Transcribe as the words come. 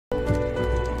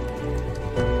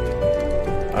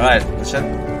Alright, let's check.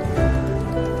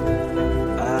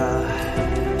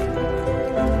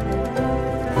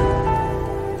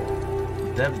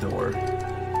 Dev door.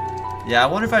 Yeah, I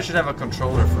wonder if I should have a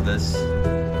controller for this.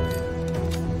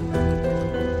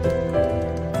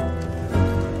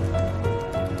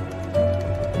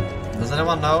 Does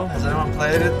anyone know? Has anyone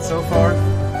played it so far?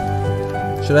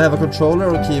 Should I have a controller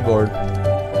or keyboard?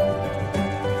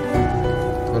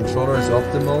 Controller is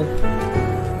optimal.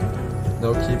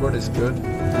 No, keyboard is good.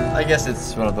 I guess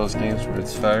it's one of those games where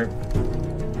it's fair.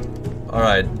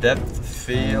 Alright, depth,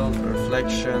 field,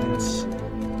 reflections.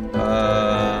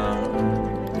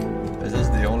 Is this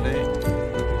the only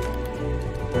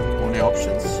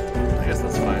options? I guess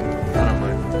that's fine. I don't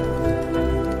mind.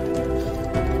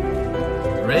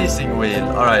 Racing wheel.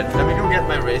 Alright, let me go get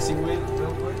my racing wheel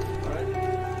real quick. Alright.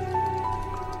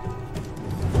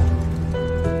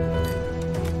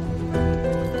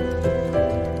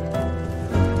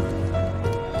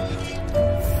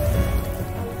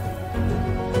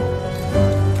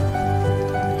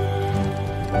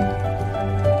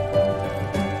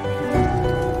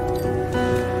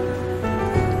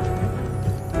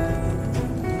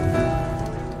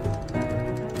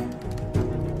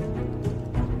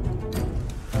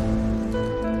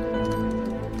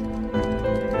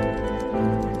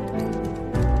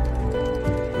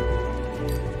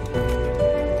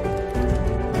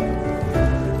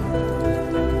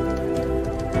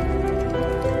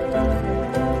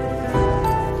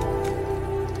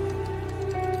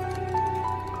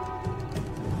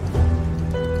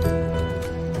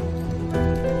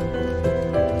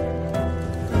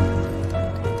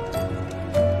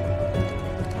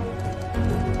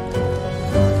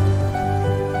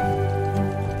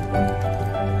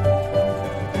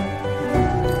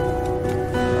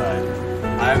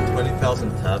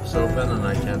 Tabs open and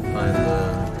I can't find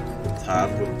the tab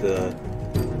with the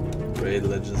Raid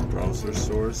Legends browser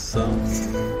source, so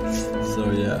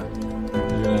yeah,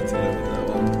 you're gonna have to live with that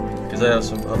one. Because I have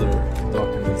some other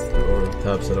documents or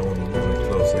tabs that I want to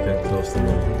close, I can't close them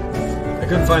all. I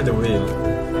couldn't find the wheel.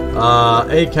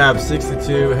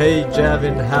 ACAB62, hey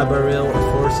Javin, Habaril,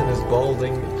 Forsen is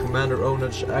balding, Commander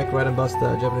Onach, Akwad and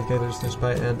Basta, Japanese Gator, Snitch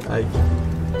Spy, and Ike.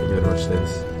 Thank you very much,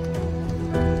 thanks.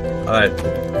 Alright.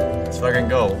 Let's fucking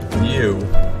go. New.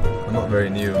 I'm not very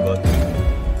new, but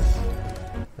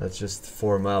that's just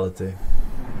formality.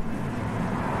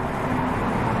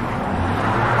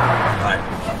 Right.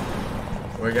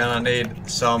 We're gonna need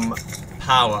some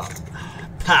power.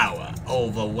 Power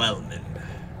overwhelming.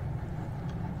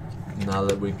 Now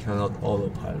that we cannot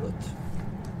autopilot.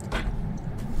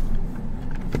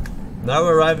 Now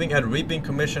arriving at Reaping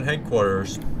Commission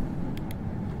headquarters.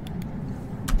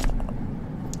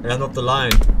 End of the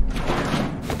line.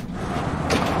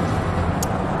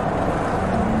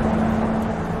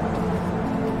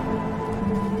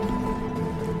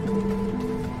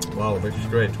 Wow, this is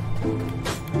great.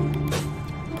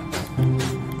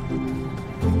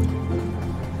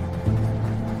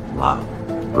 Wow.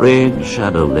 Raid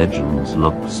Shadow Legends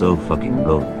looked so fucking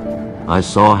good. I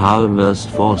saw how immersed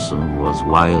Forsen was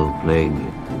while playing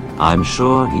it. I'm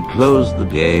sure he closed the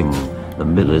game the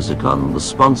millisecond the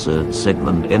sponsored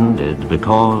segment ended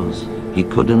because he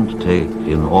couldn't take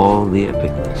in all the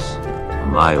epicness.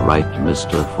 Am I right,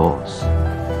 Mr. Force?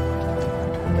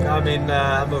 I mean,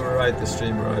 I'm a variety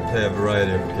streamer. I play a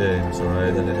variety of games,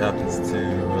 alright, and it happens to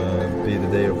be the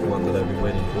day of one that I've been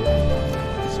waiting for.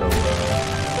 So,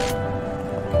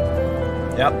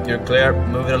 yep, you're clear.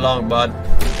 Move it along, bud.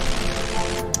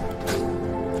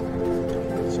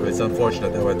 So it's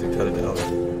unfortunate that I had to cut it out.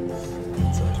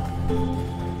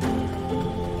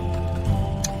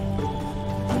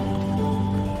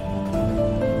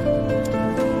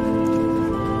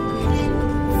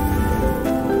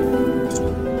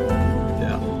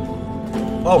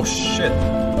 Oh shit! I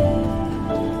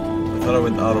thought I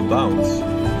went out of bounds.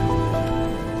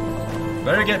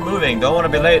 Better get moving, don't want to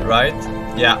be late, right?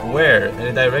 Yeah, where?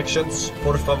 Any directions?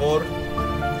 Por favor?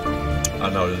 I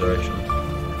know the direction.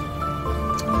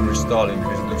 We're stalling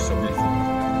because it looks so beautiful.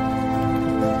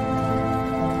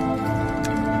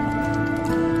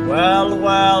 Well,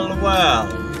 well, well.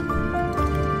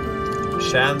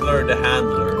 Chandler the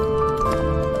Handler.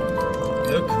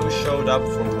 Look who showed up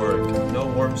from work. No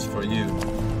worms for you.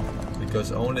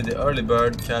 Because only the early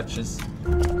bird catches.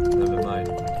 Never mind.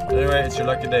 Anyway, it's your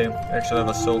lucky day. I actually have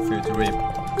a soul for you to reap.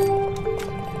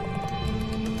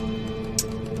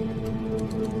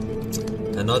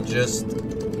 And not just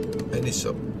any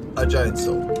soul. A giant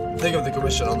soul. Think of the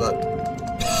commission on that.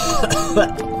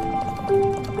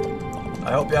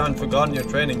 I hope you haven't forgotten your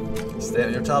training. Stay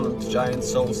on your talent. Giant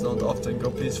souls don't often go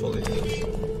peacefully.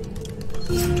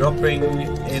 Dropping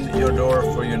in your door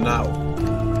for you now.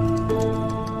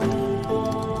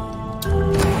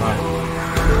 Right.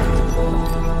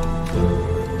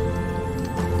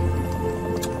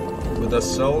 With a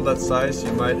soul that size,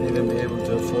 you might even be able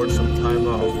to afford some time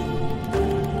off.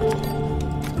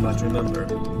 But remember,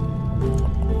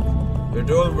 your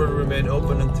door will remain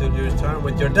open until you return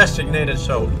with your designated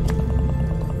soul.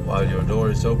 While your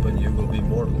door is open, you will be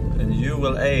mortal, and you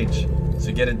will age,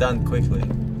 so get it done quickly.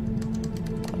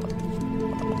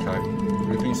 Okay.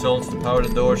 Reaping souls to power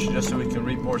the doors just so we can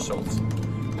reap more souls.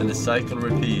 And the cycle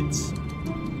repeats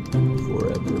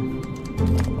forever.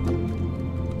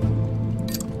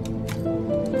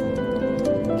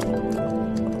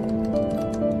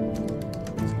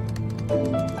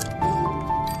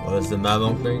 What is the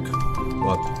Mabonk link?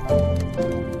 What?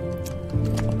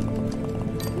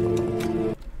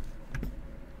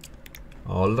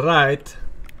 All right.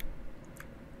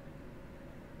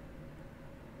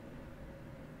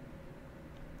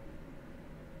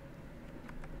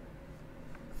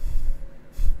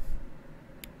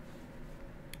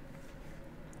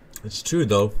 It's true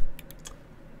though.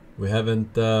 We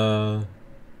haven't heard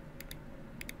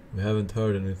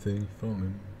anything from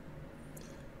him.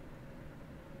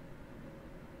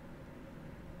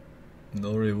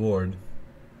 No reward.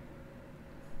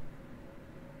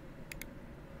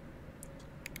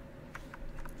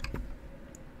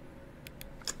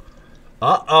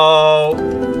 Uh-oh!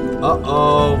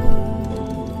 Uh-oh!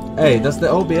 Hey, does the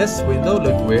OBS window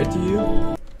look weird to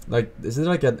you? Like, is it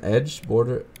like an edge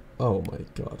border? Oh my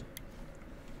god.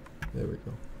 There we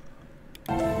go.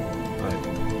 Alright.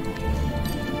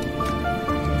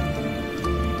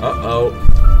 Uh-oh.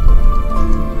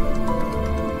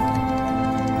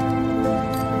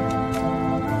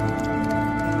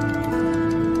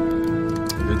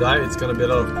 If you die, it's gonna be a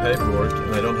lot of paperwork,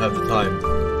 and I don't have the time.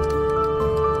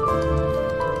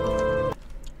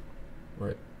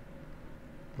 Right.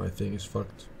 My thing is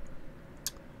fucked.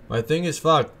 My thing is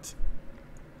fucked.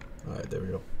 Alright, there we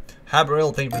go.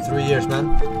 Habril, thank you for 3 years,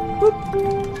 man. Boop.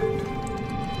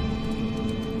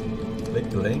 Click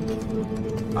the link.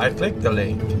 I clicked the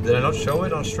link. Did I not show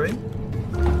it on stream?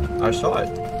 I saw it.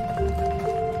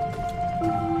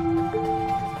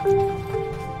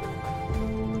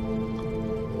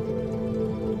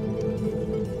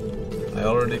 I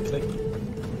already clicked.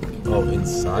 Oh,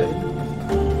 inside?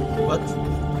 What?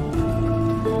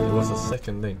 There was a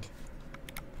second link.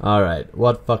 Alright,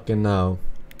 what fucking now?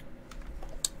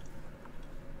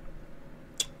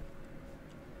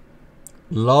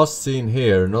 Last seen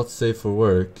here, not safe for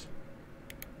work.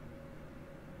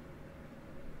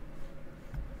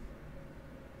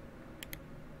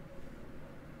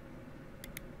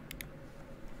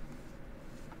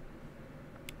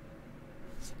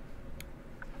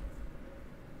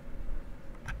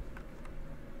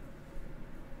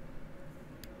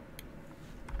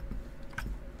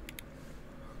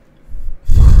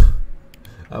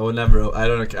 I would never. I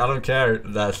don't care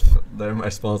that they're my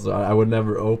sponsor. I would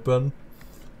never open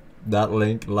that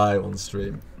link live on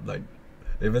stream. Like,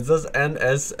 if it says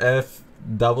NSFW,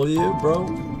 bro,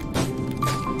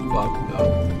 fuck no.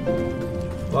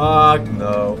 Fuck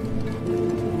no.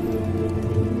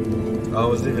 I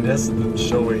was even hesitant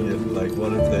showing it. Like,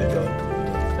 what if they got?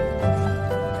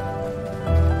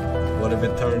 What if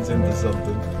it turns into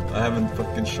something? I haven't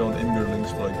fucking shown Imgur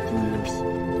links for like 2 years.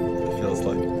 It feels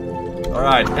like. All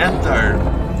right, enter.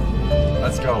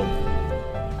 Let's go.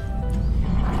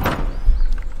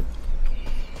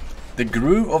 The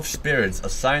Groove of Spirits,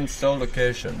 assigned soul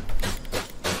location.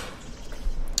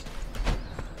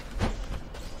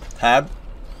 Tab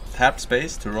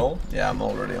space to roll. Yeah, I'm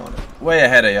already on it. Way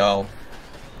ahead of y'all.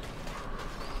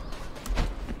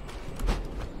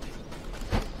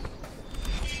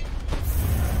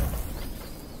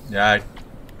 Yeah,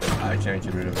 I can't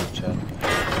get rid of it, chat.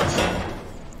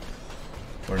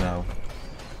 For now.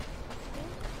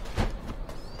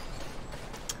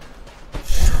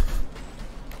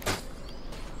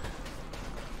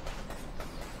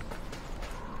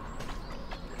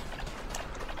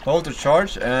 Hold to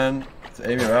charge and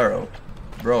aim your arrow.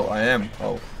 Bro, I am.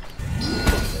 Oh.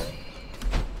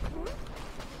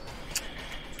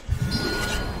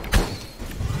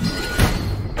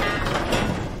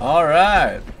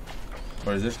 Alright.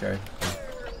 Where is this guy?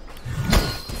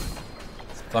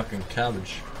 It's fucking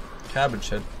cabbage. Cabbage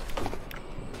head.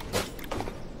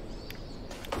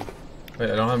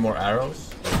 Wait, I don't have more arrows?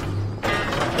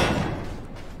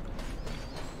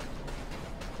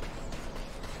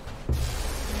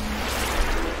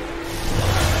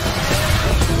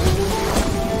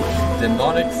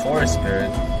 Demonic forest spirit.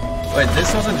 Wait,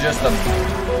 this wasn't just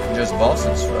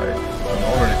bosses, right? I'm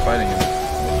already fighting him.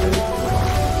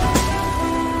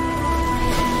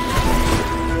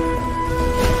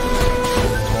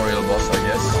 Tutorial boss, I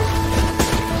guess.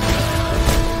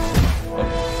 Oh.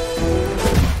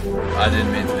 I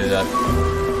didn't mean to do that.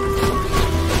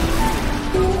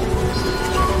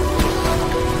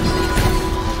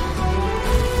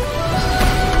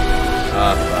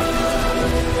 Ah, fuck.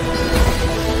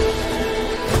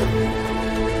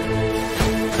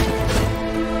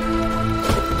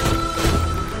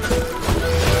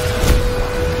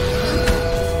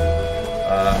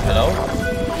 Hello?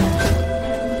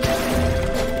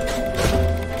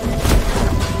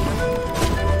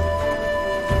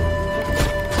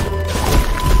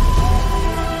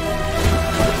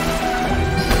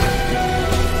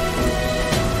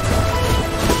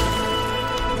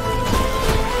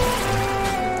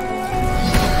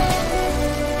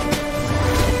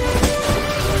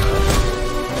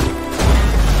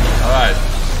 Alright.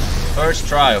 First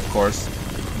try, of course.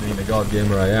 Being the god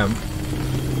gamer I am.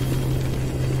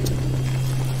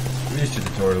 Finish the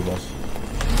tutorial boss.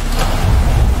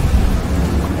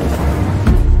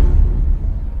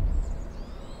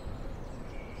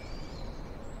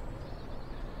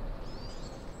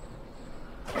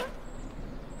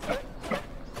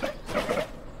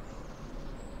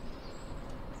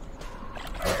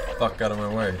 Fuck out of my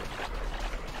way.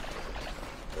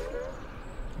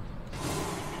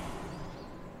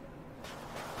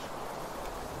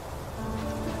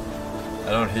 I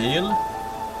don't heal.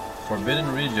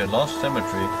 Forbidden region, lost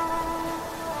cemetery.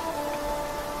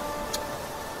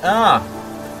 Ah!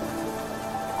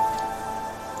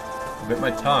 I bit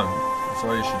my tongue. That's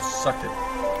why you should suck it.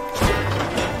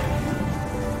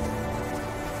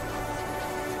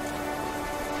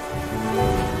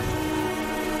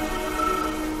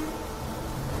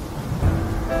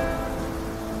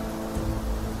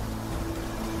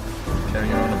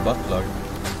 Carrying around a butt plug.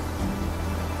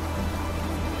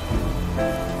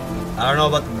 I don't know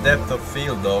about the depth of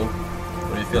field though.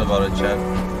 What do you feel about it, chat?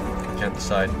 I can't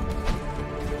decide.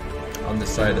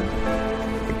 Undecided.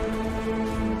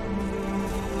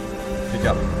 Pick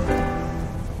up.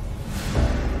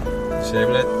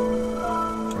 Disable it.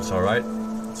 That's alright.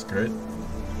 That's great.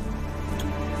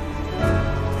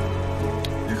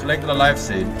 You collected a life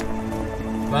seed.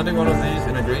 Planting one of these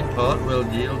in a green pot will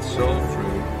yield soul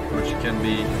fruit, which can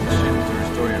be consumed to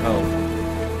restore your health.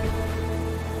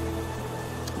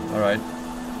 Alright.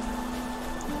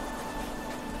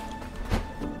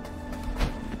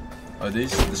 Are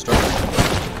these destructive?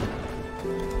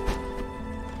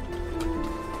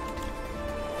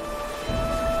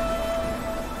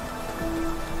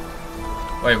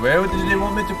 Wait, where did they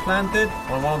want me to plant it?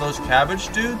 On one of those cabbage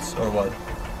dudes? Or what?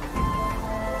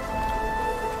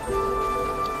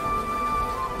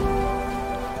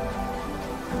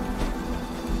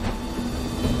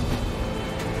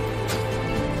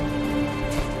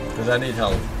 Because I need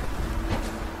help.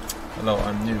 Hello,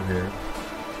 I'm new here.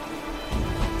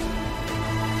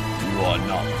 You are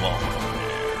not welcome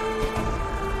here.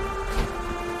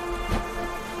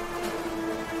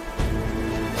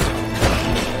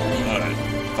 Alright.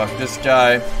 Fuck this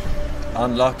guy.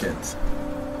 Unlock it.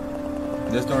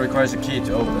 This door requires a key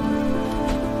to open.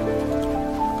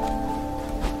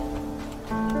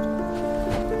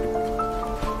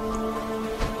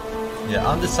 Yeah,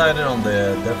 undecided on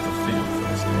the depth of field for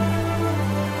this game.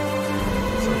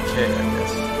 It's okay, I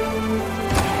guess.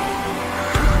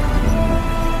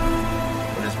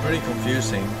 But it's pretty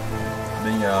confusing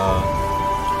being a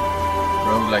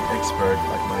roguelike expert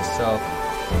like myself.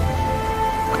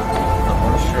 I'm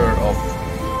not sure of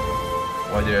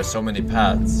why there are so many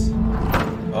paths.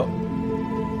 Oh.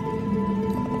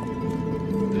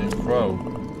 Didn't crow.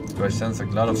 Do I sense a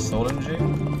glut of soul energy?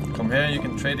 Come here, you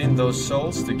can trade in those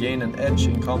souls to gain an edge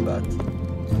in combat.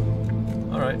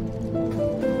 Alright.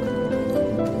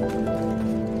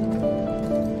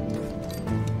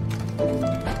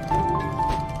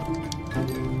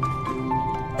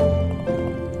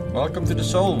 Welcome to the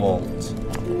Soul Vault.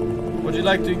 Would you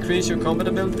like to increase your combat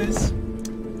abilities?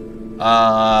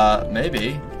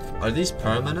 Maybe. Are these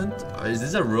permanent? Is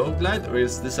this a roguelite or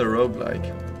is this a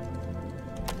roguelike?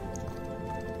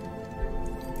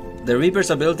 The Reaper's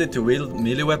ability to wield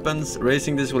melee weapons.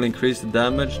 Raising this will increase the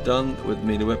damage done with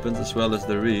melee weapons as well as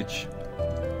the reach.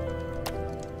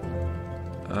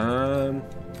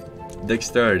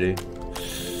 Dexterity.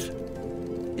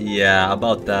 Yeah,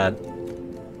 about that.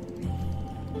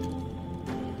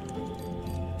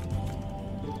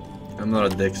 I'm not a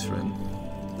dex friend.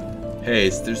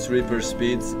 Haste. There's Reaper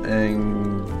speeds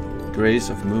and grace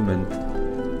of movement.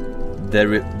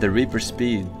 The Reaper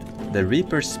speed. The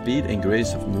Reaper's speed and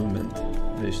grace of movement.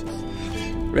 Jesus.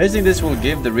 Raising this will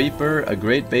give the Reaper a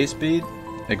greater base speed,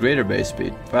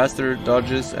 faster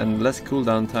dodges, and less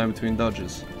cooldown time between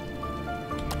dodges.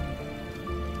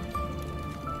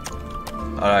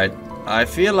 Alright, I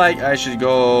feel like I should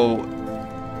go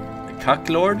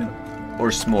Cucklord or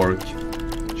Smork.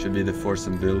 Should be the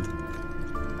forsen build.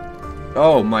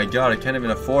 Oh my god, I can't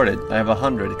even afford it. I have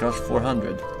 100, it costs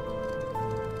 400.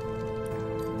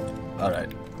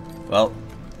 Alright, well,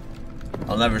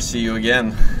 I'll never see you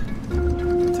again.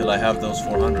 Until I have those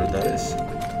 400, that is.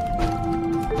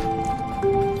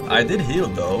 I did heal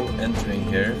though, entering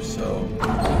here, so...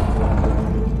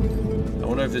 I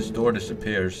wonder if this door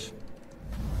disappears.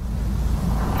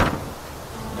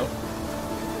 Nope.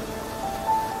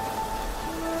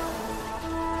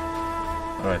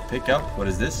 Alright, pick up. What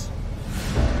is this?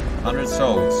 100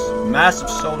 souls. Massive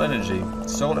soul energy.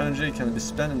 Soul energy can be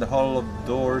spent in the hollow of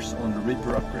doors on the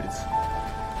Reaper upgrades.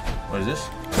 What is this?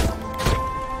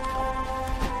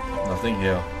 Nothing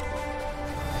here.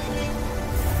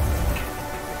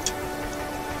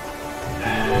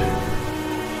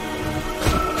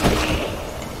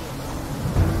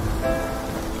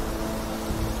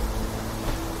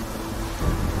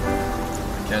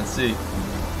 I can't see.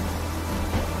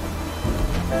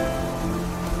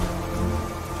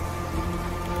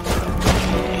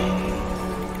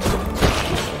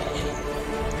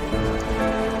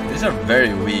 These are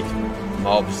very weak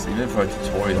mobs, even for a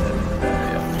tutorial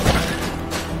area.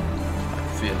 I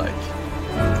feel like.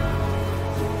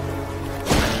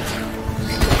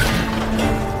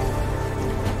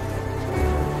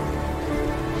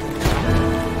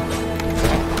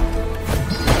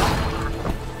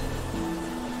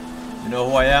 You know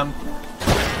who I am?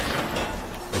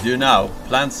 I do now.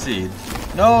 Plant seed.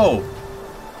 No!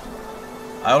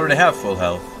 I already have full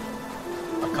health.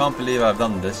 I can't believe I've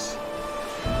done this.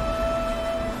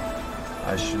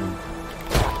 I should...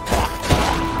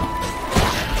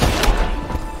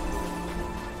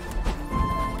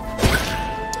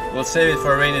 We'll save it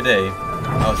for a rainy day.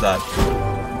 How's that?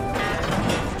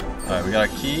 Alright, we got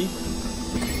a key.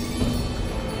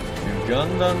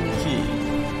 Ugandan key.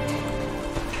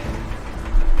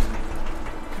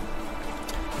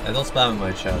 And don't spam in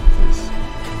my chat, please.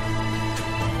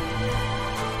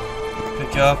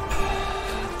 Pick up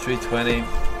 320.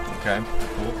 Okay,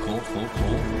 cool.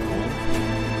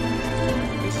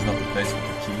 This is not the place with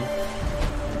the key.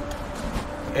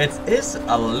 It is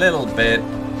a little bit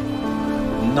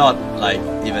not like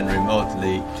even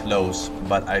remotely close,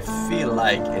 but I feel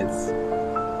like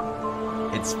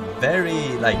it's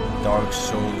very like Dark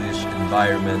Soulish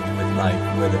environment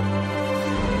with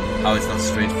how it's not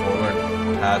straightforward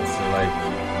paths to like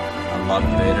unlock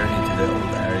later into the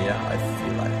old area. I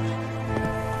feel like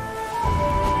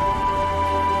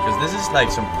because this is like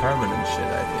some permanent shit.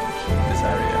 I think this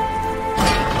area.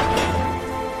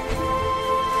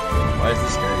 Why is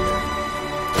this guy here?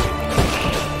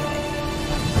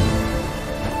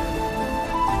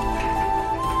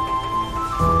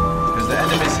 Because the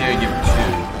enemies here give 2.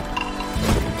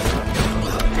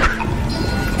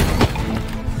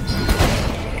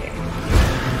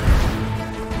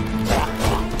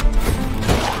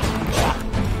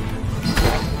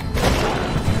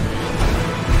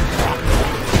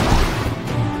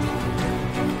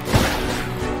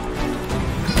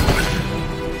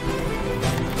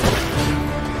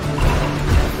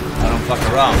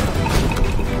 Around.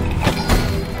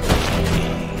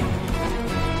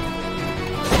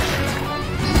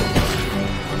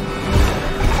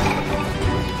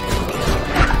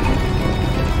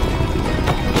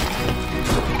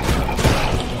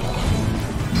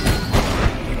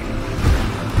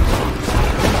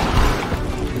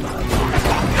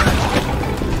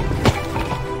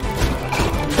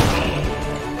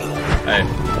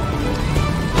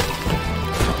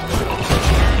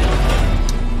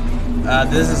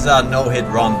 This is a no-hit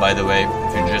run, by the way,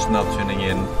 if you're just not tuning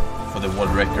in for the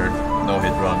world record,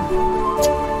 no-hit run.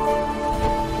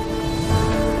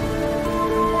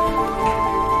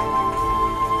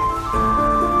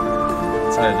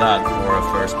 It's like that for a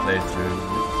first playthrough.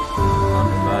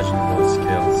 Unimaginable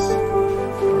skills, of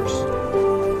course.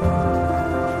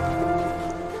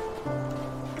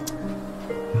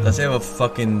 Does he have a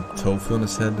fucking tofu on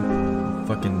his head?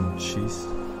 Fucking cheese?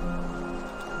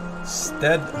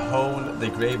 Steadhole the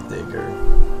Gravedigger.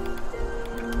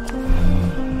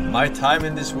 My time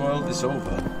in this world is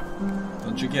over.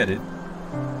 Don't you get it?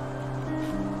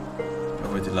 I'm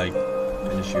going to like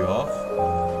finish you off.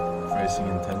 Phrasing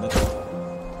intended.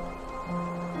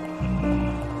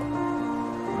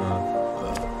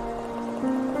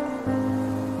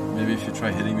 Maybe if you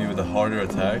try hitting me with a harder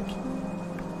attack.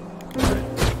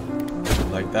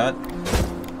 Like that.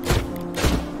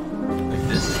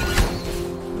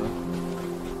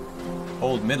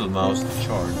 hold middle mouse to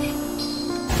charge.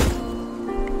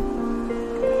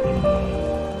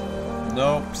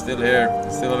 Nope, still here.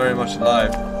 Still very much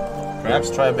alive.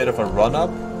 Perhaps try a bit of a run up.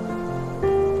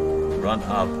 Run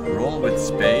up. Roll with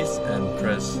space and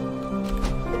press.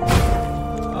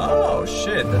 Oh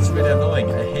shit, that's really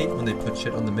annoying. I hate when they put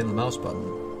shit on the middle mouse button.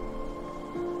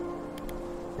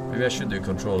 Maybe I should do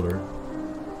controller.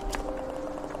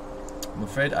 I'm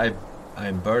afraid I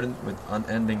am burdened with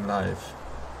unending life.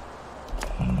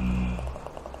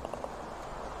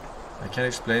 I can't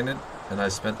explain it, and I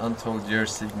spent untold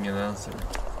years seeking an answer.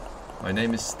 My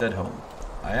name is Stedholm.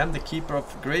 I am the keeper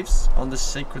of graves on the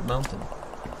sacred mountain.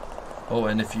 Oh,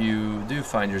 and if you do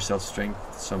find yourself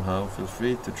strength somehow, feel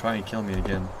free to try and kill me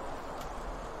again.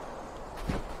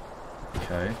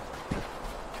 Okay.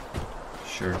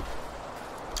 Sure.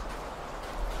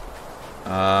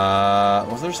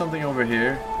 Was there something over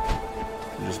here?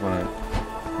 I just want to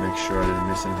make sure I didn't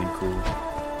miss anything cool.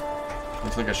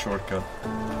 Looks like a shortcut.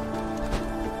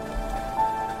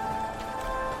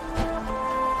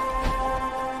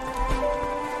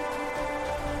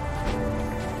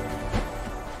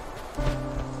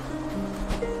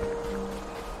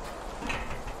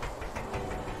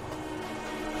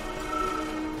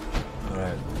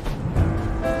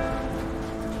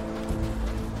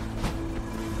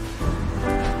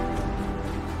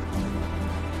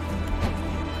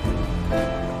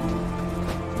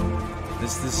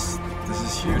 This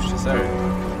is huge, this area.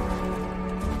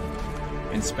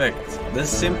 Inspect. This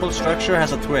simple structure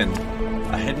has a twin.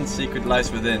 A hidden secret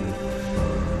lies within.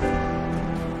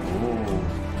 Ooh.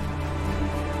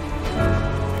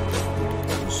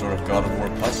 Some sort of God of War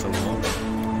puzzle, huh?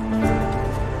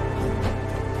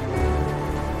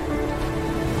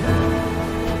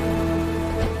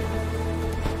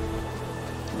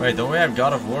 Wait, don't we have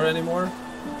God of War anymore?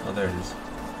 Oh, there it is.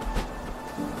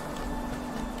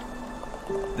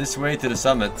 This way to the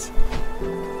summit.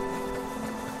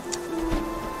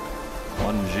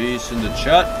 1G's in the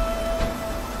chat.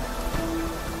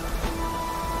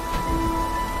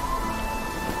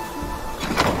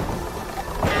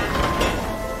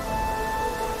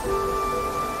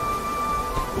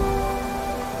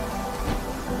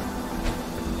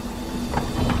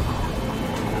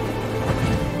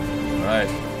 Alright,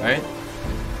 right?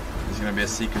 There's gonna be a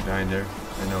secret behind there.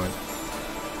 I know it.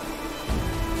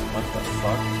 What the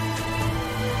fuck?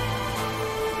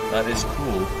 That is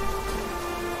cool.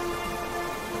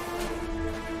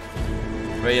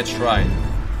 Pray at shrine.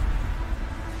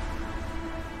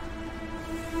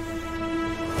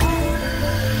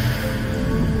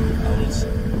 Owls.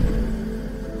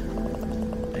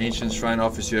 Ancient shrine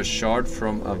offers you a shard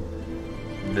from a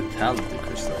vitality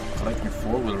crystal. Collecting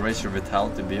 4 will raise your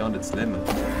vitality beyond its limit.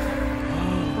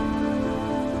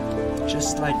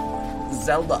 Just like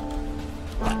Zelda.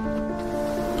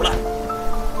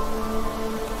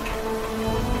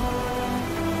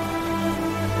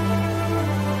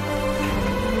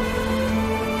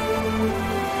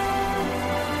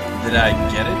 Did I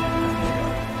get it?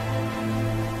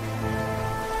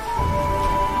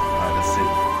 Alright, let's see.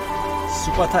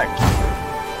 Super attack.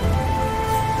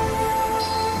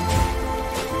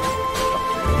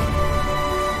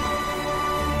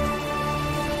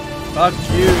 Fuck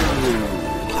you.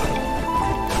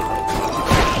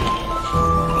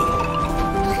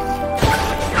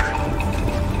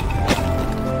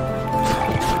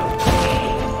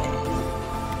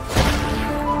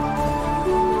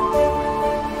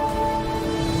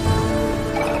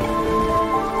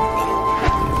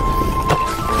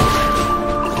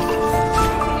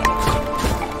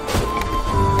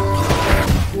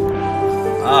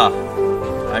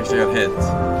 I got hit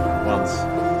once.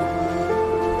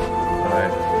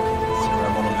 Alright, let's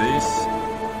grab one of these.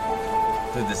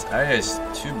 Dude, this area is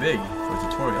too big for a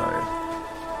tutorial area.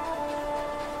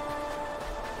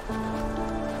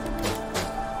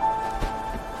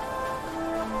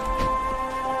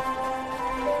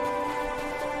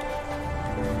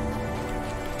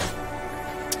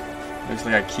 Looks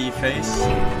like a key face.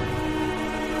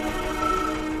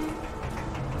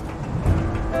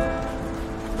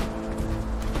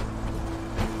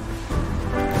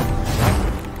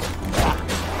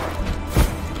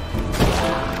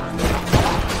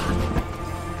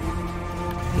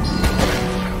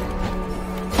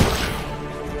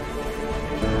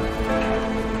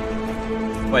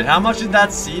 Wait, how much did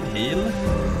that seed heal?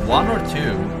 1 or 2?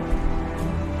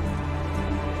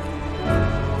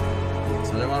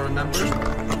 Does anyone remember?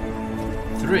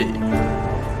 3.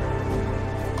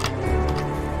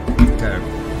 Okay,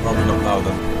 probably not now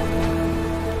then.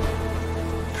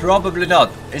 Probably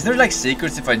not. Is there like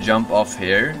secrets if I jump off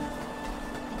here?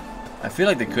 I feel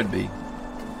like there could be.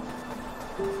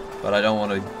 but I don't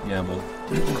want to gamble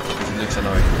because it looks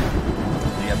annoying.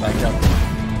 You get back up.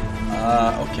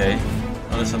 Okay.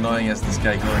 Not as annoying as this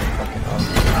guy going fucking up.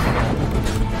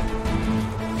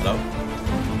 Hello?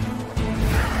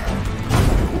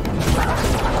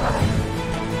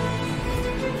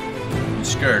 You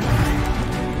scared?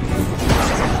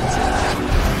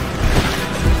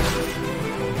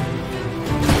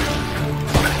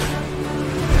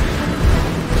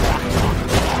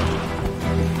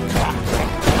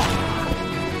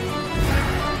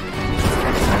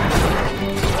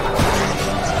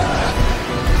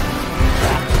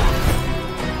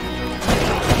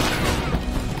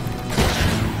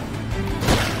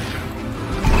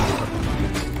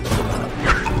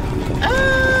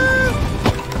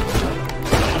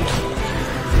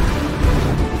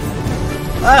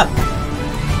 Ah!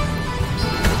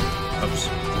 Oops.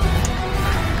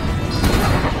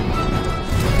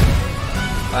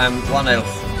 I'm 1 health.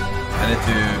 I need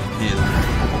to heal.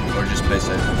 Or just play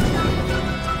safe.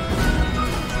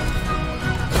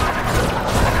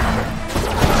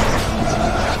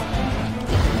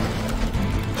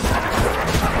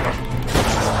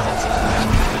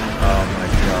 Oh my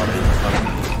god, are you fucking...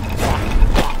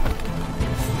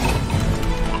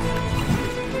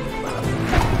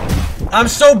 I'm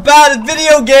so bad at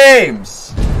video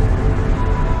games!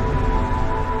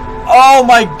 Oh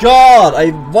my god!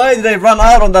 Why did I run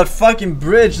out on that fucking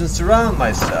bridge and surround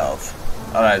myself?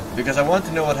 Alright, because I want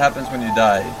to know what happens when you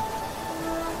die.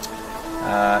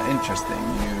 Interesting.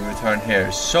 You return here.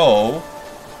 So,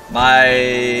 my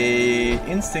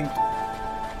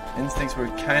instincts were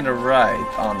kind of right,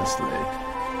 honestly.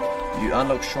 You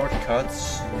unlock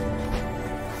shortcuts.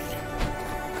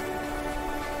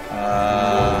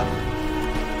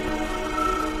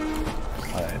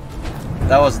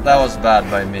 That was bad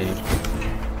by me.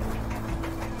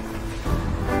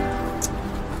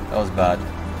 That was bad.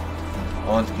 I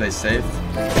want to play safe.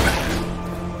 But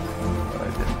I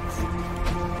didn't.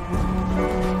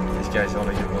 These guys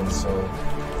only get one soul.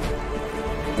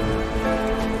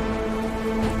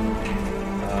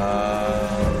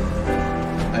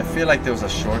 I feel like there was a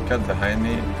shortcut behind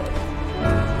me.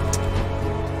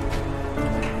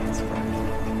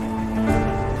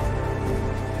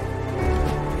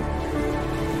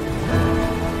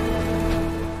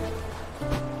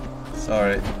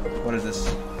 Sorry, what is this?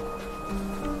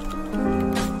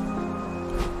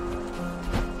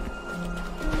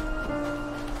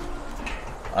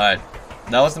 Alright,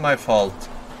 that wasn't my fault.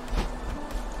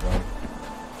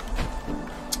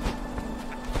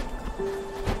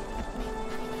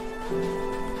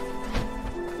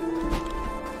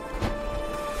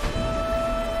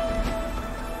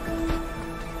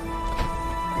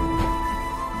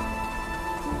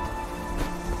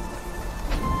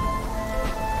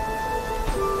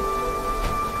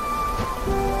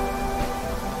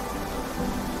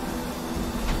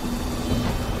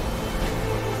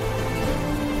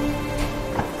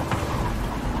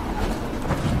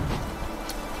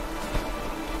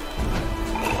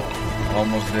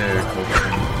 Almost there,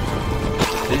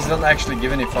 Codec. These don't actually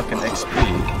give any fucking XP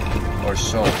or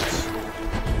souls.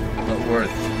 Not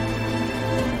worth.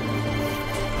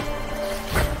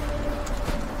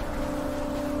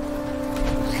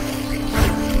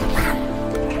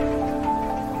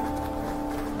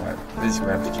 Alright, this we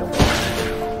have to kill.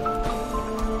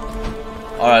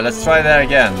 Alright, let's try that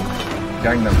again.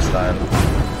 Gangnam style.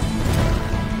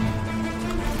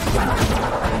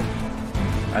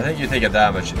 I think you take a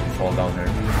damage if you fall down here.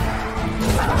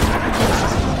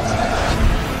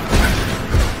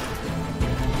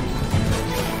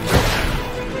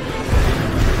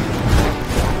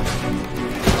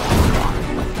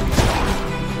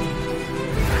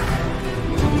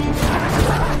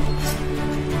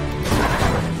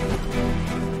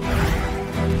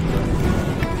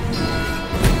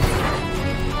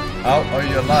 How are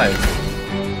you alive?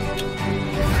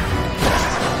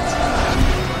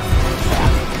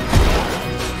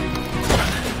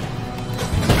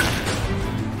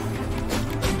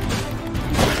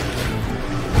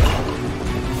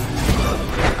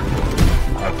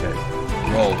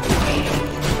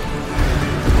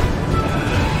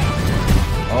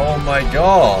 Oh my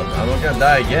god, I'm not gonna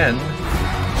die again.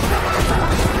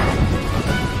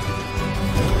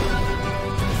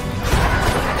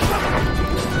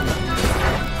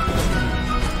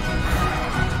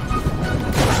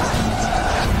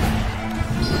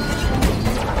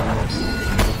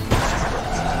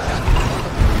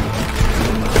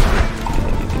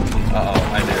 Uh-oh,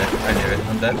 I knew it.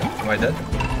 I'm dead. Am I dead? I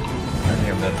think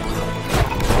I'm dead.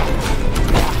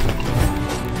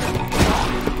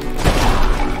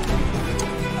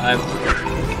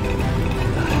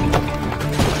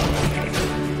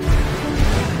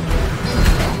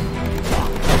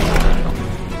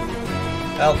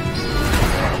 Help!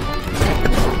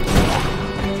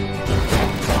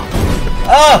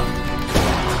 Ah!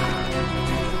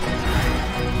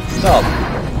 Stop!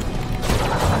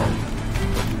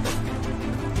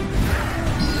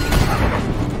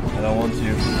 I don't want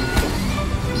you.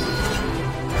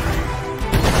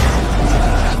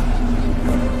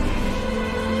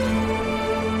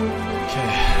 Okay.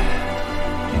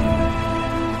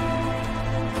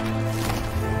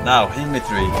 Now, hit me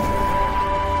 3.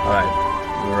 Alright,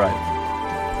 you were right.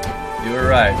 You were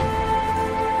right.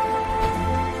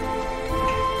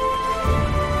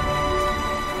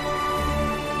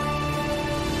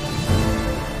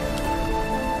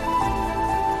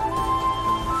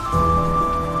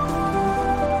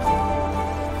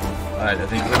 Alright, I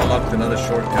think we unlocked another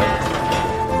shortcut.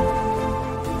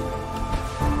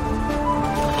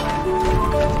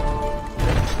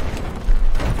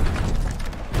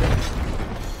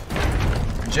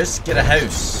 Just get a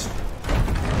house.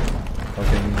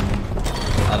 Fucking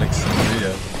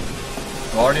Alexandria.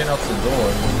 Guardian of the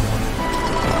door.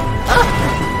 Ah!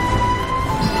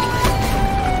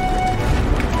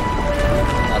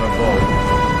 Out of bow.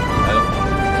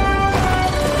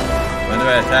 When do I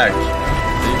attack?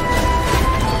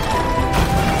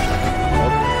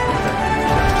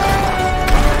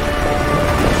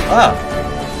 Ah!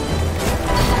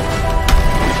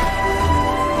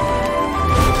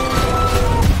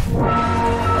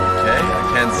 Okay, I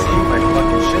can't see my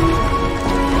fucking shit.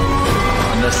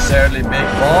 Unnecessarily big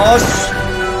boss!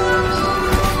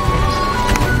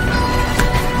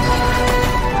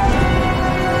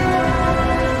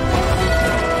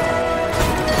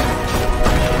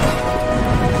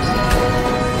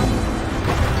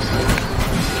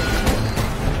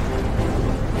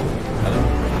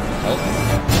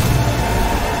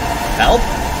 Help?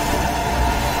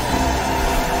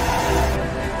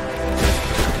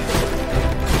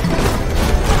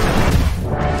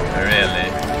 Really?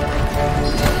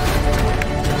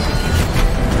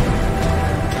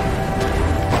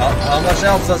 How much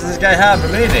else does this guy have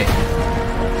remaining?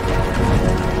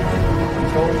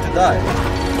 I'm going to die.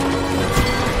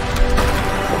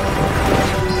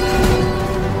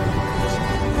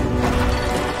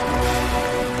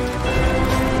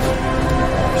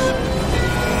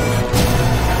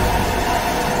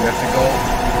 We have to go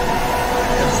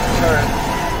against the current.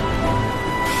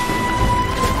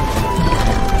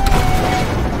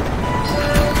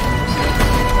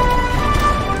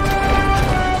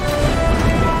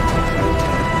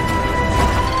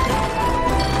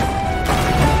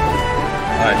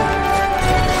 Alright.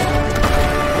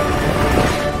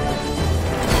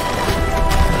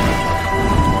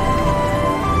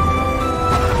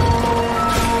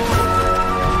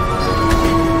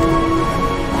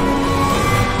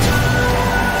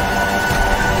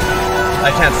 I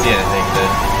can't see anything,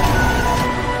 dude.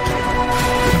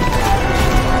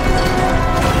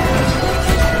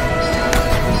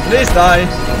 Please die!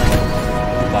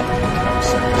 Fucking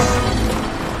cocksuckers.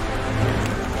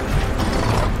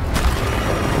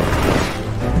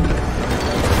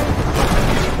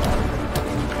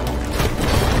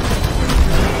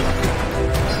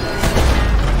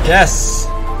 Yes!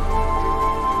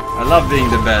 I love being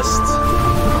the best.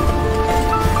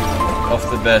 Of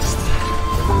the best.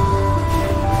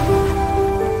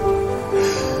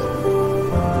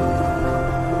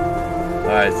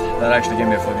 Alright, that actually gave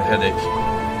me a fucking headache.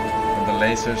 When the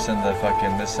lasers and the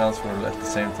fucking missiles were at the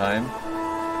same time.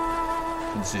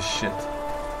 Couldn't see shit.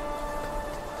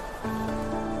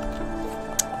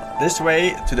 This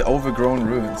way to the overgrown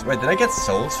ruins. Wait, did I get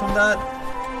souls from that?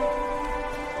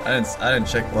 I didn't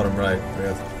check bottom right. I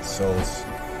got souls.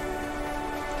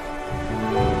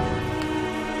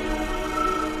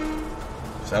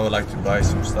 So I would like to buy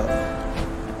some stuff.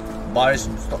 Buy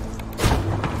some stuff.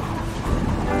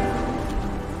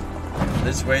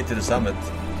 This way to the summit.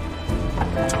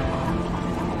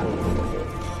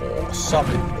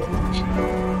 Summit.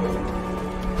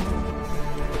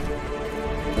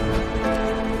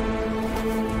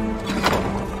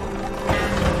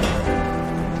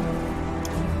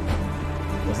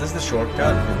 Was this the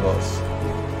shortcut? It was.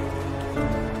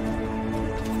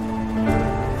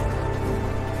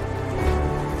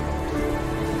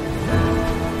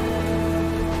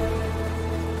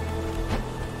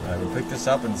 Pick this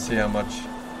up and see how much.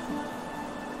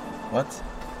 What?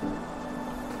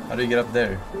 How do you get up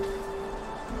there?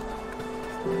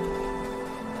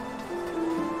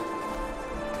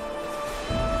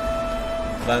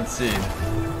 Plant seed.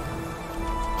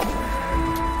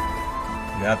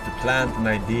 You have to plant an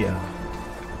idea.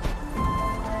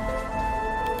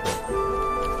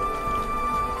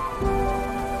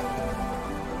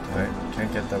 Alright,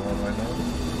 can't get that one right now.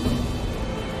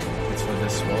 points for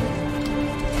this one.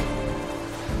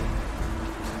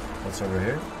 What's over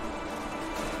here?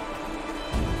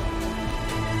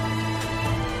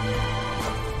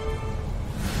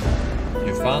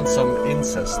 You found some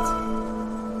incest.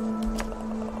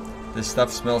 This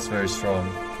stuff smells very strong,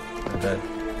 I bet.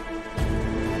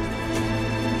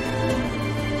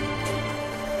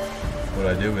 What do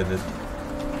I do with it?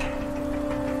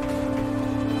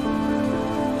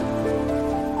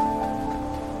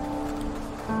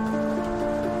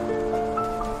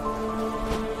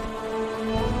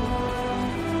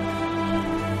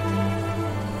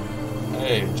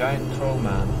 Hey, giant crow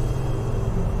man.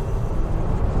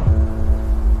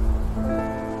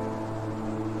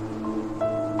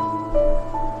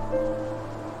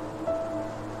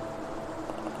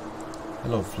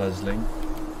 Hello, Fledgling.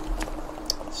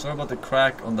 Sorry about the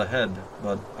crack on the head,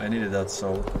 but I needed that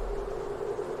soul.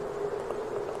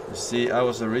 You see, I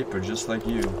was a reaper just like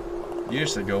you.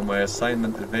 Years ago, my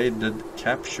assignment evaded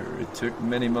capture. It took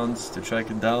many months to track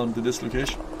it down to this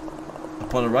location.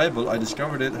 Upon arrival, I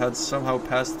discovered it had somehow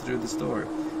passed through this door.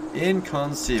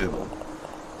 Inconceivable.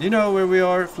 Do you know where we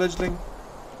are, Fledgling?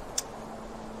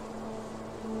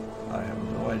 I have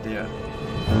no idea.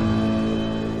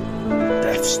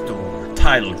 Death's Door.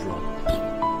 Title drop.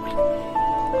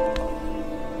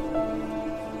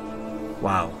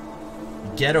 Wow.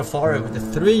 Ghetto far with the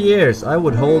 3 years. I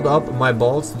would hold up my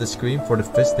balls to the screen for the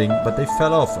fisting, but they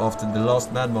fell off after the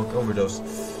last Mad Monk overdose.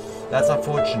 That's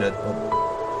unfortunate, but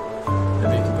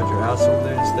maybe you can put your asshole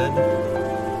there instead.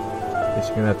 Guess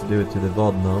you're gonna have to do it to the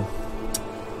VOD now.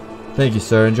 Thank you,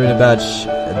 sir. Enjoy the badge.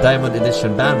 Diamond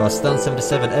Edition. Banva. Stun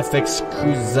 77. FX.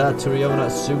 Kuza. Toriona.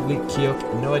 Sugli.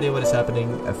 Kiok. No idea what is happening.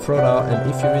 Froda.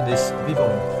 And if you read this, Vivo.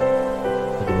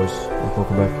 Thank you, boys.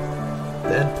 Welcome back.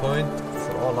 The end point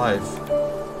for all life.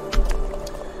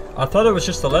 I thought it was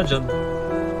just a legend.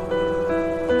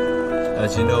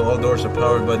 As you know, all doors are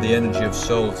powered by the energy of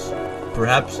souls.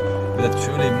 Perhaps with a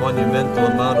truly monumental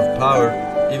amount of power,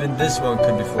 even this one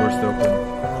could be forced open.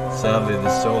 Sadly, the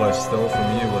soul I stole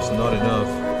from you was not enough.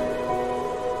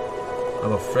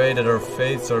 I'm afraid that our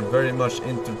fates are very much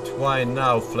intertwined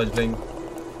now, Fledgling.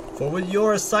 For with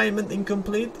your assignment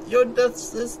incomplete, your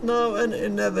death is now an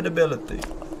inevitability.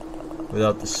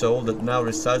 Without the soul that now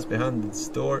resides behind this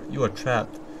door, you are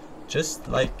trapped, just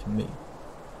like me.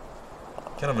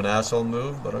 Kind of an asshole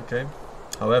move, but okay.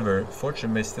 However,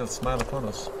 fortune may still smile upon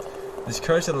us. This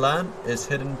cursed land is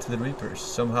hidden to the reapers,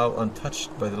 somehow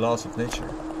untouched by the laws of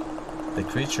nature. The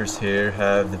creatures here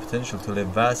have the potential to live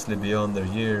vastly beyond their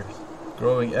years,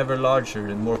 growing ever larger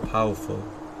and more powerful.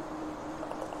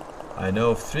 I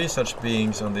know of 3 such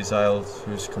beings on these isles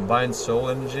whose combined soul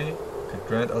energy could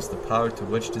grant us the power to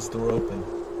wedge this door open.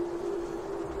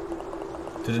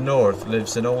 To the north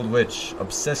lives an old witch,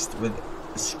 obsessed with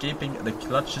escaping the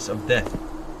clutches of death.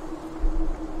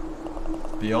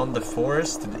 Beyond the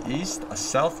forest to the east, a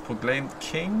self-proclaimed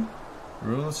king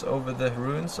rules over the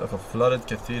ruins of a flooded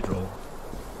cathedral.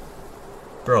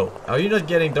 Bro, are you not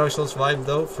getting Dark Souls vibe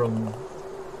though from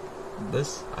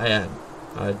this? I am.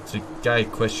 It's a guy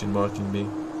question marking me.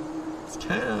 It's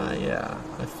kinda, yeah,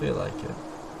 I feel like it.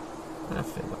 I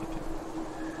feel like it.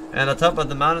 And atop of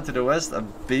the mountain to the west, a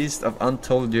beast of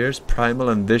untold years, primal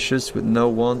and vicious with no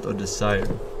want or desire.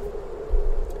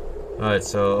 Alright,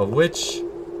 so a witch,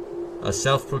 a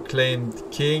self-proclaimed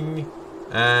king,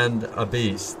 and a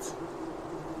beast.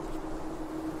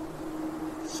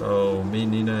 So, me,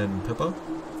 Nina, and Pippa?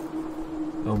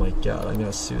 Oh my god, I'm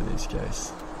gonna sue these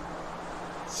guys.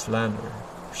 Slander,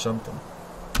 or something.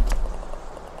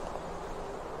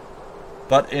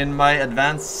 But in my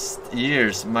advanced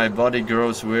years, my body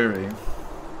grows weary.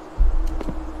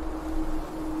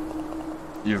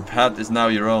 Your path is now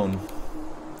your own.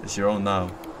 It's your own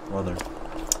now, rather.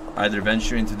 Either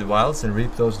venture into the wilds and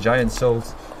reap those giant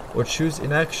souls, or choose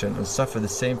inaction and suffer the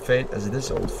same fate as this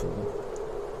old fool.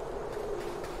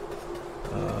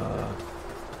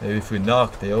 Maybe if we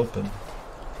knock, they open.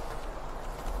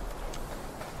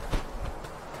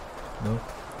 No?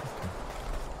 Okay.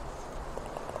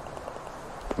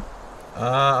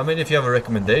 I mean, if you have a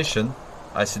recommendation,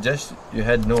 I suggest you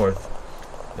head north.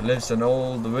 There lives an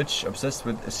old witch obsessed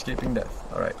with escaping death.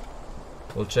 Alright.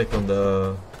 We'll check on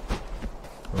the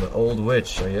old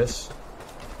witch, I guess.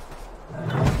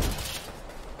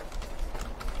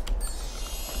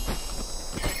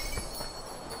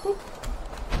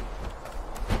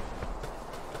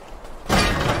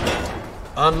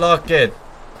 Unlock it!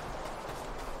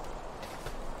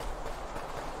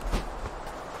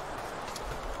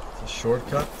 It's a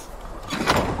shortcut.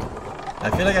 I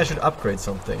feel like I should upgrade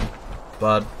something,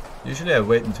 but usually I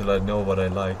wait until I know what I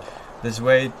like. This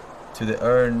way to the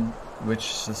urn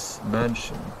witch's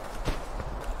mansion.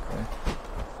 Okay.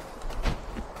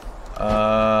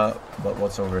 But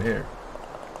what's over here?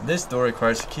 This door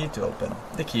requires a key to open.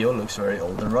 The keyhole looks very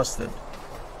old and rusted.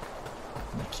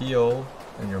 The keyhole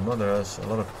and your mother has a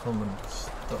lot of common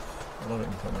stuff. A lot of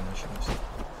in common, I should say.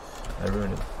 I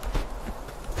ruined it.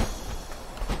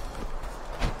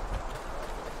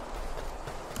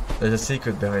 There's a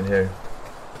secret behind here.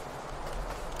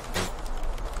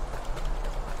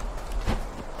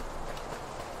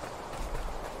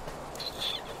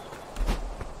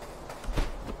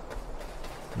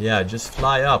 Yeah, just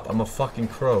fly up. I'm a fucking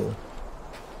crow.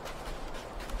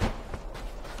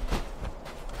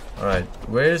 Alright,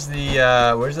 where's the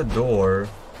door?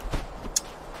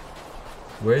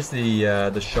 Where's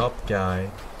the shop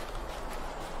guy?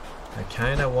 I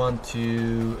kinda want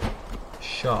to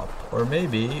shop. Or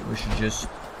maybe we should just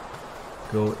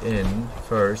go in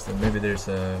first and maybe there's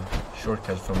a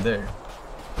shortcut from there.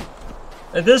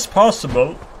 It is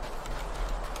possible.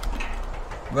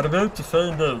 We're about to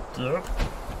find out, yeah?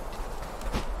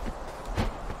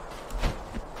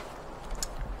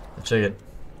 Check it.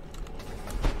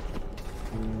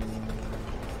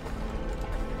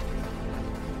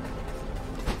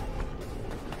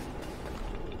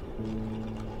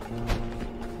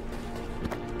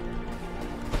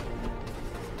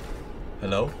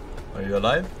 Hello? Are you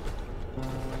alive?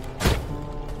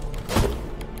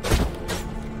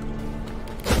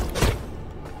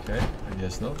 Okay, I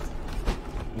guess not.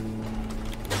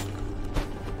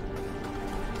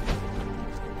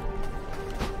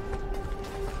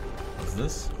 What's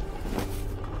this?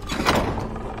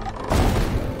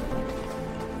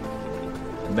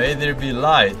 May there be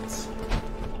light.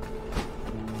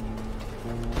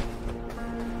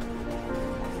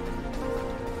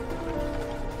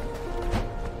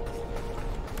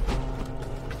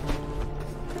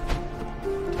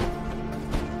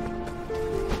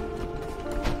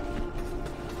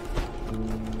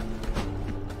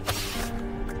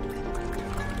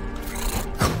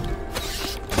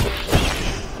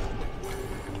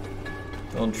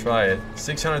 Don't try it.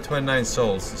 629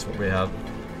 souls is what we have.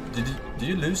 Do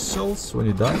you lose souls when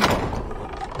you die?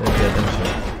 Pay attention.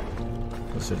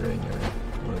 Considering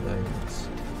what that means.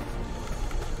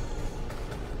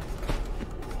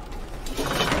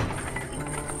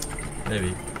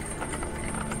 Maybe.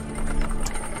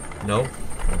 No?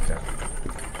 Okay.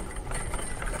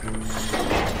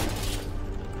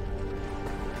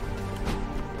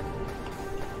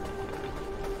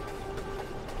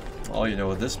 Oh, you know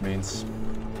what this means.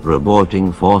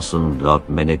 Reporting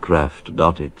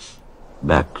forsen.minecraft.x.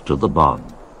 Back to the bog.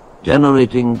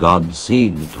 Generating God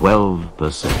seed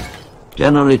 12%.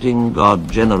 Generating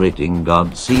God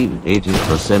seed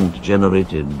 80%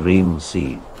 generated dream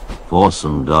seed.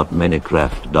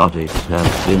 Forsen.minecraft.x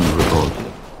has been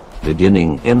reported.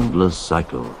 Beginning endless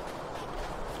cycle.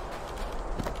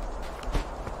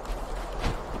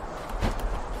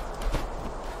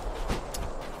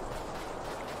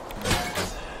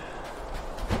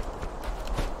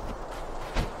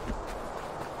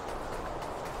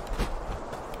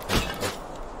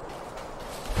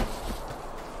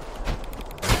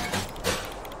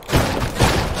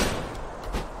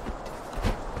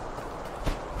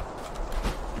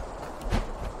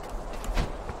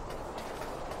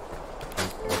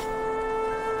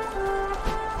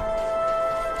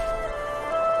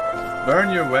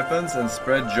 Burn your weapons and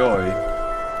spread joy.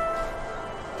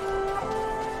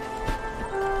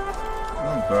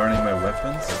 I'm burning my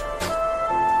weapons.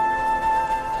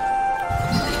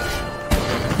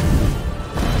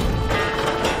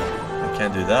 I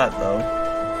can't do that though.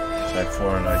 It's like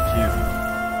 400 IQ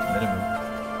minimum.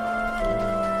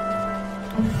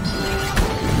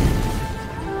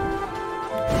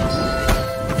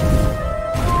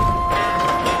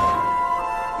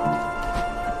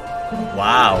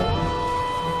 Wow.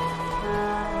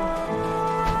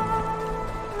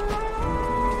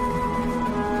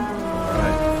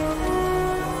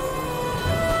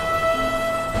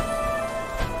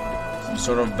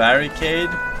 Sort of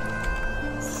barricade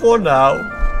for now.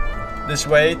 This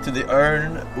way to the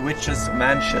Urn Witch's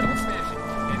Mansion.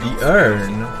 The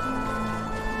urn.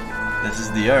 This is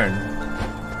the urn.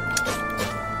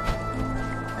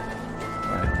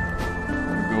 Alright.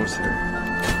 What goes here?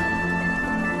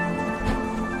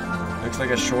 Looks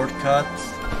like a shortcut,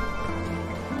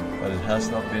 but it has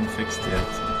not been fixed yet.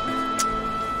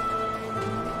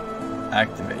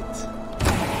 Activate.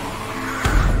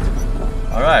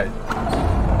 Alright.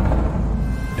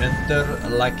 Enter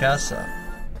La Casa.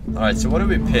 Alright, so what do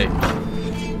we pick?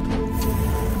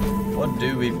 What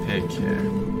do we pick here?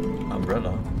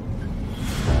 Umbrella.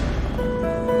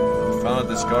 Found a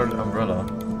discarded umbrella.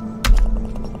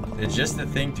 It's just a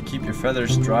thing to keep your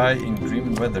feathers dry in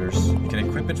green weathers. You can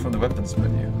equip it from the weapons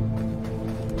menu.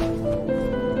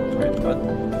 Wait, what?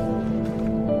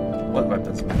 What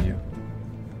weapons menu?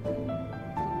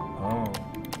 Oh.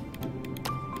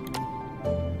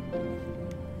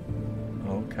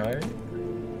 Okay.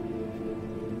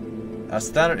 A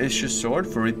standard issue sword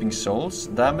for reaping souls.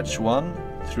 Damage 1,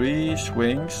 3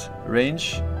 swings,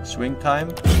 range, swing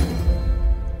time.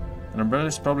 An umbrella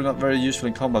is probably not very useful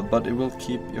in combat, but it will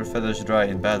keep your feathers dry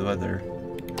in bad weather.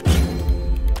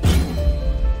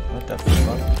 What the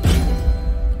fuck?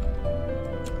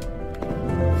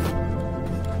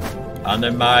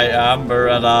 Under my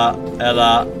umbrella,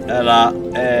 Ella,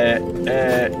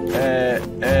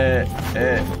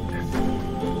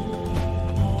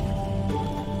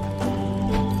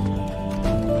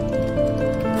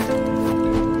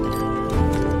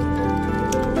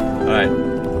 Alright.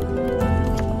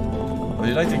 Would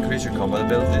you like to increase your combat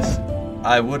abilities?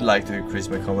 I would like to increase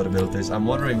my combat abilities. I'm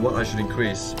wondering what I should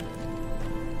increase.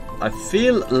 I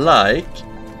feel like...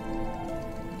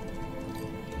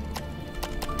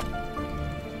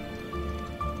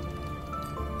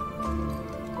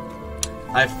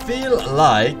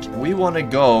 we want to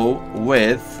go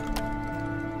with...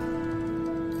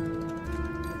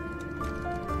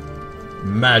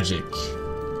 magic.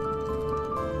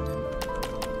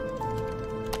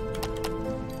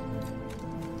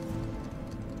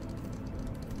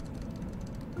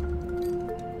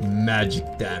 Magic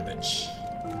damage.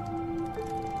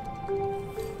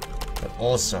 But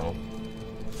also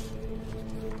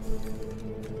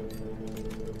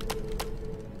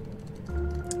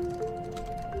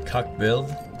cuck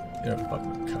build. You're a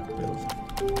fucking cuck build.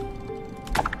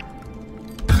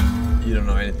 You don't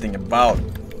know anything about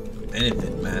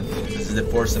anything, man. This is the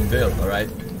forsen build, alright?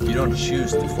 You don't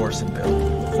choose the forsen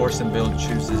build. The forsen build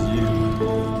chooses you.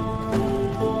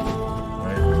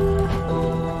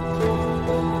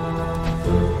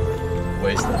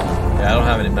 Yeah, I don't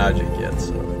have any magic yet,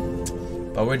 so.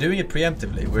 But we're doing it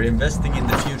preemptively. We're investing in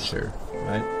the future,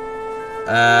 right?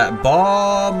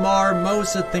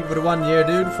 Marmosa, thank you for the 1 year,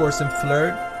 dude. Forsen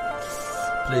flirt.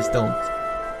 Please don't.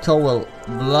 Towel,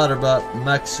 Bladderbutt,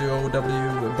 Maxio,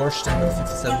 W, Borsten,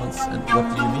 57 months. And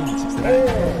what do you mean,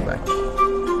 69? Back.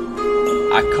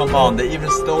 Ah, come on. They even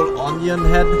stole Onion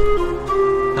Head?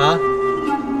 Huh?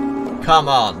 Come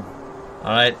on.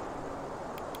 Alright.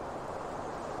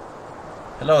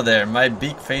 Hello there, my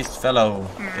beak-faced fellow.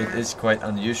 It is quite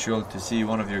unusual to see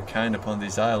one of your kind upon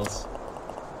these isles.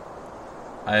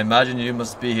 I imagine you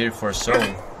must be here for a soul.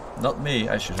 Not me,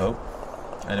 I should hope.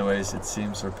 Anyways, it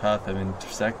seems our path have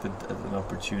intersected at an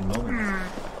opportune moment.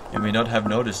 You may not have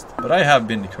noticed, but I have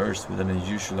been cursed with an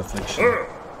unusual affliction.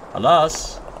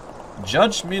 Alas,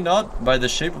 judge me not by the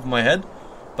shape of my head,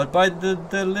 but by the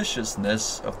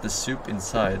deliciousness of the soup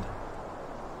inside.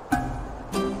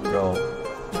 Bro.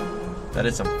 That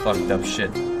is some fucked up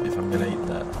shit, if I'm gonna eat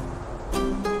that.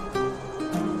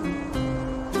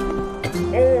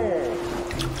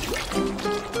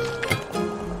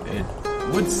 It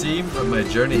would seem that my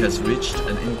journey has reached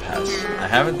an impasse. I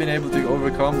haven't been able to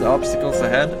overcome the obstacles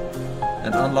ahead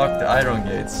and unlock the iron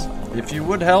gates. If you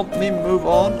would help me move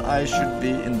on, I should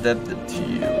be indebted to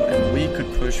you, and we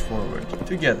could push forward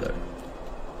together.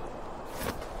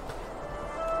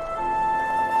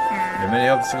 There are many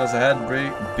obstacles ahead,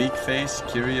 Beakface.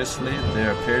 Curiously,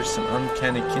 there appears some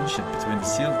uncanny kinship between the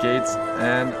sealed gates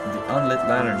and the unlit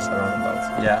lanterns around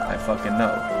about. Yeah, I fucking know.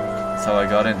 That's how I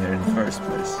got in here in the first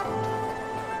place.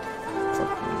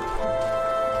 Fucking...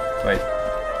 Wait.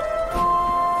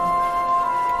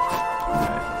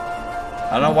 Right.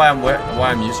 I don't know why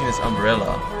I'm using this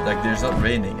umbrella. Like, there's not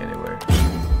raining anywhere.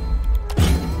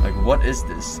 Like, what is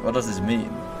this? What does this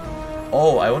mean?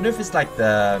 Oh, I wonder if it's like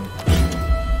the...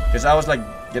 Because I was like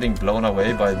getting blown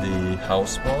away by the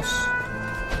house boss.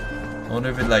 I wonder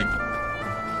if it like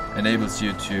enables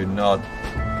you to not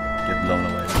get blown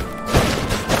away.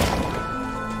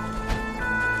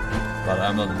 But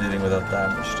I'm not dealing with that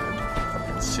damage, dude.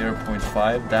 Fucking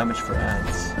 0.5 damage for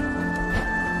ants.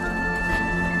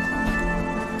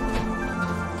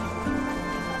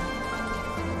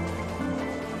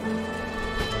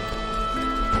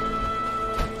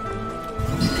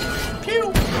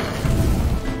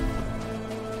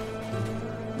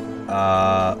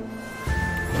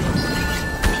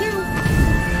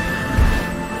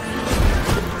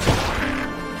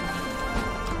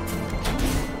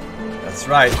 That's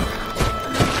right.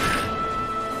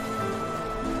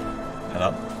 Hello.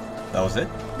 That was it.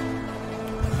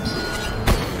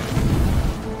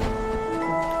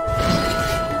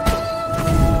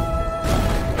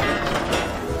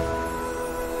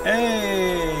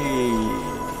 Hey.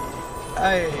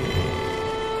 Hey.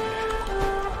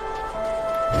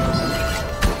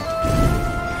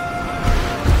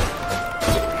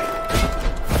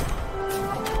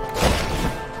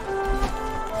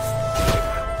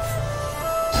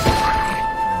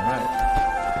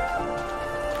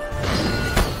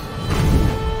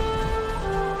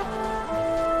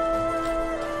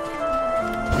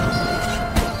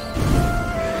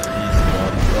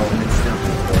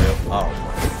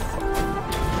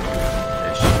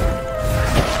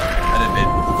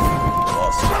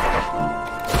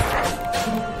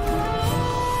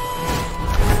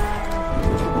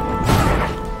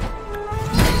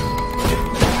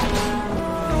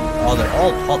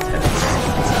 all potheads.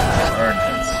 Earn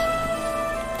heads.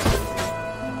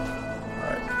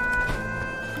 Alright.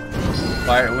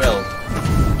 Fire at will.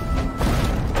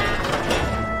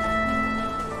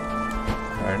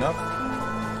 Fair enough.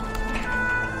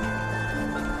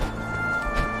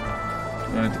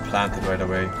 I'm going to plant it right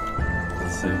away.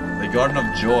 Let's see. The Garden of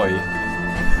Joy.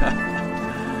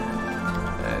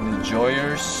 Any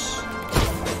joyers?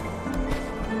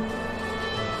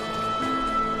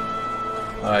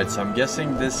 Alright, so I'm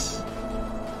guessing this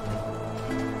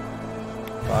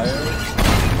fire.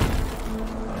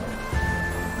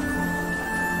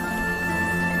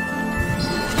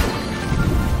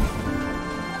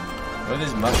 What are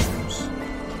these mushrooms?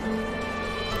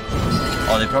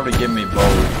 Oh, they probably give me bow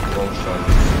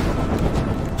shards.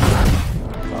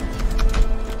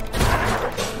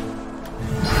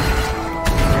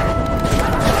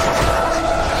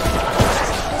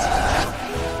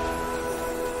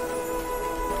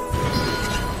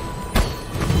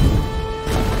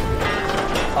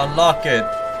 Unlock it.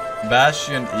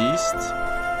 Bastion East.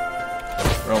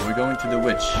 Bro, we're going to the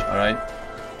witch, alright?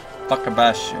 Fuck a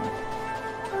bastion.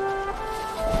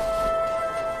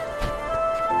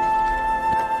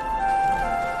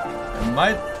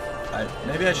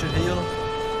 Maybe I should heal?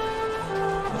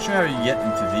 Not sure how you get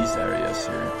into these areas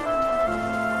here.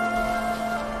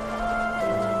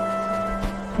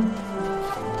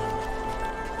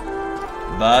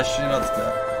 Bastion, what's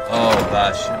that? Oh,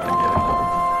 Bastion, I get it now.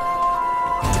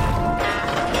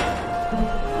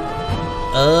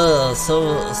 Oh,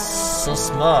 so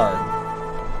smart.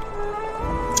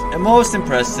 And most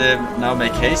impressive, now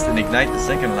make haste and ignite the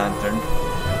second lantern.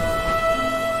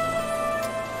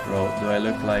 Bro, do I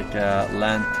look like a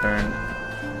lantern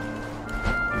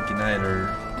igniter?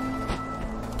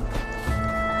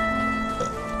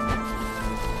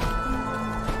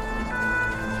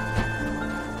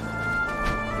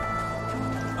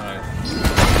 Alright.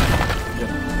 Get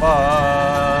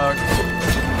fucked.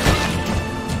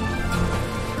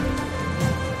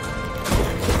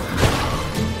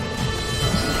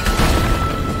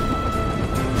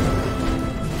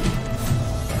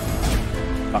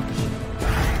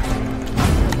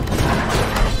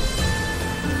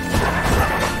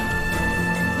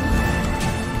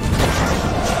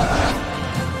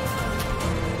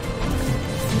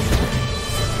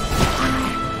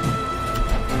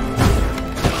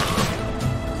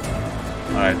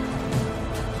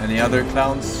 Any other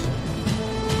clowns?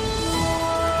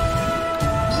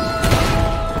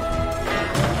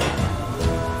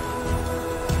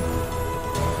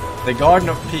 The Garden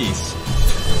of Peace.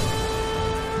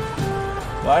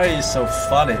 Why are you so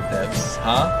funny, Debs?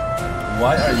 Huh?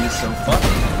 Why are you so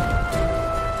funny?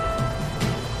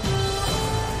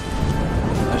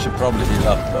 I should probably heal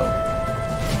up though.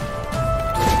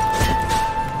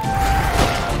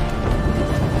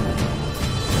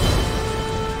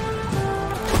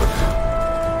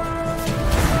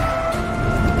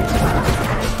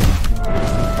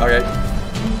 Okay. I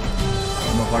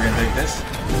don't know if I can take this.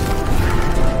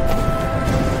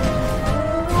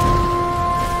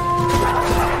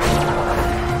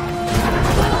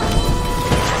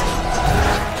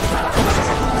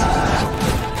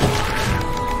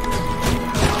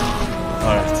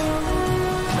 Alright.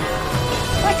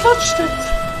 I touched it!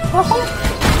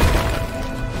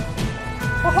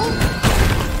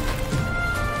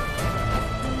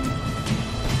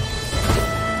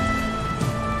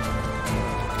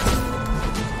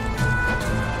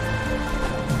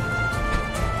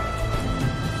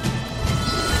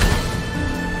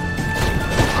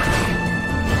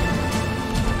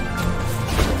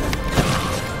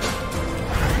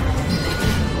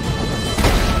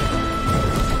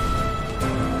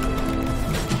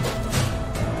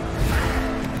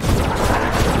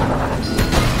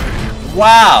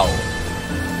 Wow!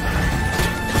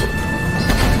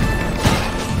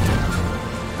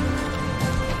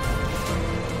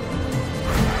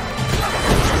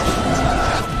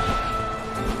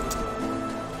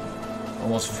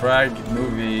 Almost frag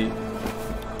movie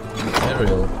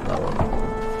material, that one.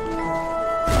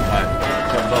 Alright,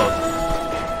 got both.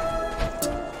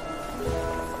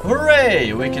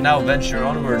 Hooray! We can now venture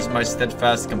onwards, my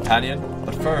steadfast companion.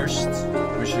 But first,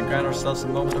 we should grant ourselves a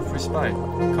moment of respite.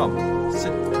 Come,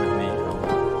 sit with me.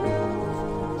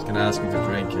 He's gonna ask me to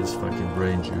drink his fucking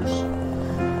brain juice.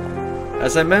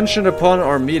 As I mentioned upon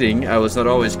our meeting, I was not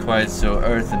always quite so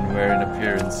earthenware in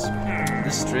appearance.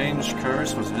 This strange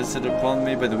curse was visited upon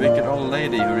me by the wicked old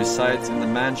lady who resides in the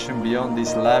mansion beyond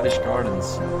these lavish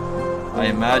gardens. I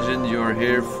imagine you are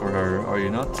here for her, are you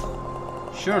not?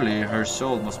 Surely her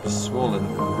soul must be swollen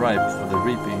and ripe for the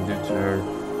reaping due to her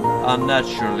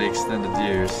unnaturally extended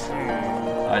years.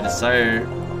 I desire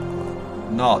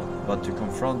not but to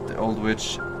confront the old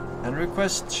witch and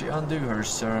request she undo her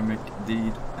ceramic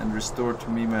deed and restore to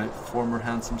me my former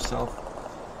handsome self.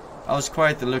 I was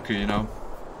quite the looker, you know.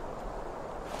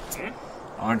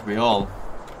 Aren't we all?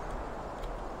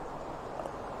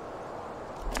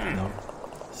 No.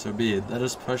 So be it. Let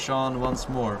us push on once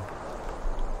more.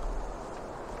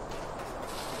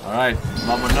 Alright,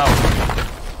 Mama, no.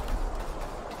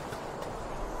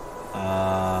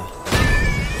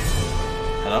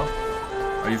 Hello?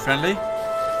 Are you friendly?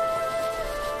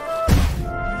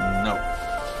 No.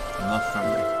 I'm not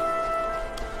friendly.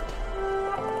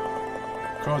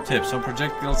 Pro tip, some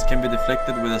projectiles can be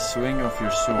deflected with a swing of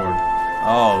your sword.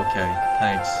 Oh, okay.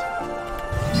 Thanks.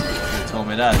 You told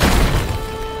me that.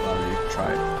 Well, you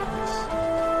tried.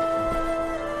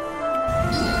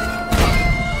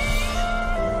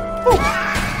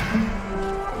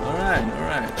 Alright,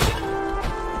 alright.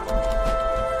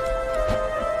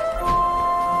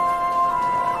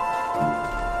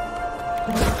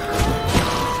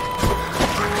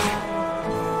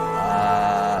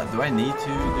 Do I need to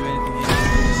do anything here?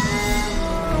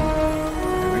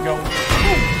 Here we go.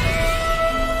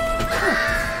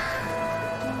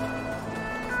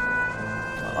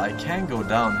 Well, I can go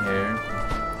down here.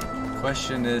 The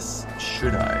question is,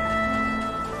 should I?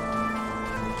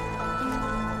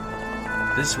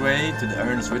 This way to the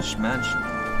Ernest Witch Mansion.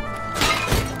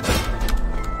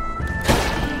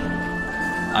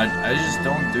 I just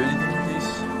don't do anything with these.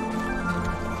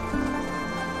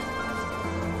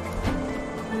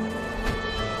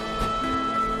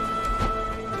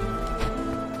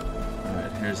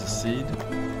 Alright, here's a seed.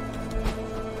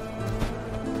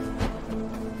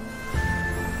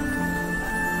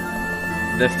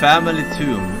 The family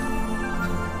tomb.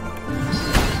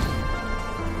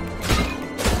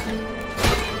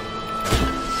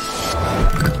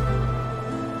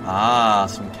 Ah,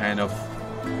 some kind of...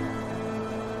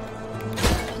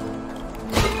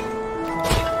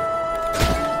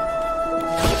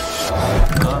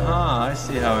 I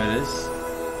see how it is.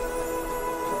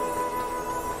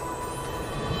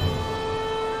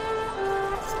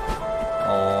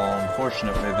 Oh,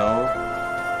 unfortunately though,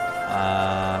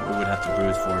 we would have to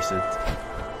brute force it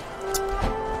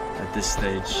at this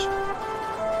stage.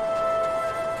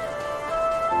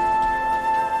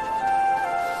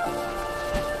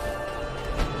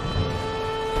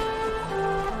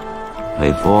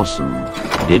 Hey Forsen,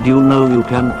 did you know you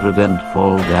can prevent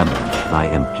fall damage by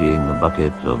emptying a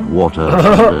bucket of water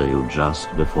under you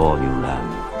just before you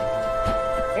land?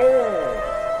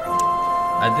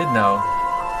 I did know.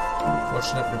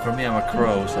 Fortunately for me, I'm a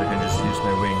crow, so I can just use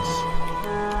my wings.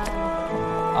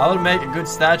 I would make a good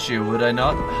statue, would I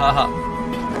not? Haha.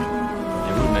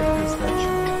 It would make a good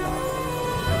statue.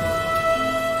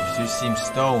 You seem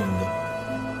stoned.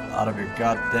 Out of your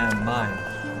goddamn mind.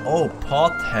 Oh,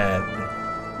 pothead.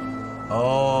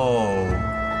 Oh.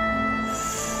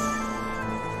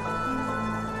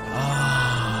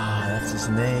 Ah, that's his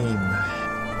name.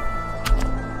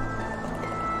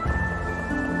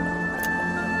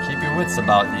 Keep your wits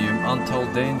about you.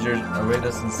 Untold dangers await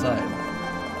us inside.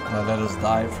 Now let us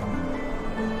die from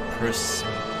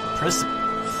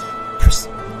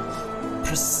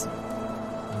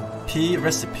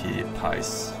recipe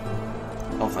pies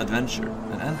of adventure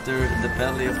and enter the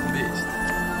belly of the beast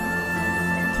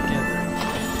together.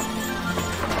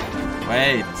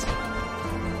 Wait,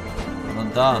 I'm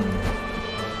not done.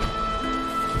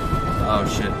 Oh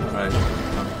shit! Alright,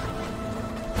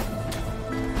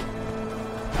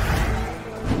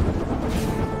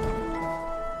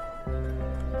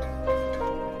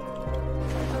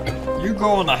 you go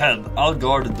on ahead. I'll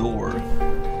guard the door.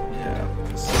 Yeah.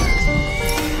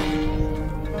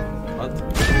 What?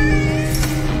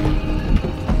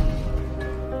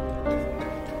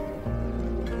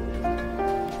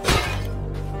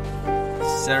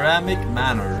 Ceramic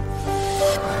Manor.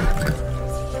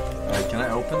 Right, can I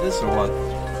open this or what?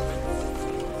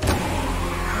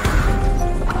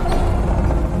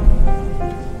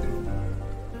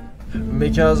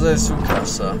 Mikaze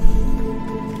Sukasa.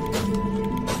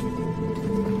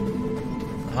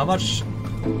 How much?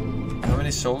 How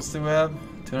many souls do we have?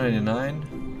 299.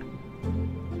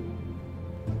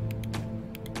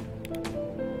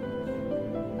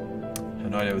 I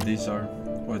have no idea what these are.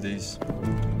 Or these.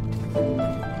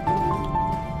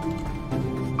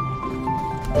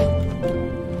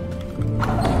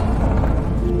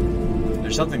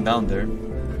 There's something down there.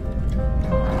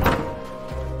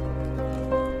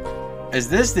 Is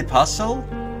this the puzzle?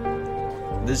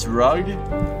 This rug?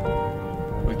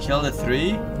 We killed the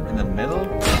 3 in the middle?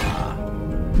 Ah,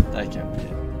 that can't be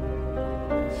it.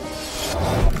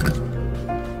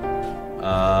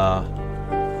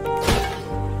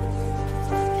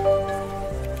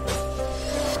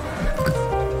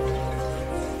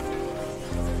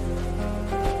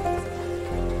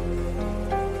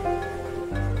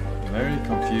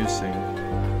 confusing.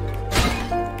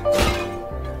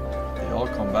 They all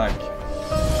come back.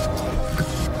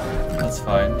 That's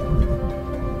fine.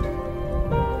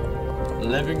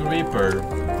 Living Reaper.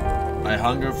 I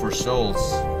hunger for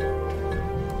souls.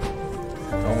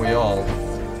 Don't we all?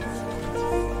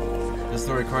 This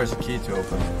door requires a key to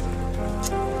open.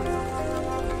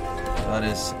 That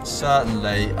is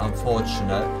certainly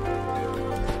unfortunate.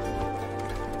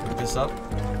 Pick this up.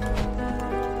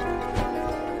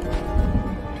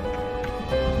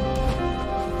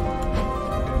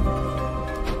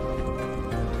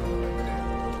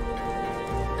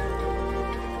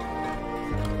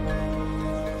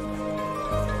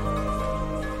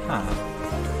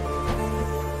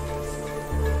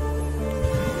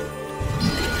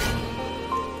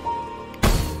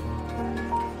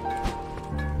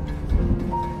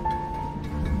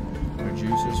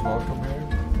 Welcome here.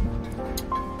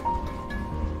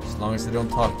 As long as they don't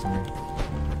talk to me.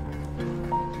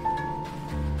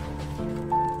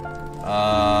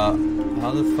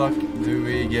 How the fuck do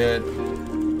we get...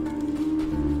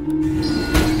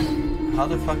 How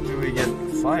the fuck do we get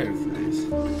fire for these?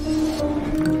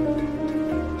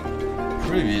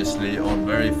 Previously on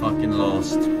Very Fucking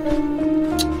Lost.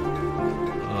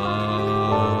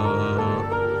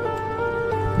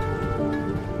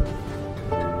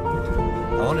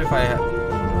 I wonder if I have...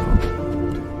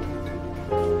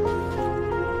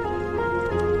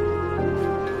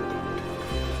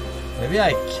 Maybe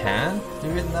I can't do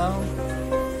it now?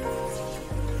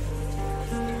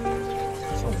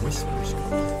 Some whispers.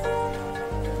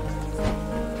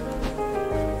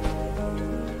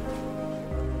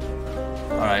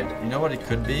 Alright, you know what it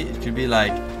could be? It could be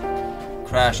like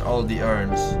crash all the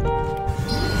urns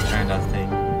kind of thing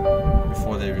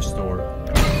before they restore.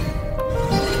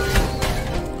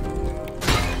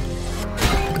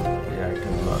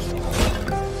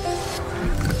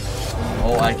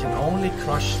 Oh, I can only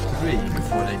crush 3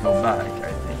 before they go back,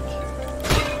 I think.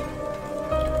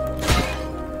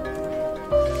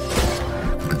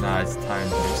 Nah, it's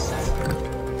time-based.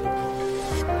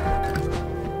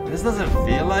 This doesn't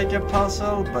feel like a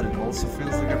puzzle, but it also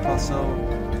feels like a puzzle.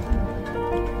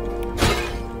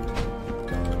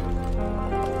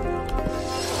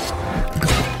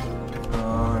 I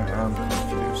am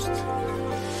confused.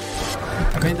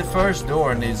 I mean, the first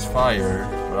door needs fire,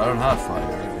 but I don't have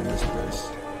fire.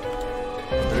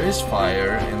 There is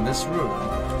fire in this room.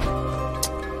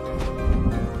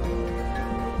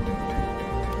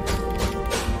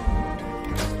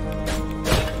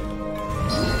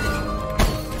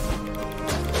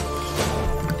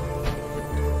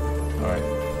 Alright,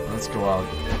 let's go out.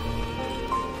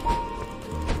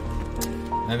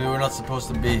 Maybe we're not supposed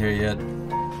to be here yet.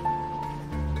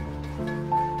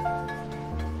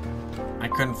 I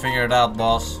couldn't figure it out,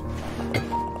 boss.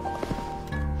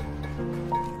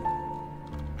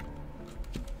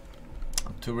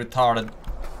 Too retarded.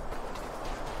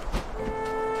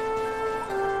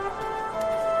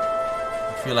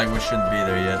 I feel like we shouldn't be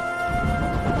there yet.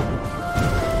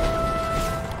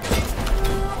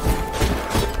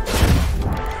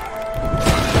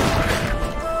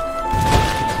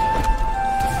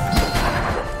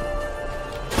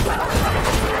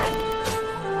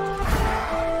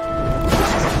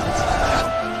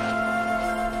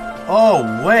 Oh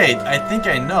wait, I think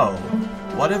I know.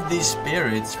 What if these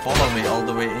spirits follow me all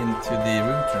the way into the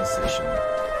room transition?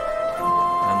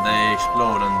 And they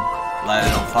explode and light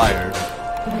it on fire.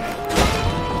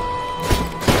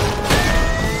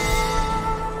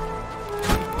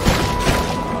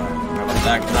 We have a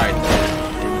Black Knight.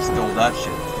 He stole that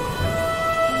shit.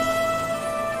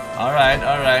 Alright.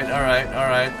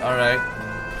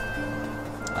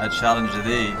 I challenge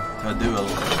thee to a duel.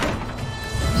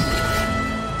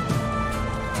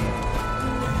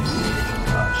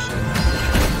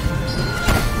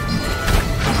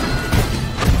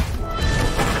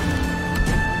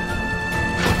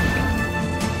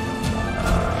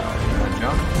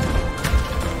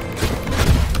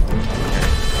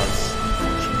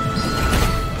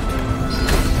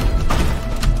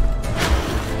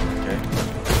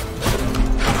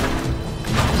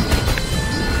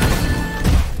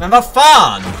 Men vad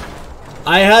fan!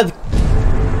 I had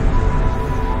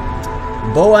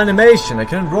bow animation. I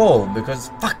couldn't roll because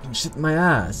it fucking shit my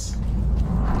ass.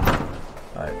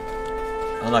 Alright.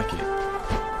 Unlucky.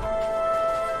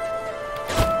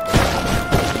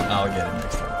 I'll get it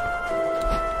next time.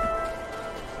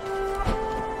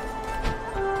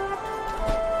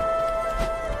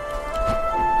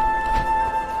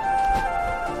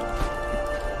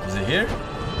 Is it here?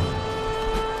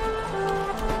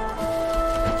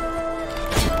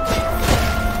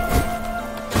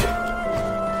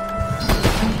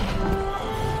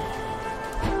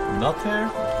 not here?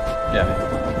 Yeah, I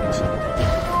think so.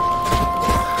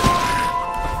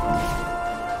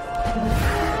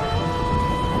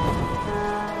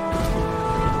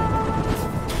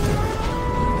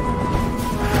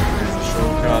 Here's the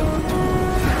shortcut.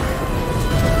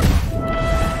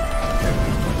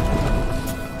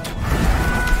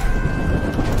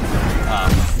 Ah,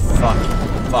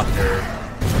 fucker.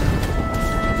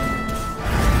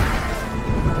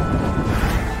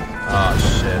 Oh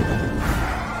shit.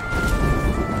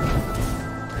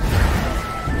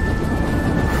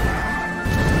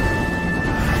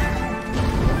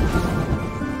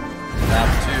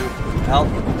 Have to help.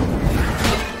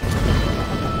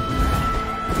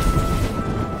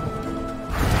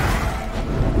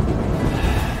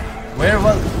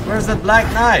 Where's that Black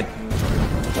Knight?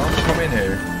 Don't come in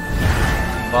here.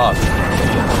 Fuck.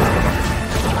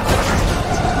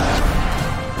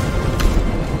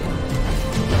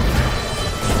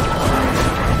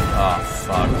 Oh,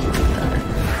 fuck.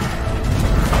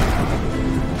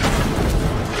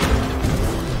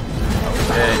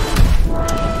 Okay.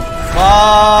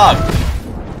 Fuck!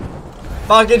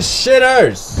 Fucking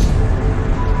shitters!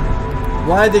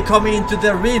 Why are they coming into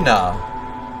the arena?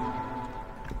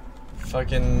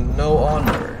 Fucking no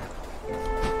honor.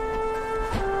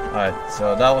 Alright,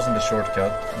 so that wasn't the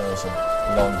shortcut, that was a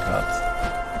long cut.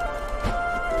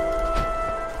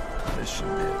 This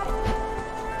should be it.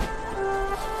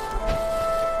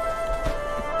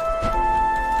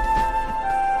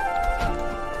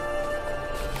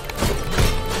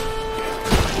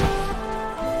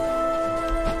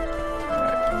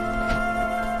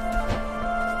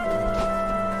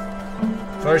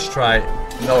 First try,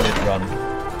 no hit run.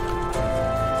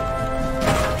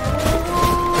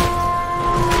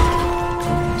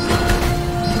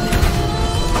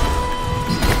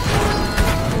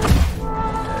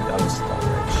 Okay, that was long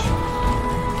range.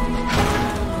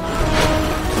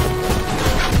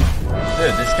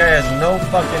 Dude, this guy has no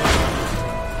fucking...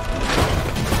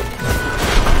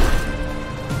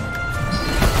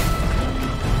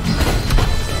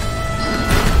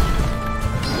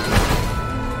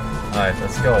 Alright,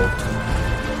 let's go.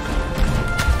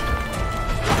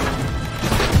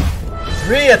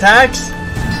 3 attacks!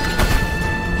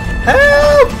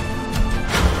 Help!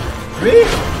 3?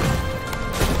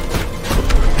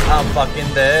 I'm fucking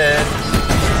dead.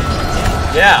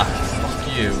 Yeah, fuck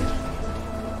you.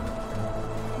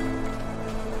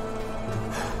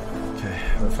 Okay,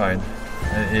 we're fine.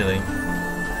 And healing.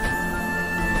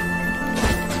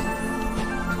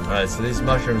 Alright, so these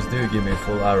mushrooms do give me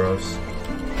full arrows.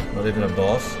 Not even a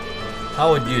boss.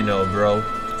 How would you know, bro?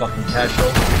 Fucking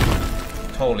casual.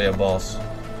 Totally a boss.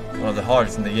 One of the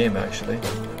hardest in the game, actually.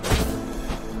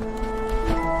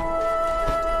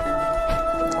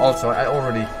 Also, I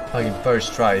already fucking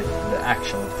first tried the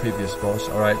actual previous boss.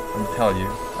 Alright, I'm telling you.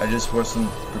 I just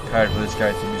wasn't prepared for this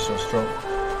guy to be so strong.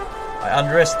 I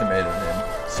underestimated him,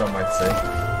 some might say.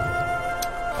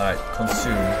 Alright,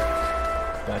 consume.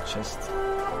 That chest.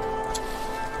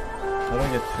 How do I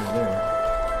get through there?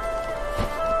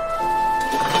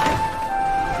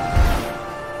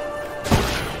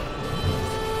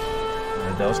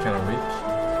 That was kind of weak.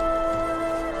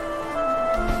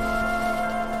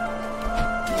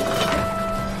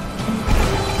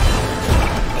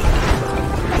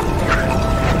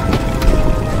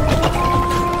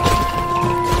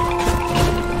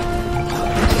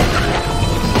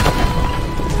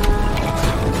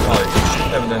 Oh,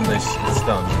 evidently it's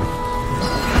done.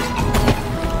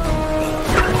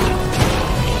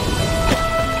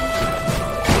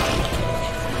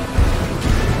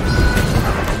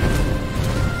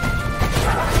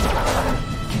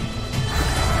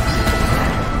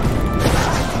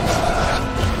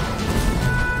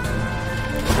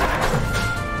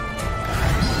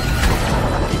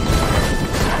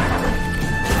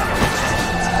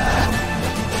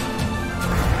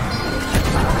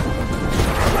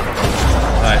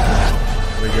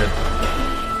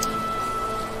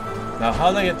 Now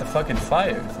how do I get the fucking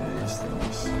fire to these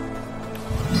things?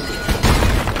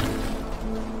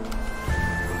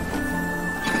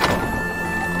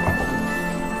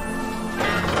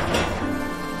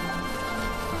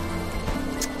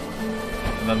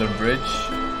 Another bridge.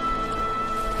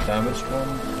 Damaged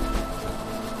one.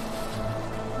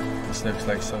 This looks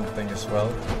like something as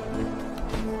well.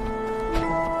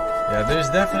 Yeah, there's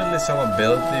definitely some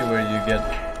ability where you get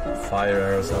fire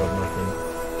arrows out of nothing.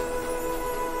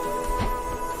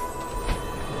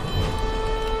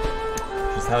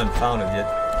 Haven't found it yet.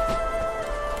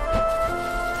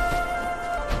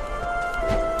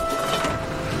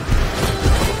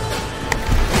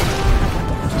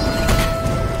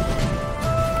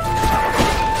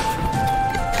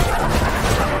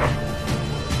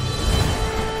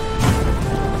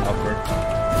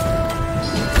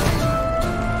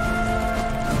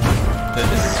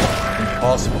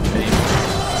 impossible aim.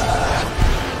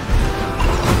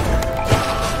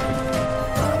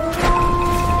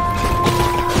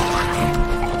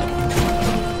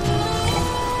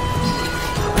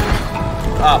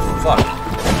 Ah, fuck.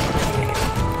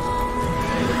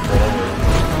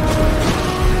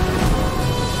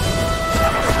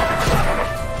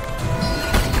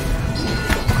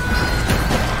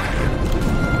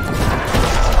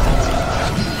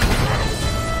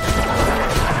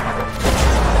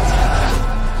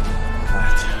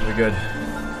 Good.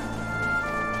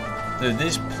 Dude,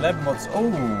 these pleb mods.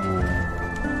 Oh,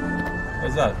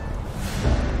 what's that?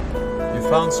 You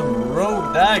found some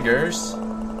rogue daggers.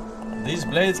 These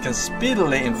blades can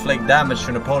speedily inflict damage to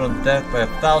an opponent's death by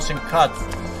 1,000 cuts.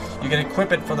 You can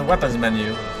equip it from the weapons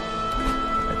menu.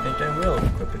 I think I will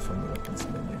equip it from the weapons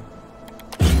menu.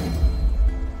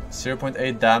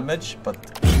 0.8 damage, but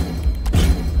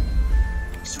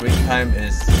swing time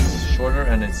is shorter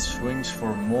and it swings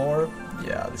for more.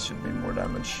 Yeah, this should be more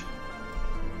damage.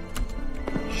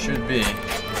 Should be.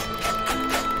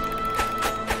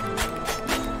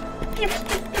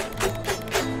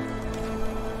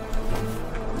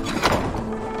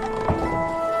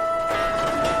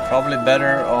 Probably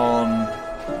better on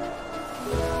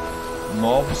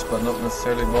mobs, but not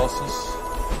necessarily bosses,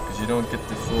 because you don't get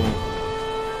the full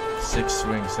 6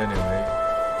 swings anyway.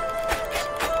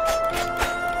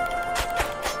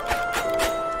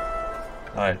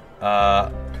 Alright,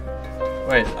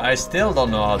 wait, I still don't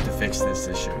know how to fix this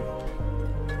issue.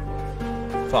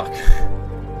 Fuck.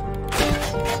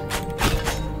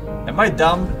 Am I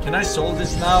dumb? Can I solve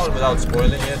this now without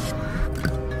spoiling it?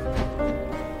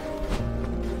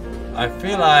 I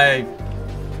feel like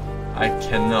I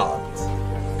cannot.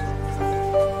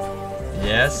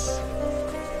 Yes?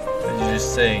 But you're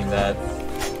just saying that.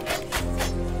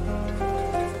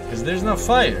 Because there's no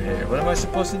fire here. What am I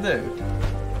supposed to do?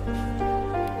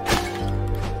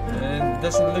 It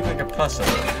doesn't look like a puzzle.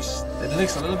 It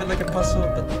looks a little bit like a puzzle,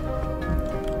 but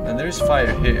and there is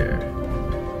fire here.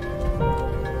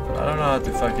 I don't know how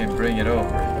to fucking bring it over,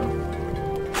 you know.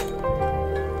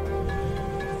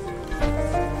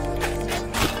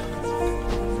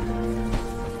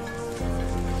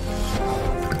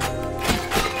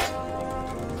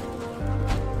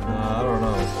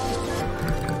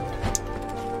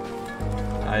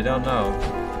 I don't know.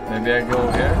 Maybe I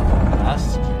go here.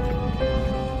 Ask.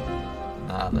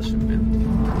 That shouldn't be.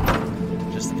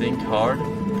 Just think hard.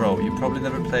 Bro, you probably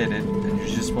never played it and you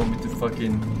just want me to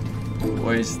fucking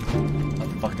waste a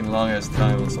fucking long ass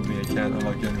time on something I can't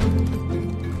unlock anyway.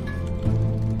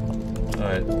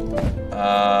 Alright.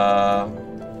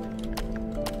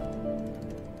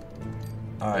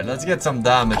 Alright, let's get some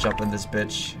damage up in this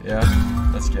bitch. Yeah?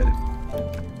 Let's get it.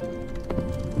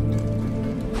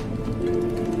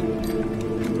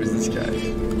 Where's this guy?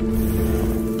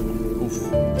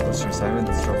 What's your assignment?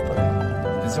 It's rough, buddy.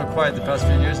 It's so quiet the past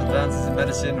few years. Advances in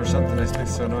medicine or something. I expect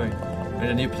so annoying. And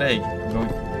a new plague. I'm going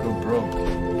to go broke.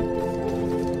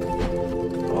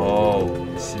 Oh,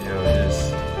 I see how it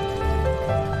is.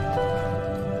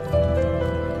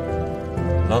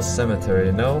 Lost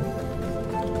cemetery, no?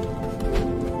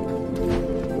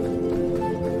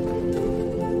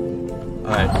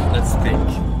 Alright, let's think.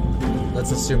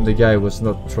 Let's assume the guy was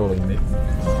not trolling me.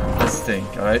 Let's think,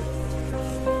 alright?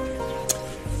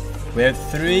 We have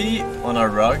 3 on our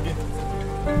rug.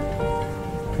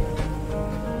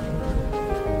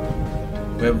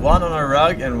 We have 1 on our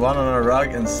rug and 1 on our rug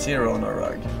and 0 on our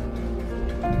rug.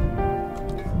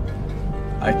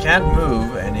 I can't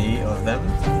move any of them.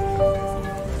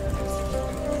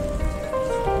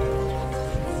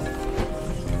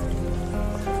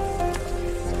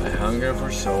 I hunger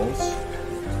for souls.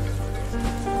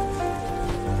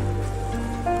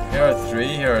 Here are 3,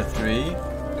 here are 3.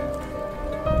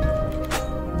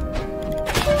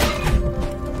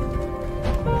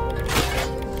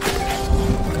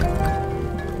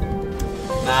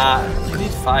 Nah, you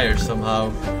need fire somehow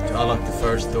to unlock the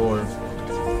first door.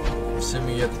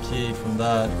 Assuming you get the key from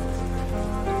that.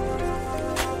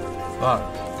 Fuck.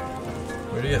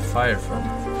 Where do you get fire from?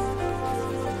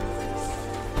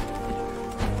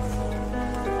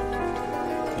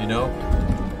 You know?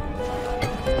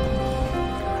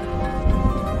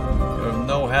 You have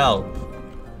no help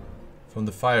from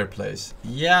the fireplace.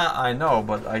 Yeah, I know,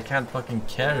 but I can't fucking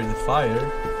carry the fire.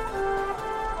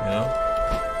 You know?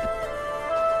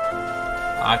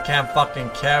 I can't fucking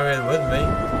carry it with me.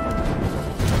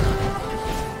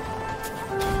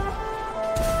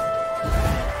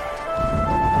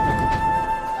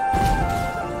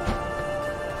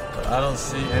 But I don't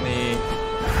see any.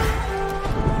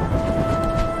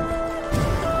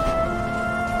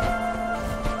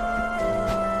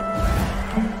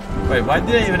 Wait, why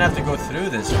did I even have to go through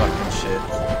this fucking shit?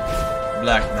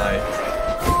 Black Knight.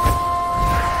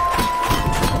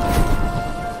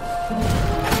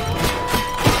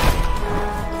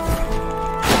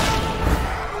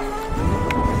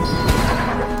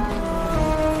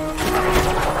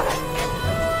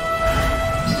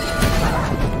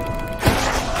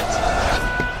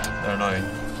 They're annoying.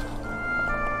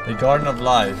 The Garden of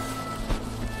Life.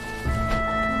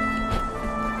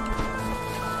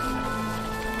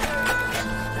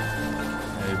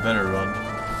 Better run.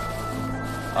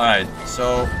 Alright,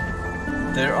 so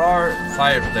there are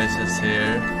fireplaces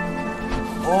here.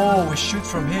 Oh, we shoot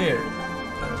from here.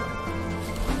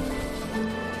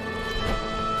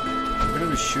 Where do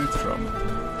we shoot from?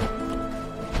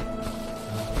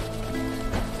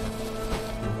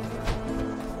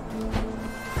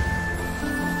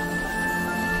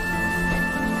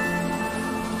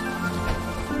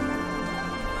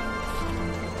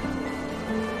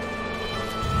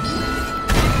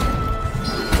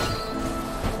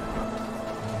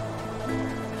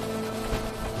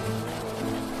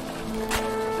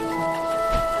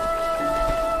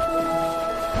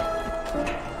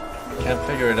 Can't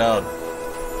figure it out.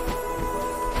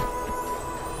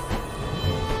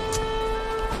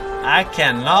 I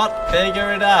cannot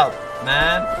figure it out,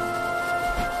 man.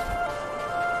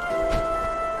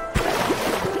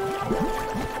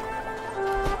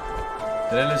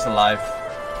 Did I lose a life?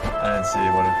 I didn't see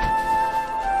what it...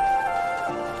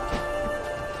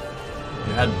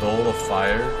 You had bowl of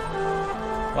fire?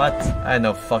 What? I had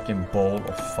no fucking bowl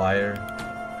of fire.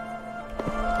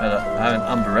 I have an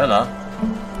umbrella.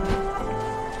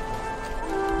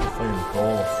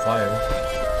 Ball of fire.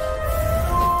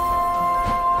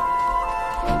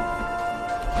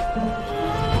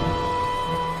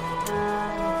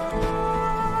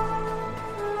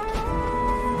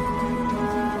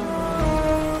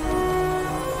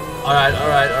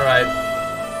 Alright.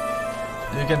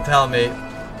 You can tell me.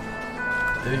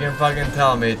 You can fucking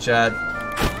tell me, Chad.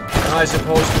 Am I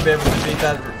supposed to be able to beat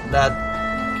that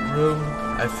room?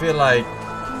 I feel like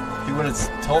he would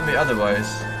have told me otherwise.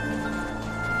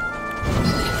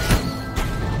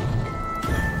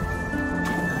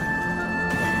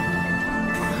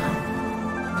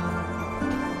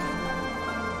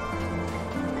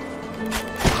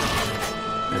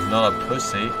 Not a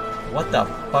pussy. What the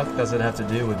fuck does it have to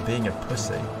do with being a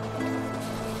pussy?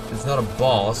 It's not a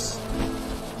boss.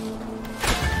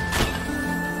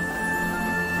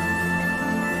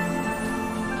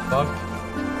 Fuck.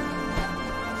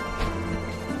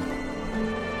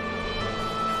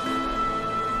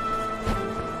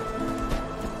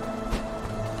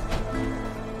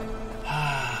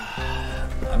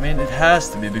 I mean, it has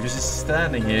to be because he's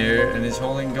standing here and he's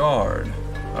holding guard.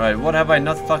 Alright, what have I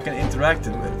not fucking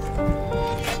interacted with?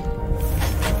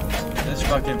 This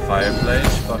fucking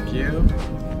fireplace, fuck you.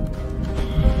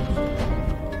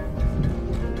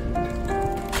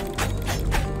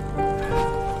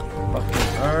 Fucking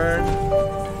urn.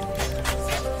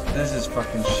 This is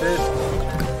fucking shit.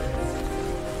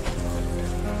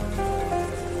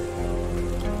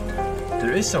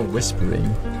 There is some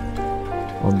whispering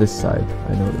on this side,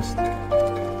 I noticed.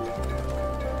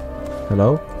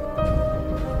 Hello?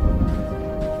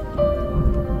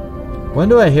 When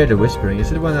do I hear the whispering?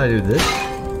 Is it when I do this?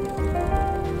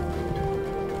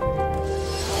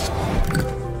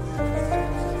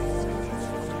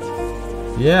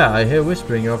 Yeah, I hear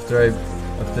whispering after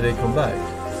they come back,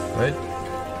 right?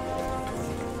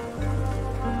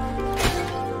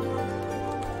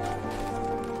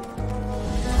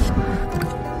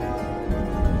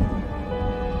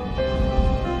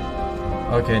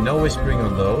 Okay, no whispering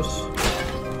on those.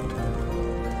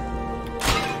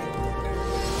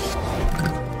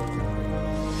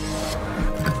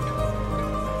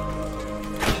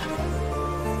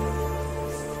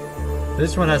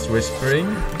 This one has whispering.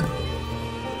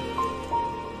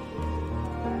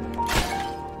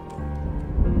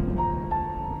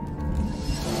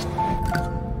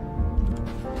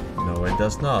 No, it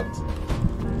does not.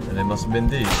 And it must have been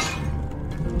these.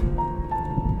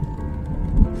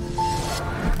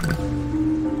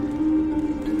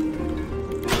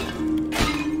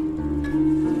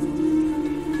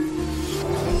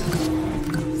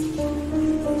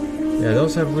 Yeah,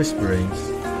 those have whisperings.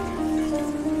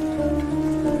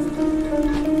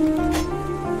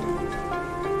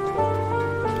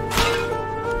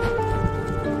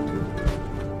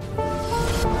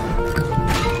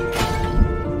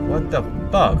 What the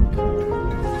fuck?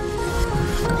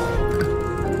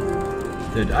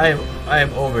 Dude, I am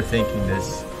overthinking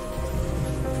this.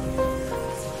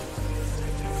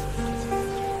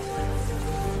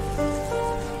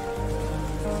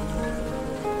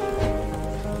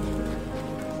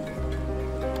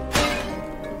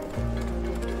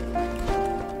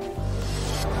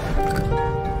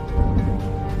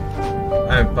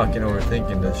 fucking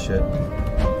overthinking this shit.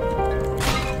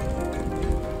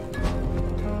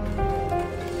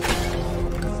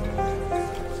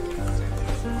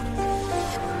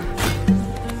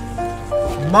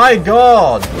 My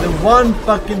god! The one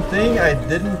fucking thing I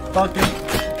didn't fucking...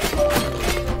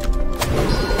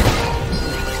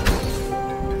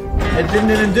 I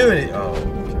didn't even do it. Oh.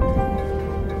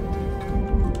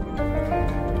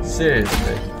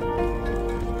 Seriously.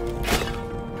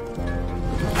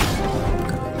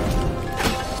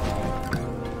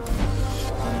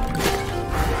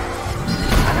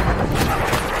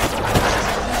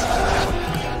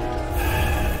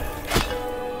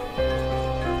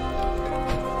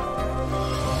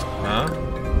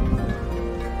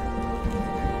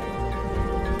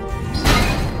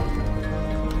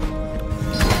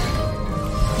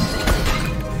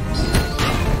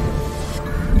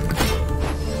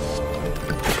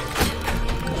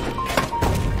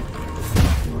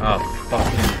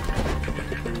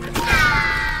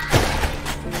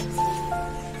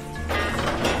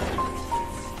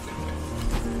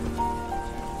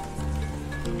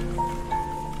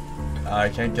 I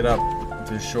can't get up.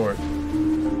 Too short.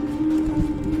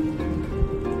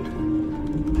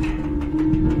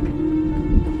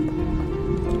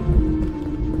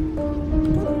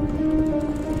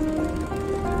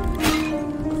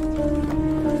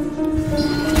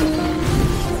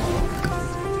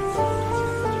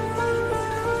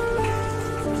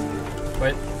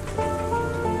 Wait.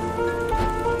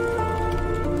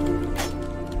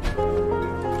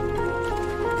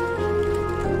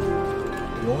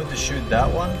 You want me to shoot that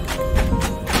one?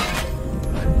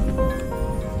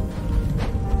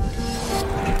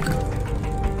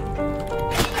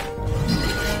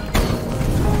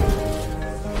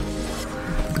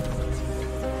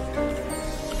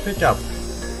 Pick up.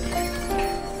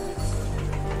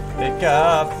 Pick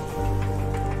up.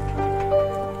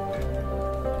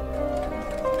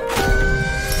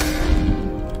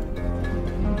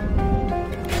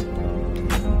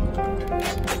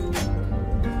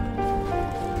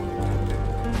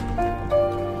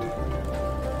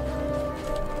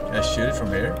 Can I shoot it from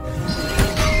here?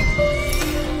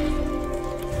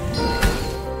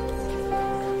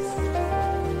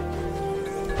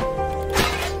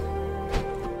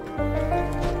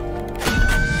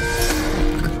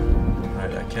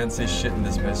 Alright, I can't see shit in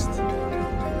this mist.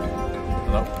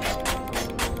 Hello?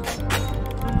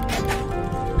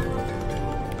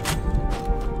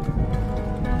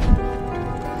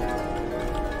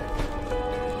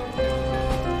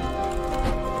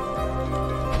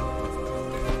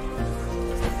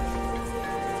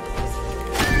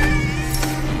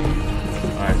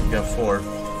 We got 4.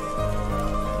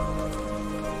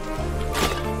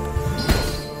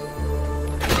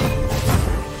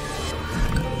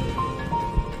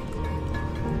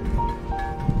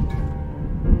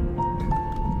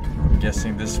 I'm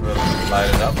guessing this will light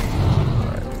it up.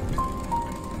 Alright.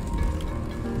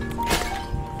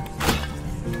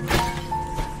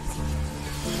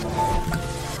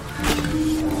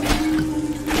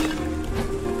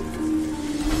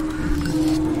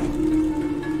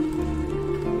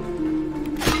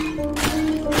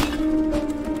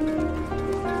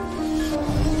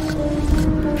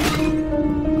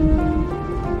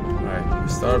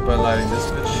 Start by lighting this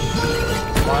bitch.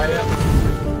 Fire.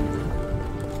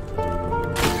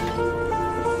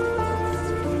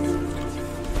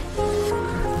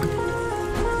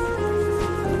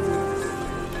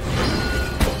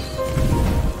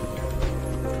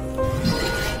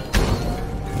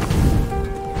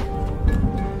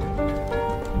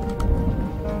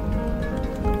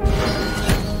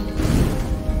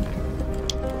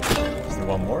 Is there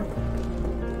one more?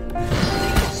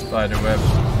 Spider web.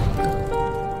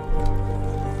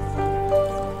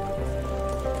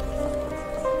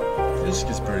 This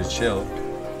is pretty chill.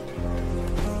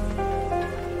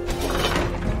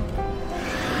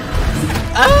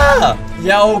 Ah!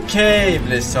 Yeah, okay,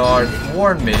 Blizzard.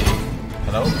 Warn me.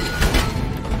 Hello?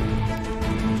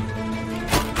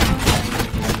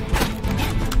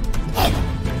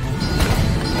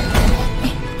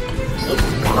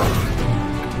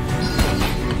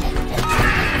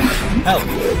 Help!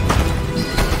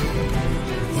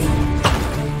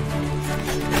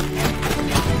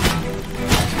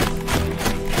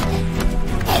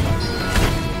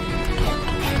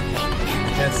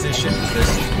 Can't see shit with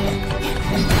this.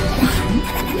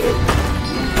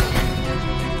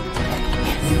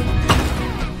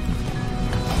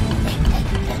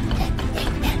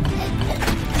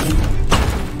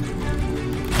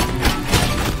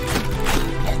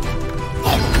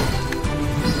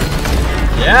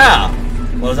 Yeah!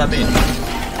 What does that mean?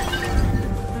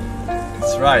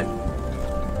 That's right.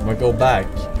 I'm gonna go back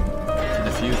to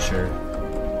the future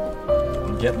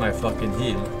and get my fucking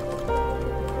heal.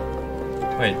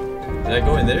 Wait, did I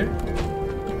go in there?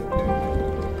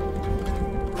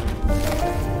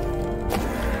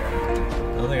 I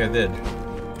don't think I did.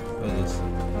 What is this?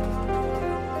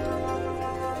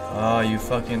 Oh, you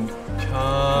fucking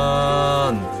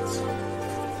cunt.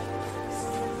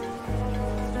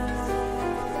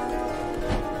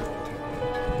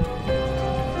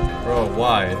 Bro,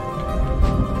 why?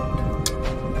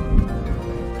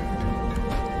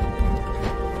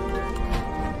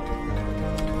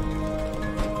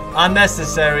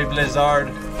 Unnecessary,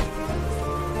 Blizzard.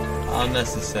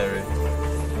 Unnecessary.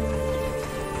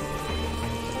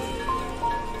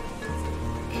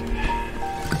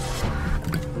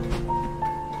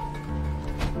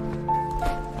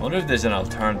 I wonder if there's an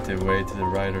alternative way to the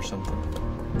right or something.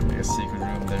 Like a secret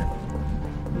room there.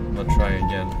 I'm gonna try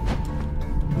again.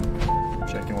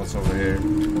 Checking what's over here.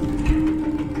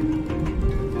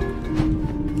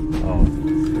 Oh.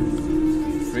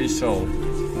 Free soul.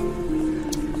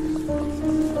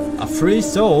 A free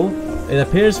soul? It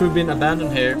appears we've been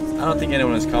abandoned here. I don't think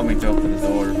anyone is coming to open the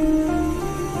door.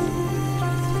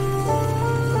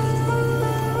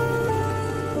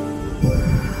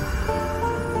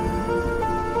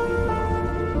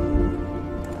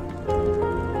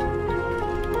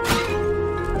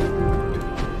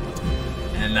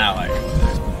 And now I can do it.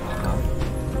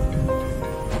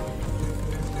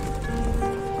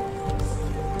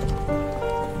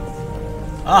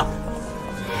 Ah!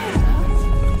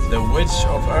 The Witch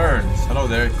of Urns. Hello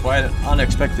there. Quite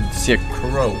unexpected to see a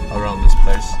crow around this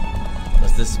place.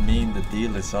 Does this mean the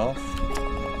deal is off?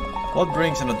 What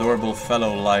brings an adorable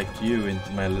fellow like you into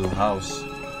my little house?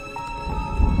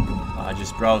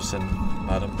 Just browsing,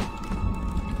 madam.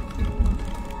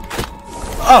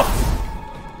 Oh!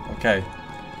 Okay.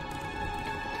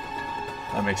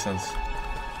 That makes sense.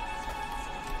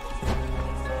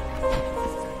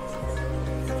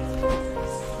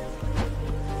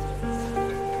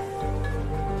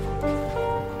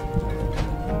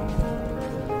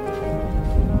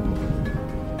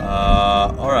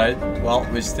 Alright, well,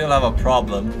 we still have a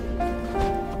problem.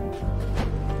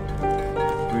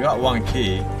 We got one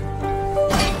key.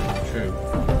 True.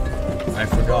 I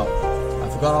forgot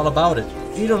all about it.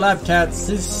 Edo Lab Cat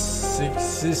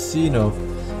Cicino.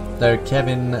 There,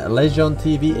 Kevin Legion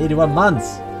TV 81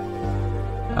 months.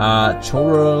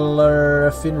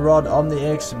 Choroler Finrod Omni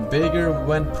X bigger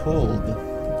when pulled.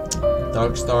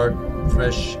 Darkstar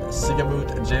Fresh Sigamut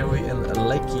Joey and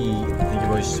Lecky. Thank you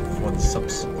boys for the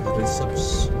subs. The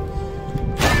subs.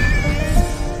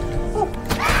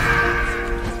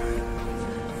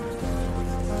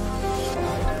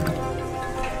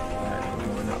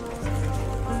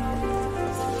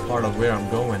 Part of where I'm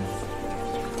going.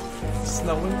 It's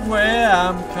knowing where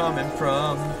I'm coming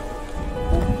from.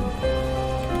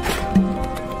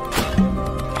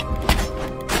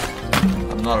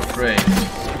 I'm not afraid.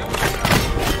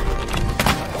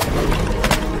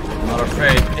 I'm not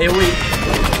afraid. Hey, wait.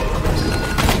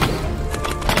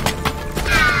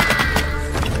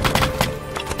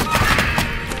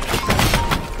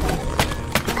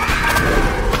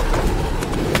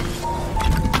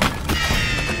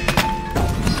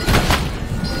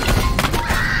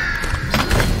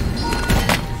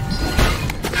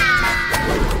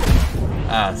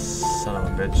 Ah, son of a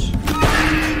bitch.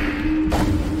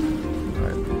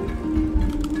 Right.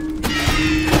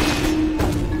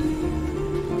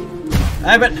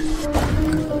 Hey, but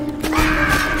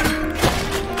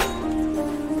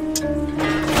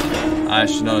I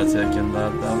should not have taken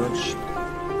that damage.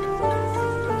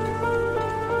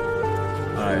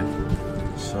 Alright,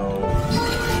 so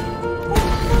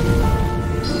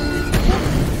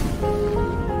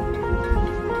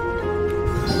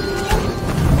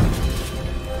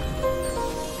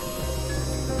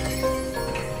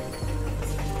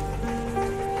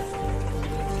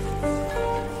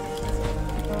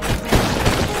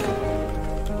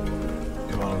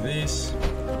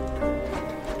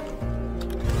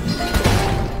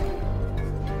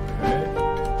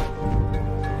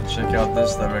check out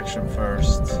this direction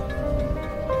first.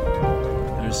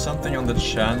 There's something on the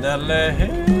chandelier.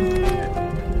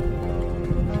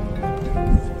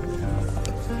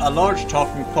 A large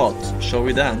talking pot. Shall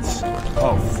we dance?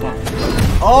 Oh fuck.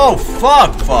 Oh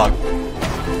fuck, fuck.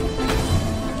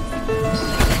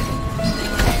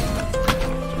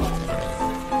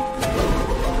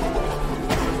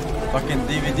 Fucking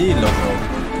DVD logo.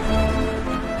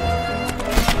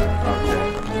 Okay.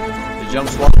 He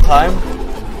jumps one time.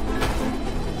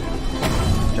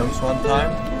 Jumps one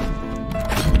time.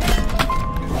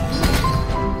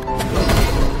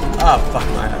 Ah, fuck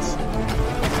my ass.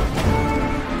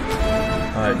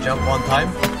 Alright, jump 1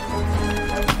 time.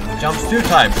 Jumps 2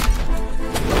 times.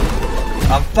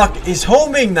 He's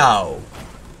homing now!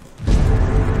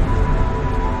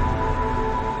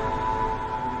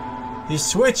 He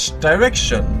switched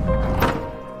direction.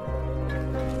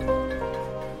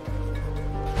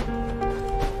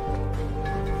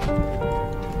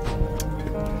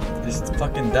 These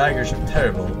fucking daggers are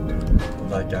terrible.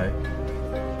 That guy.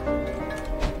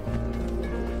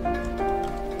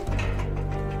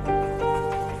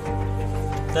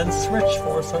 Then switch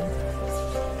for some.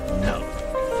 No.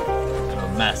 I'm a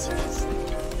masochist.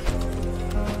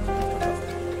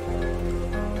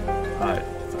 Alright,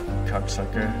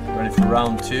 cocksucker. Ready for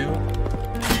round 2?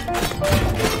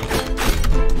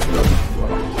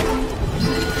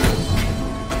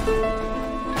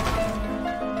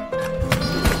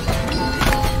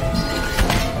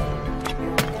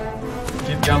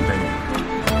 Keep jumping.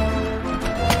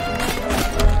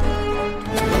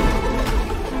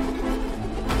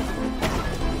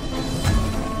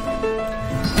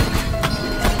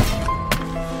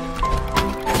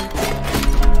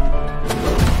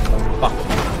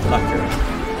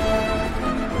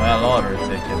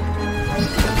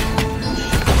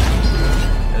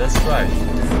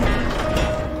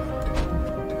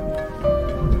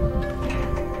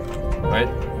 Right,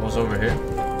 what was over here?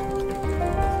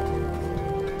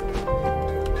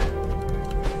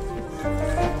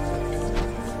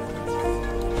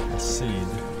 A seed.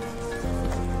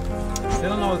 Still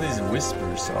don't know what these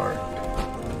whispers are.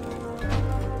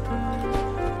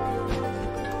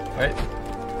 Right,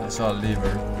 I saw a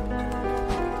lever.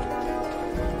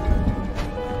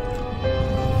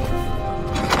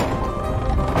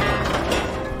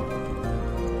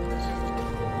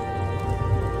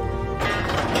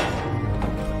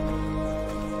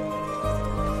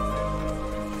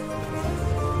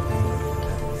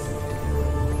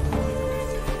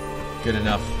 Good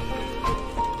enough.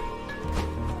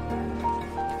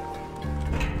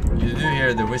 You do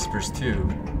hear the whispers too,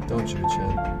 don't you,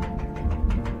 Chad?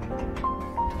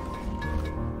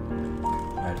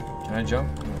 Alright, can I jump?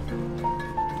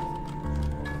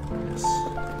 Yes.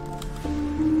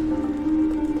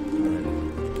 Alright.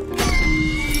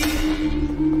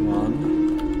 1.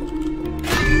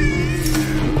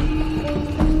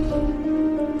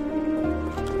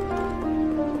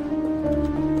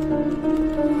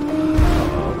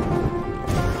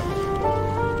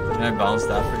 Can I bounce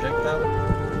that projectile?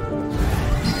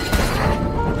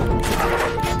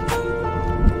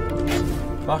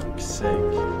 Fuck's sake.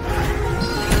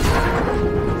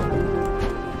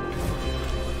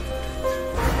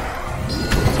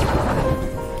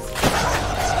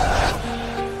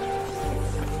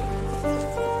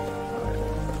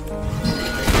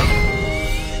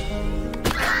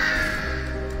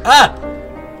 Ah!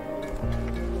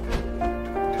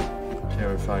 Okay,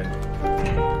 we're fine.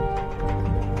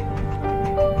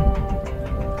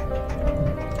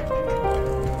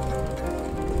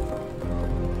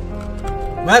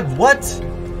 What?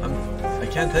 I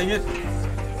can't take it.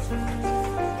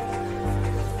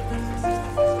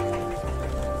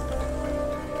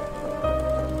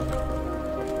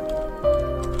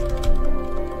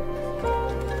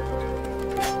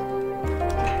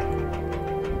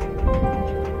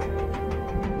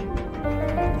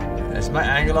 Is my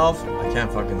angle off? I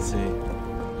can't fucking see.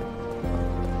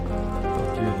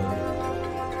 Fuck you then.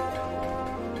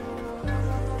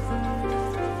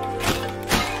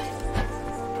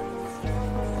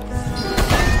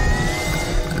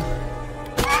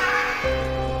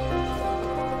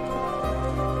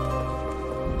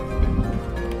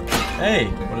 Hey,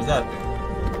 what is that?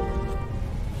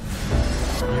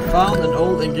 You found an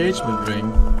old engagement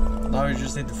ring. Now you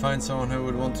just need to find someone who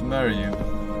would want to marry you.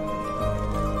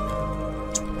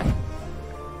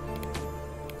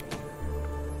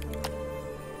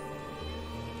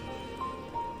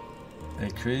 A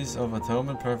crease of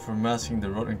atonement perfect for masking the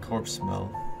rotten corpse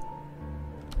smell.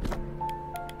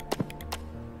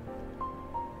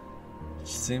 It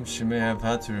seems she may have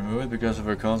had to remove it because of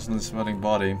her constantly smelling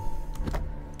body.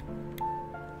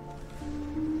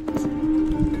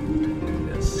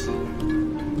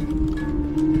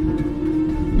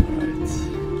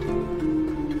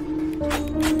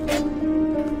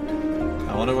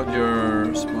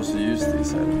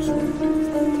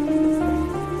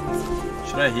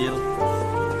 Should I heal?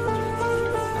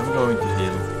 I'm going to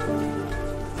heal.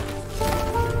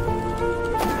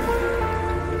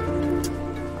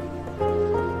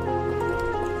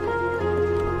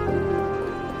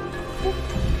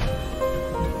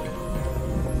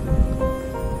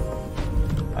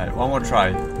 Alright, one more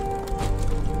try.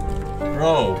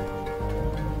 Bro!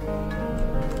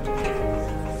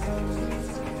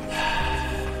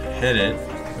 Hit it?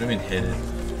 What do you mean hit it?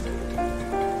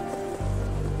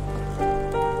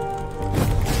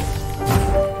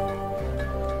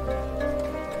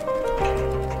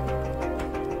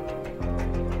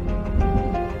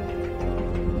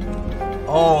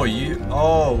 Oh, you...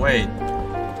 Oh, wait.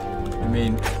 I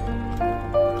mean...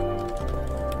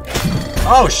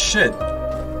 Oh, shit!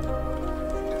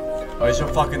 Oh, you're so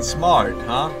fucking smart,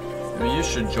 huh? I mean, you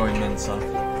should join Mensa.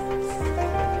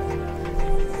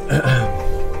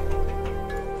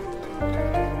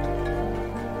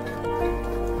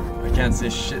 I can't say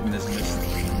shit in this list.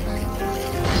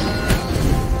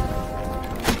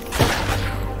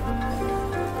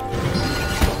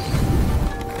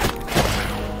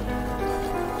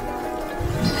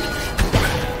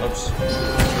 Oops.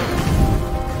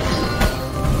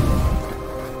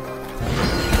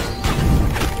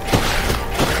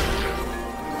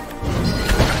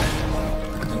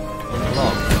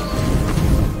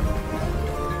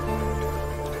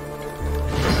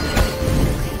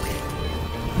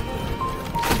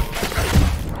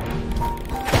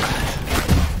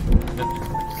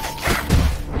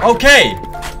 Okay!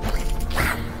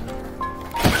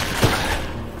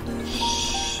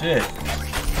 Shit.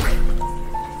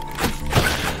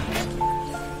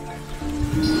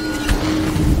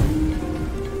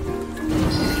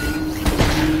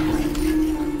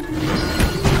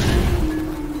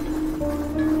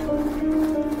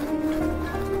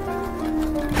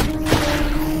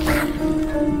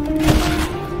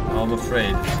 I'm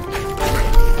afraid.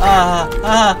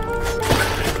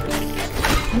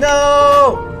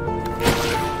 No!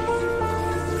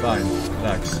 Fine,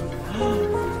 relax.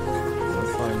 We're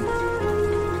fine.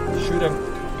 Shoot him.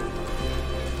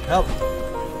 Help!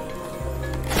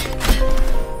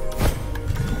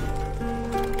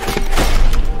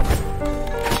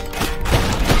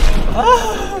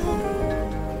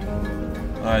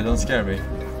 Alright, don't scare me.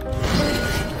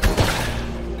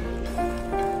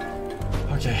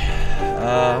 Okay,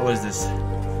 what is this?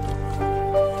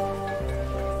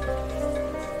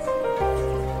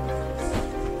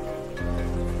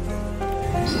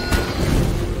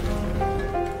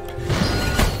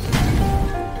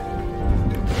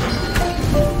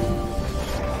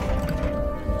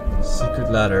 Secret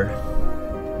ladder.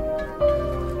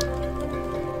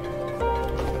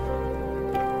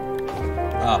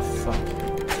 Ah, fuck.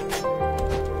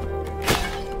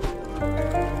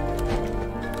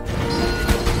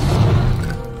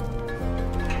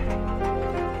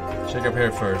 Check up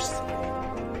here first.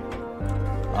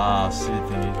 Ah, see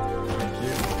thingy. Thank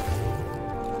you.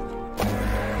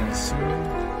 Consume.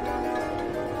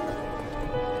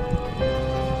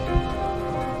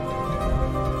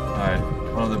 Alright,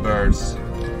 one of the birds.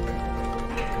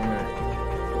 Come here.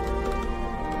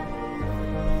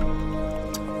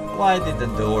 Why did the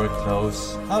door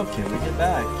close? How can we get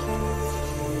back?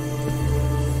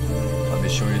 Let me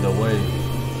show you the way.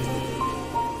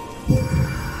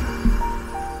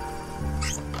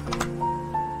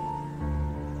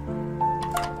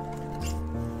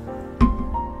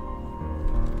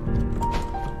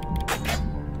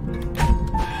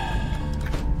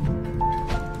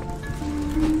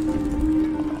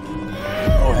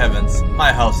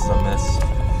 My house is a mess.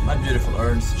 My beautiful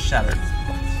urns shattered.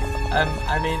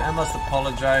 I mean, I must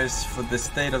apologize for the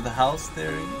state of the house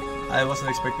there. I wasn't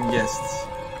expecting guests.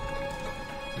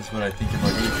 That's what I think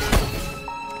about you.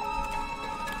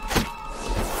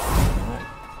 Alright.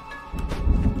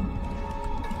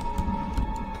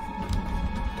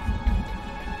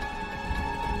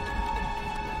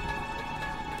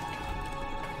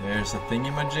 There's a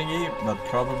thingy-majiggy, but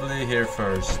probably here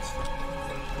first.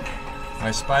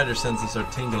 My spider senses are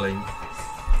tingling.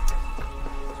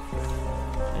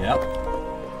 Yep.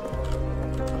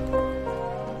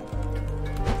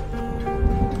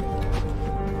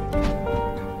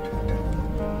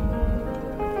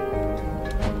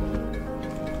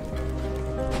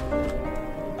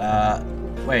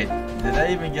 Wait, did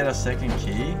I even get a second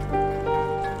key?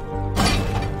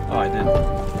 Oh, I did.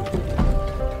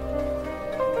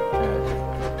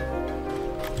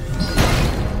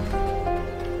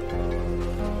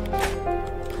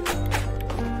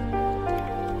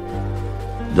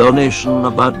 Donation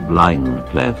about blind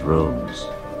platforms.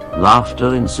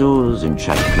 Laughter ensues in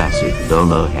chat classic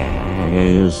donor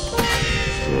has.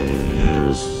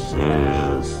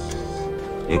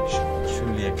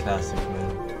 Truly a classic,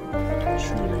 man.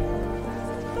 Truly.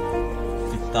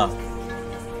 Titta.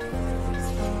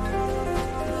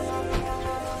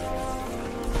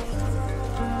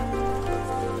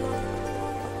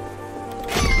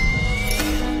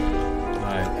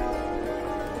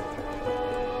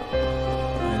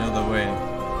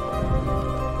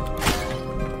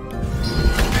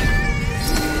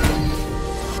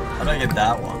 did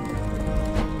that one.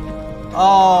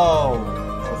 Oh,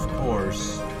 of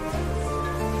course.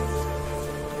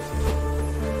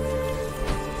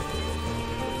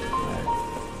 Right.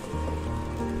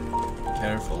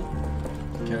 Careful.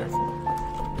 Careful.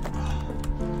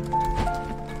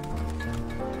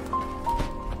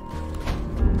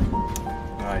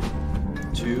 Alright.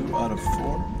 2 out of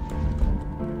 4.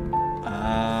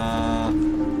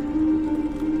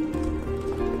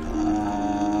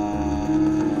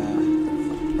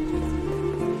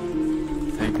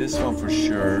 Take this one for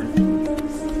sure.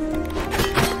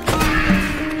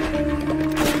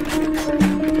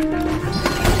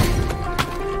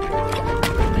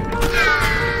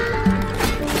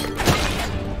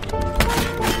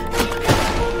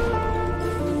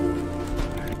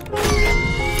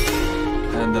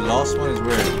 And the last one is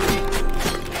weird.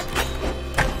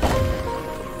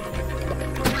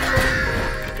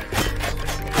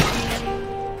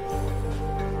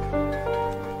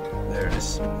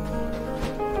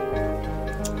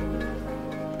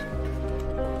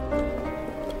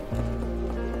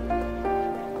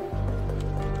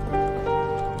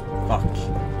 Fuck you.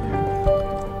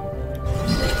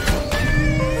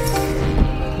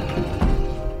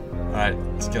 Alright,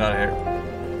 let's get out of here.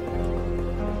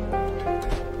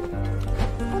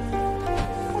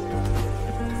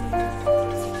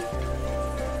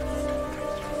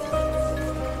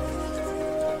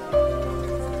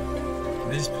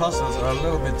 These puzzles are a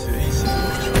little bit too easy.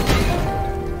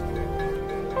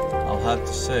 I'll have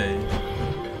to say.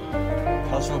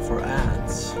 Puzzle for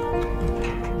ants.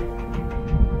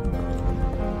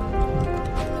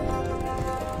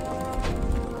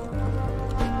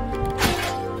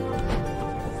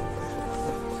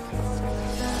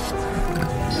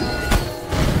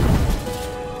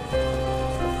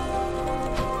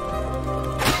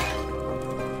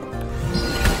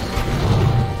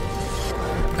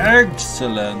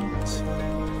 Excellent.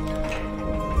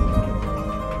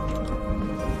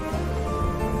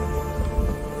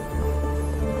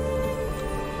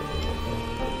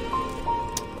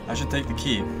 I should take the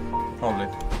key, probably.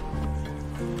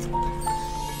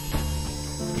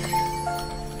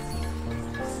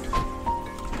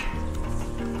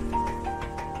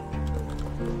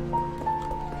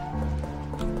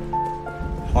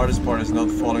 Hardest part is not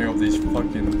falling off these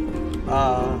fucking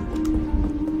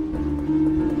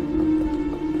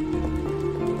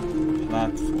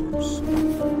platforms.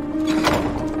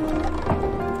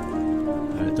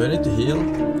 Alright, do I need to heal?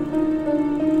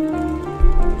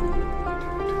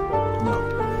 No.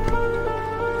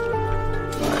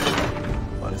 Alright,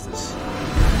 what is this?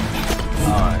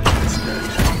 Alright, that's good.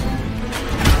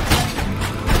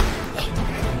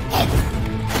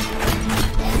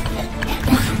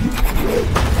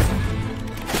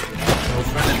 No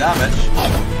further damage.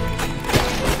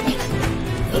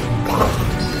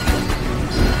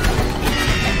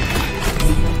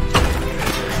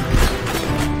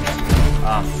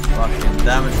 Fucking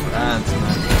damage for ants,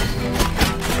 man.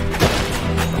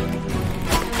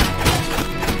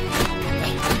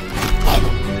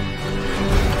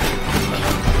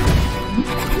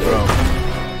 Bro.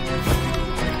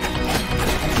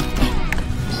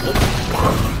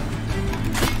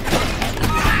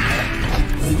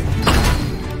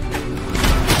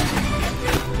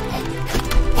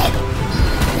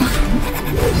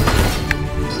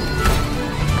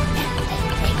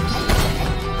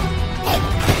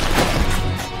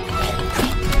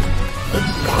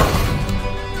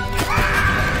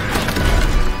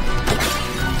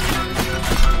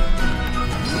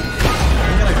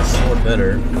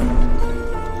 Better. I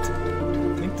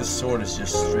think the sword is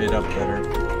just straight up better.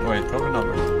 Wait, probably not.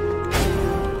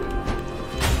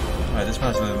 Alright, this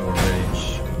one has a little more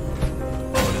range.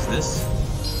 What is this?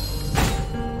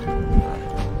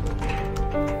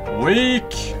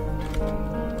 Weak!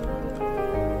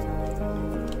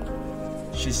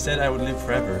 She said I would live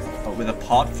forever, but with a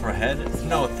pot for a head?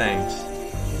 No thanks.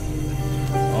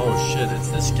 Oh shit, it's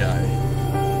this guy.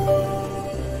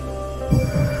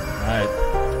 Alright.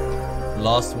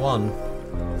 Last one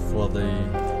for the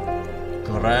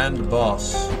grand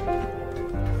boss.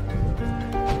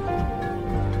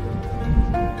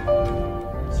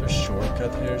 Is there a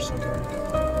shortcut here somewhere?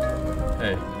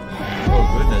 Hey. Oh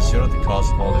goodness, you're not the cause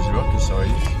of all these rockets, are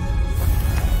you?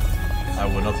 I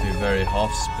would not be very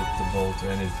hospitable to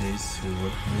any beast who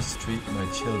would mistreat my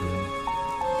children.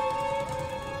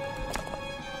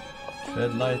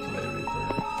 Tread lightly,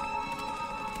 Reaper.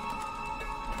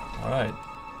 Alright.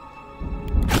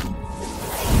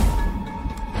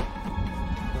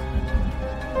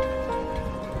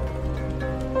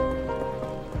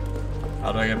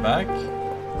 How do I get back?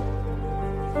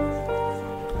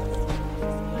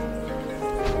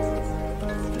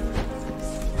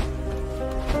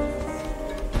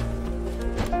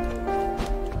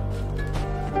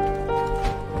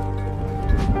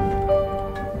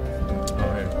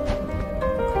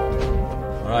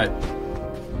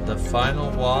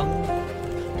 one.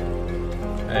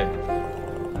 Hey.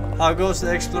 How goes the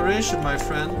exploration, my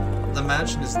friend? The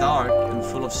mansion is dark and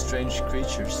full of strange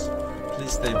creatures.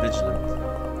 Please stay vigilant.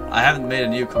 I haven't made a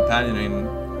new companion in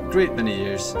a great many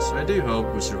years, so I do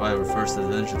hope we survive our first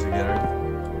adventure together.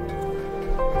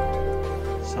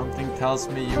 Something tells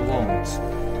me you won't.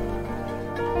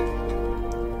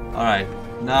 Alright,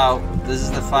 now this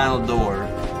is the final door.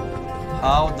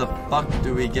 How the fuck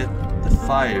do we get the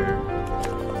fire?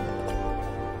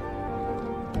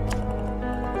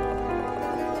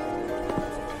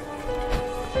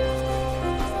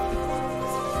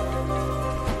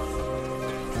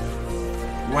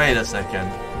 Wait a second.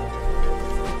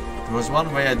 There was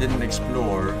one way I didn't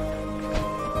explore.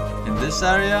 In this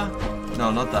area?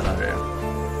 No, not that area.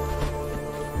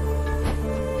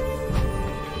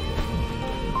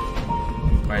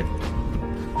 Wait.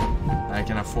 I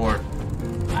can afford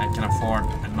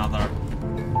another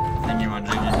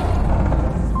thingy-majiggy.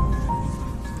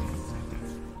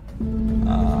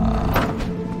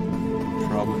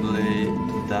 Probably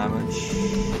damage.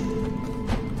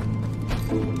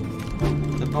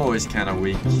 The bow is kind of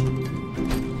weak.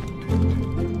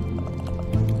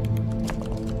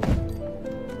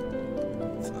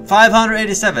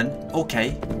 $587.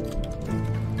 Okay.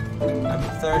 I'm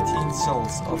 13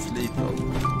 souls off lethal.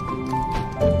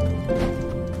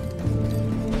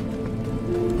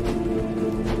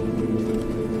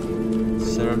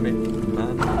 Ceramic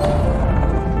man.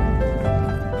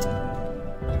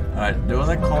 Alright, there was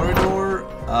a corridor.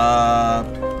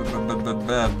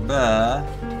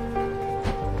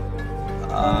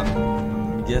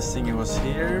 I'm guessing it was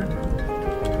here.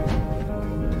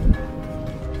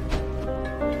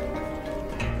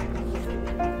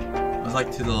 It was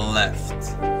like to the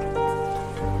left.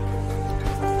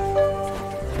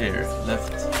 Here,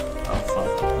 left. Oh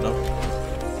fuck. Hello?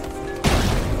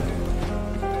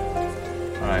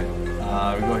 Alright,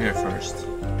 we go here first.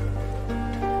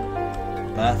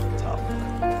 Bathtub.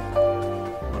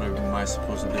 What am I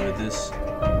supposed to do with this?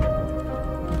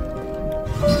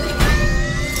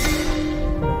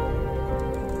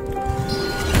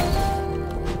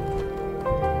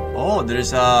 Oh,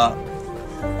 there's a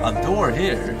door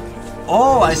here.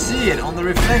 Oh, I see it on the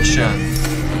reflection.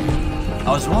 I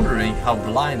was wondering how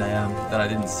blind I am that I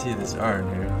didn't see this urn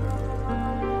here.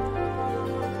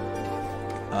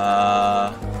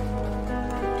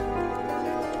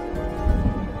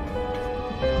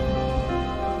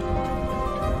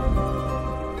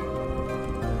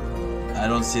 I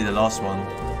don't see the last one.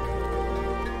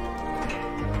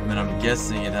 I mean, I'm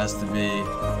guessing it has to be...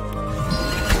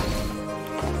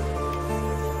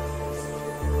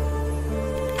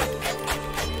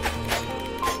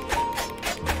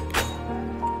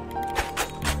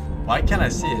 Why can't I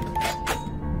see it?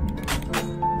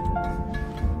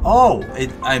 Oh,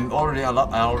 I already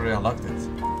unlocked it.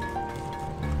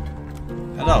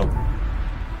 Hello.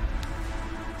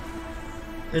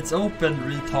 It's open,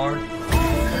 retard.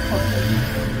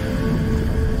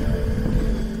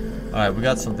 Alright, we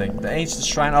got something. The ancient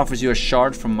shrine offers you a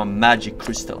shard from a magic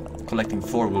crystal. Collecting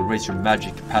 4 will raise your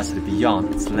magic capacity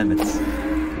beyond its limits.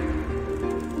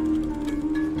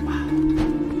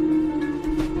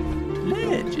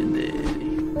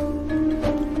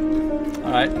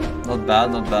 Alright, not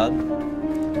bad, not bad.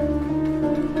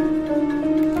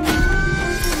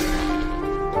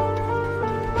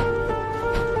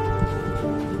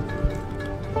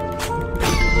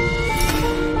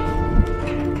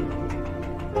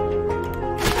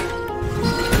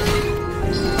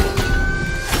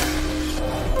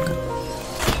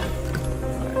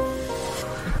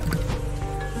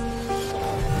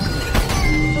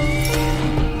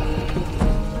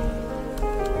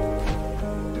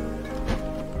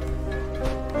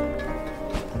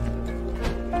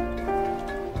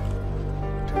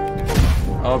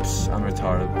 Oops, I'm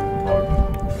retarded.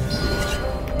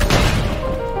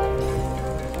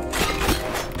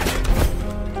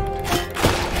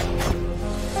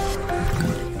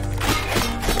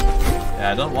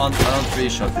 Yeah, I don't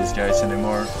three-shot these guys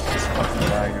anymore. Just fuck the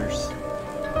daggers.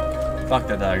 Fuck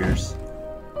the daggers.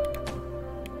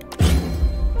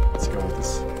 Let's go with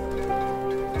this.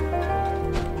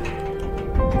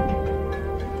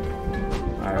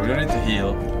 Alright, we don't need to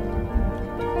heal.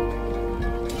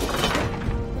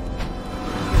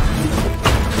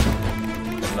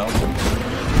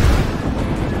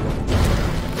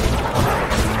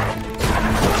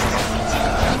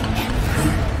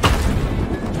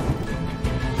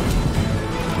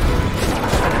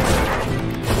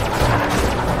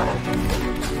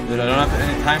 Dude, I don't have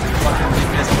any time to fucking leave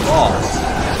me as a boss.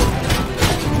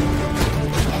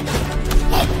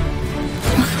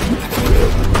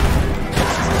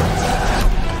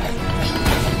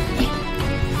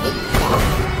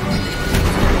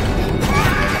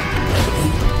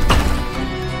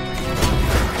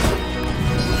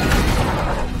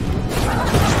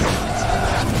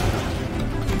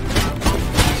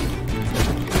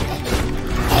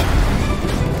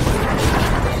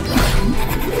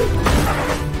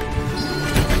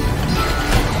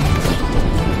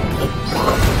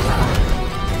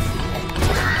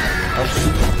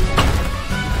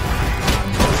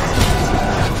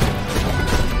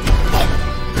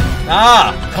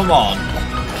 Ah! Come on!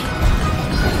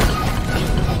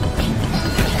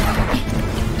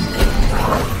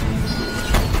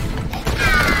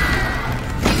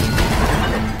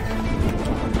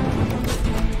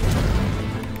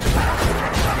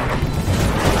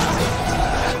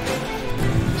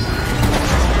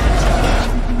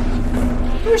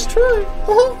 First try!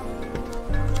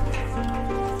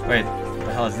 Wait, what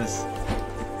the hell is this?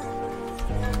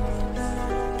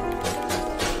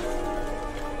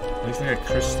 Looks like a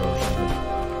crystal or something.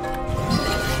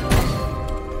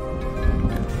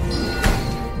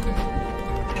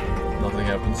 Nothing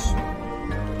happens.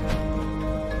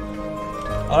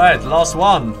 Alright, last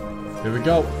one. Here we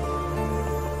go.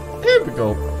 Here we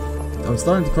go. I'm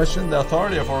starting to question the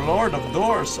authority of our Lord of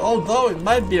Doors, although it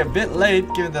might be a bit late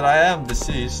given that I am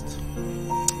deceased.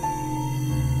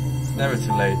 It's never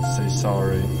too late to say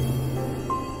sorry.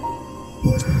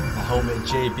 My homie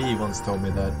JB once told me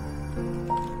that.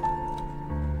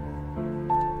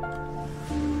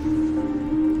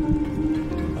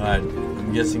 Alright,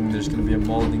 I'm guessing there's gonna be a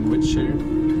molding witch here.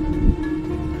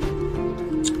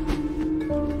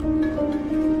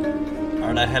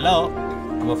 Alright, hello.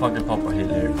 I'm gonna fucking pop a heal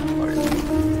here.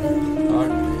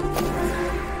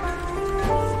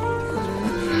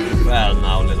 Well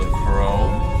now, little crow.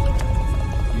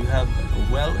 You have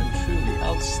well and truly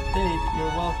outstayed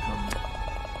your welcome.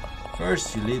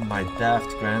 First you lead my daft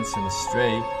grandson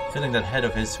astray, filling that head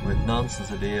of his with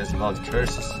nonsense ideas about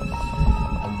curses.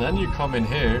 And then you come in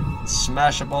here and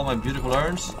smash up all my beautiful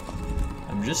urns?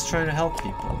 I'm just trying to help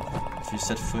people. If you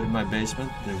set foot in my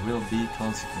basement, there will be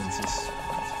consequences.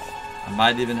 I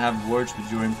might even have words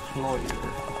with your employer.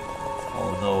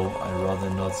 Although I'd rather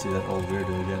not see that old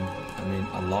weirdo again. I mean,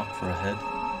 a lock for a head.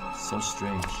 So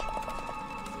strange.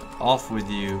 Off with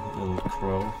you, little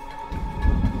crow.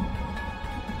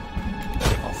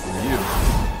 Off with you.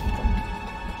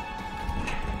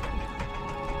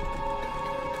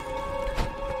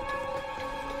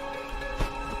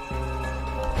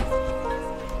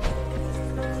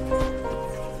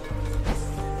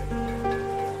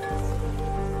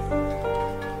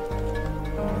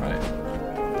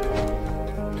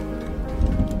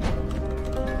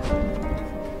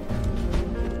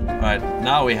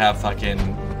 Now we have fucking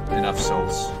enough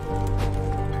souls.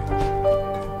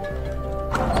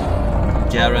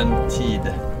 Guaranteed.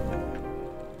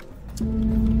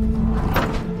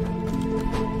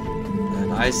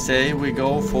 And I say we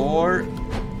go for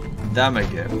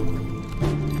damage.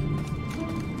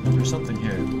 There's something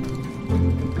here.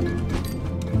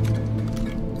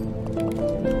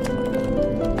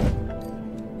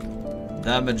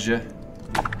 Damage.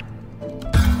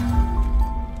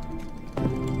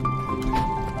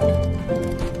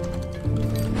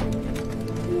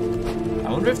 I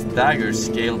wonder if the daggers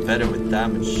scale better with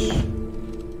damage.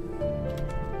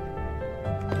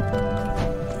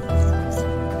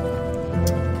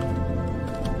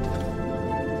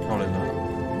 Probably not.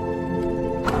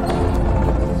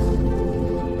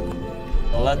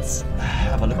 Let's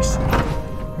have a look.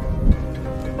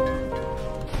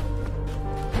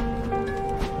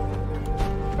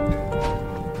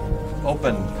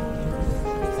 Open.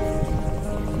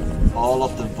 All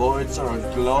of the voids are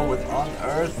aglow with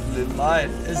unearthly light.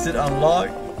 Is it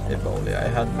unlocked? If only I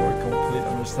had more complete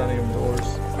understanding of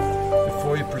doors.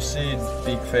 Before you proceed,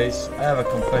 big face, I have a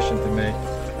confession to make.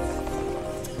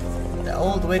 The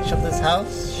old witch of this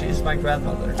house, she is my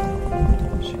grandmother.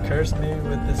 She cursed me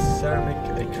with this ceramic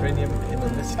cranium in a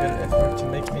mystical effort to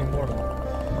make me mortal.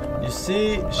 You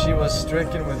see, she was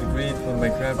stricken with grief when my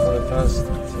grandfather passed.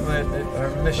 She made it her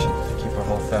mission to keep her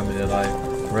whole family alive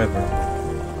forever.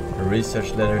 Her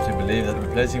research led her to believe that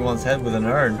replacing one's head with an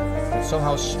urn would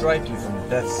somehow strike you from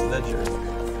death's ledger.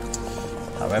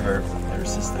 However, I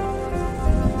resisted.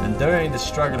 And during the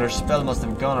struggle her spell must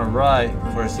have gone awry,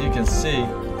 for as you can see,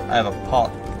 I have a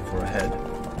pot for a head.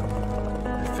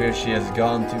 I fear she has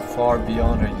gone too far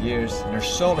beyond her years, and her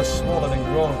soul has swollen and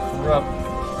grown corrupt.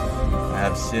 I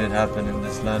have seen it happen in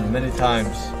this land many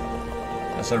times.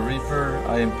 As a reaper,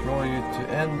 I implore you to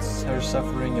end her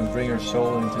suffering and bring her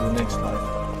soul into the next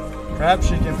life. Perhaps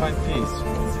she can find peace.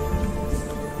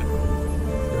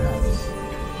 Perhaps.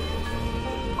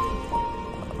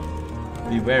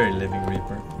 Be wary, living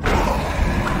reaper.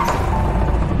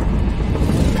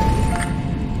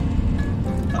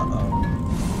 Uh-oh.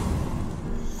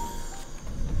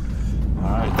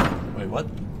 Alright. Wait, what?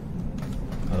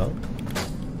 Hello?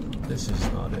 This is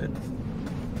not it.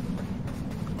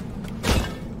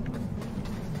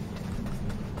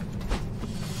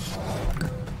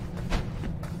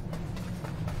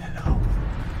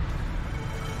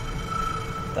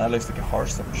 That looks like a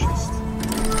Hearthstone chest.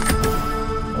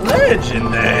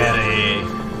 Legendary!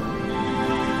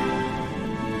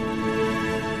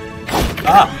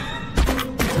 Ah!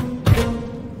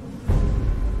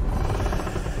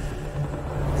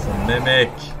 It's a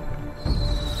mimic.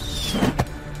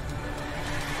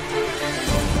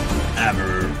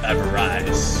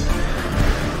 Avarice.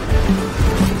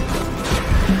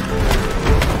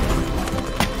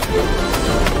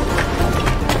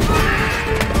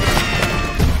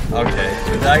 Okay,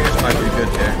 the daggers might be good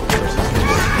here versus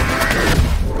these.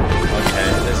 Okay,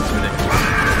 this is ridiculous.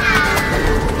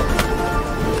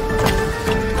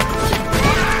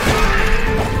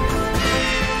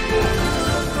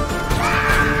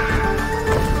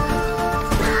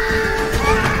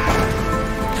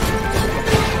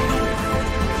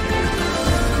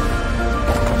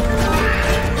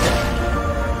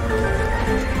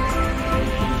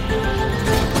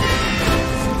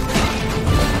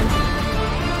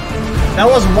 That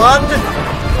was one? Oh,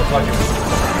 fucking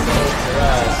your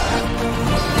ass.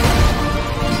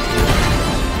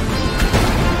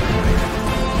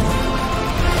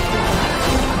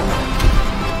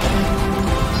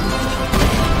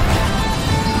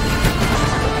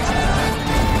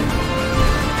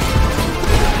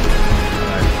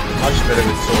 Alright, much better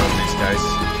with sword than these guys.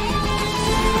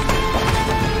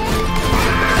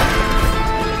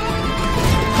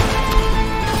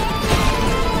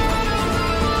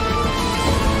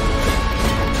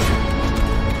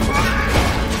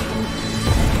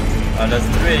 That's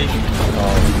 3.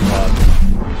 Oh god.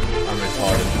 I'm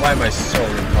retarded. Why am I so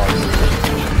retarded?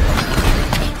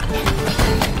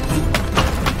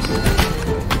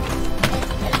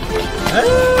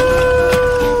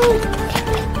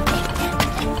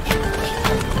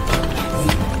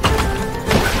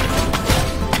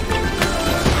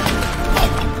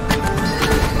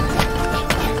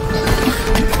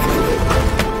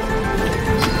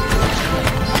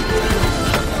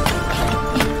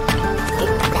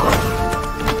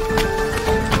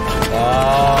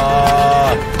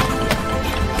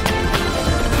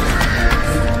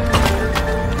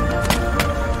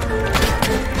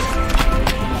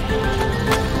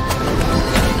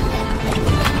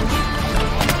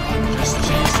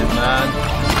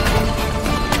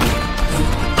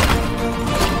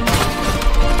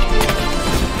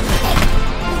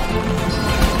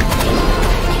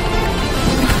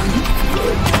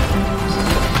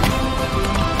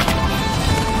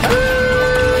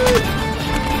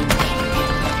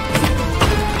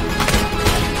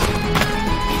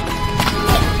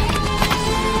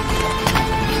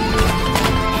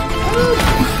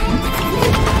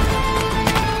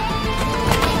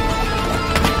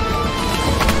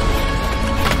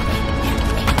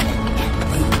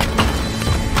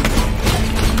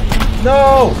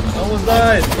 No! I almost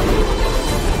died!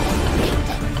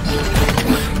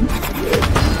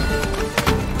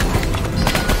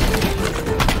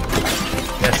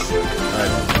 Yes!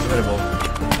 Alright, incredible.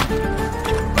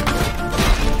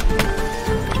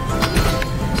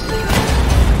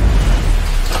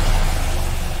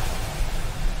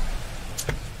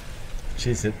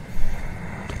 Chase it.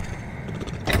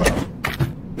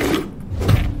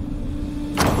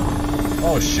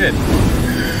 Oh shit!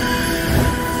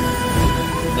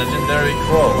 Legendary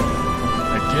Crow.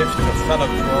 A gift to a fellow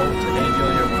crow to aid you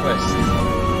on your quest.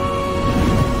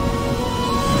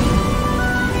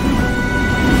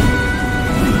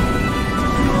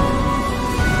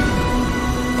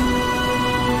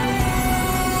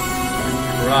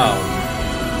 Crown.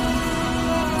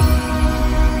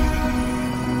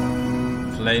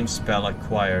 Flame spell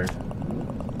acquired.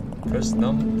 Press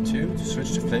num 2 to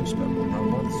switch to flame spell.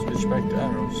 Num 1 to switch back to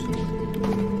arrows.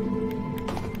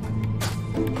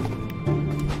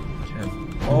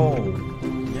 Oh,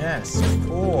 yes, of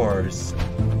course.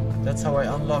 That's how I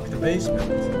unlock the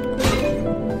basement.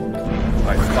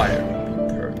 By fire.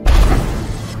 Perfect.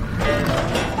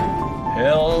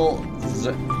 Hells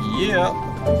yeah.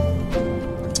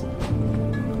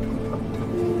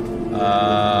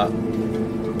 How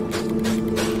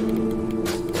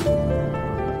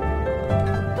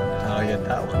do I get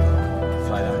that one?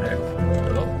 Fly down here.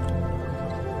 Hello?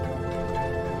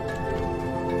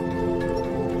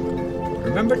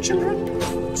 Remember, children?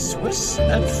 Swiss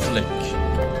and flick.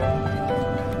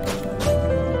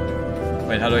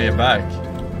 Wait, how do I get back?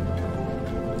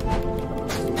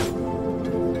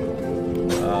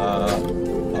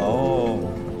 Oh.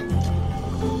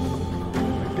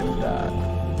 Look at that.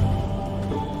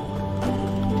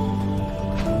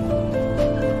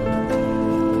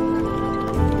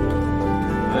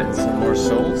 Alright, some more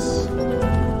souls.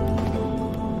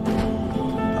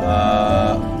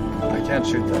 I can't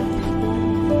shoot that.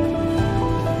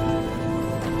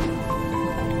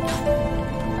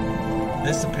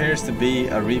 This appears to be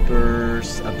a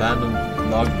Reaper's abandoned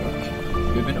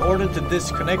logbook. We've been ordered to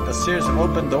disconnect a series of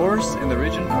open doors in the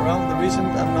region around the recent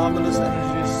anomalous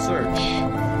energy search.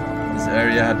 This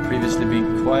area had previously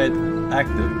been quite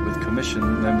active, with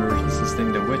commission members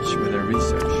assisting the witch with her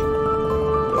research.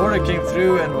 The order came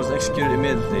through and was executed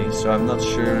immediately, so I'm not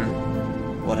sure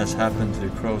what has happened to the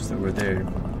crows that were there.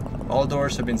 All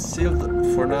doors have been sealed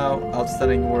for now.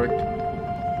 Outstanding work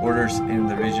orders in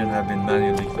the region have been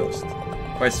manually closed.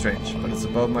 Quite strange, but it's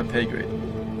above my pay grade.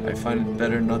 I find it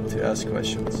better not to ask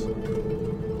questions.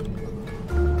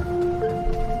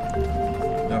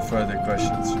 No further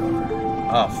questions, Your Honor.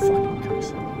 Ah, fucking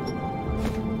cooks.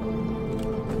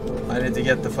 I need to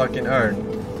get the fucking urn.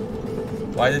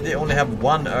 Why did they only have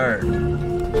one urn?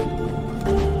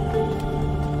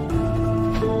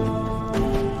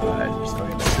 Alright, just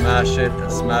fucking smash it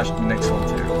and smash the next one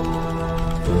too.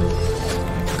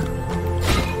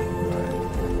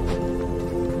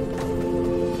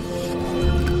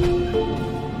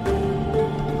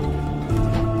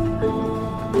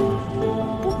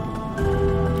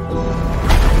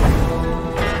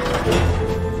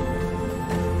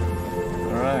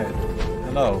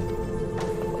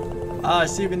 I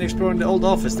see you've been exploring the old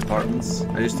office departments.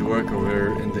 I used to work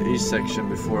over in the east section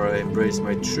before I embraced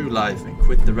my true life and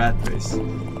quit the rat race.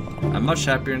 I'm much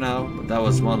happier now, but that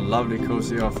was one lovely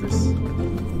cozy office.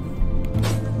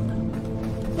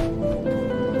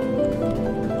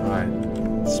 Alright,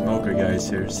 smoker guys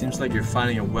here. Seems like you're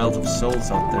finding a wealth of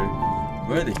souls out there.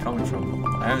 Where are they coming from?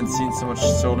 I haven't seen so much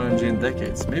solar energy in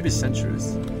decades, maybe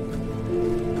centuries.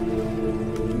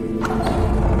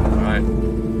 Alright.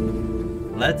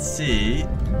 Let's see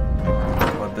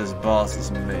what this boss is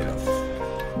made of.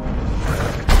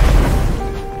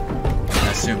 I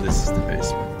assume this is the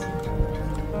basement.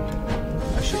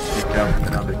 I should pick up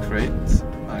another crate.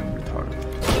 I'm retarded.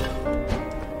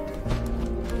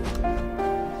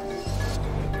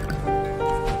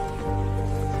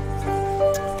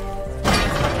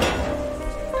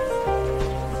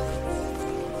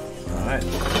 Alright,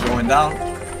 going down.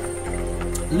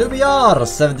 Lubiar,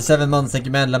 77 months, thank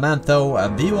you man. Lamantho,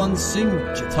 V1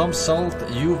 Sync, Tom Salt,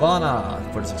 Yuvana,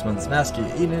 46 months, Masky,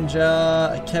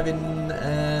 E-Ninja, Kevin,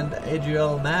 and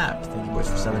Adriel Map, thank you boys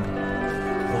for subbing.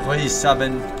 Roy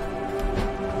subbing.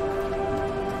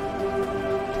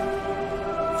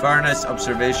 Furnace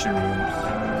Observation Room.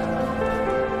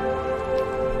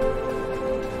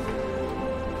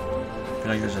 I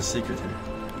feel like there's a secret here.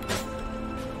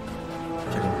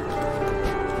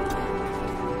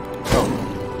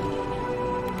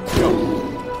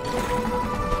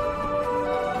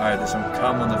 Alright, there's some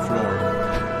cum on the floor.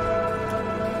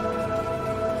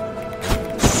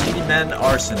 Seedy men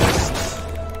arsonists.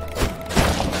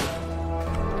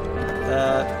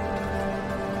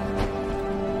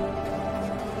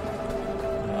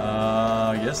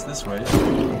 I guess this way.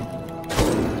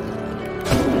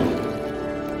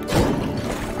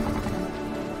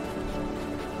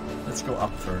 Let's go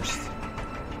up first.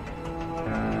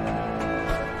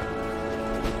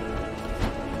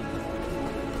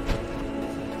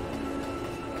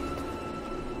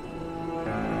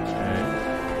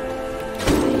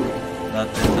 That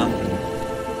did nothing,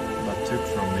 but took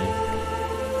from me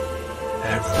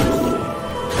everything.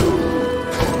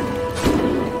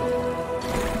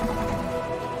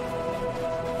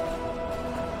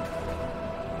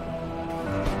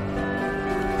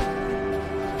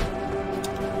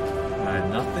 Alright,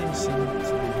 nothing seems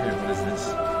to be here. What is this?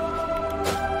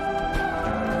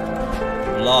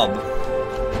 Blob.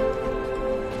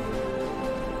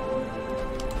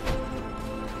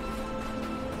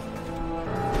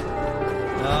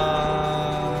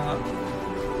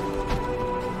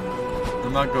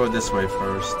 I'll go this way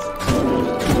first. I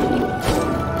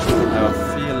have a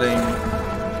feeling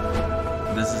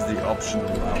this is the optional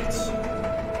route.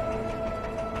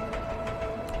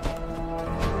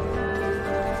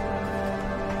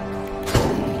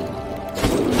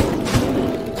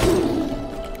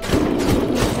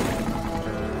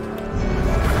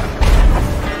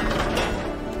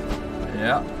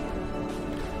 Yeah.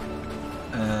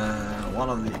 One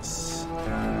of these.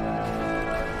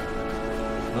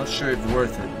 Not sure if it's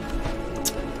worth it.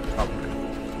 Probably.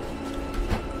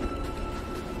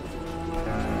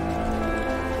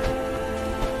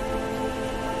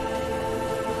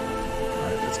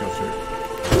 Alright, let's go through.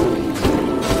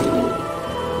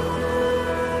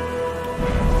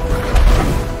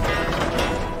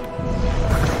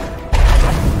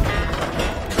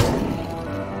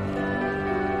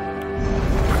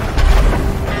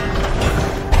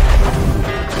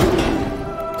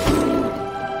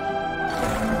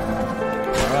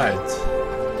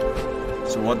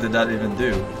 What did that even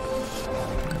do?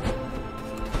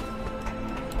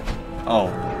 Oh,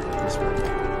 this one.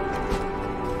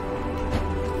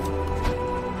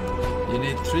 You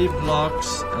need 3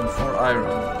 blocks and 4 iron.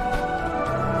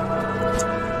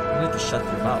 You need to shut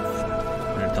your mouth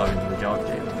when you're talking to the god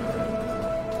game.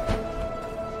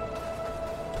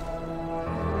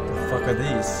 The fuck are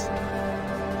these?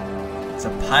 It's a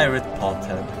pirate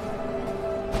pothead.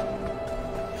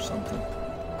 Or something.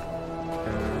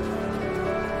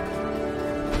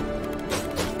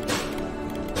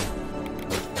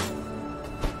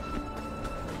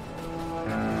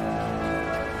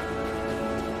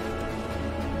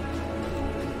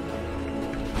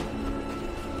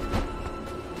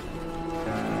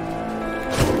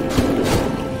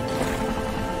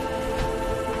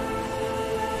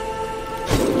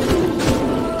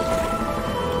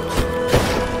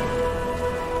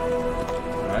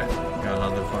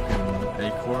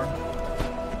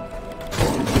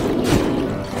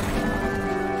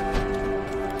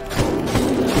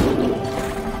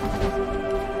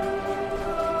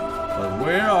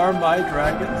 My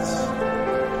dragons.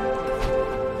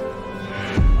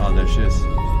 Oh, there she is.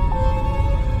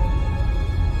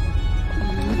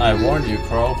 I warned you,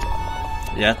 Crow.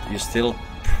 Yet you still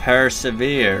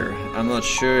persevere. I'm not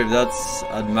sure if that's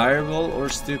admirable or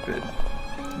stupid.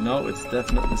 No, it's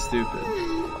definitely stupid.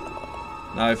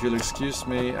 Now, if you'll excuse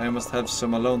me, I must have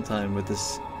some alone time with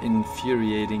this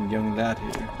infuriating young lad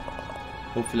here.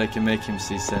 Hopefully I can make him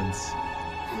see sense.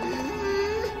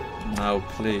 Now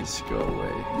please go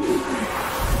away.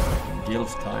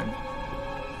 Gilf time.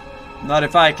 Not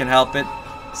if I can help it.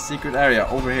 Secret area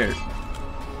over here.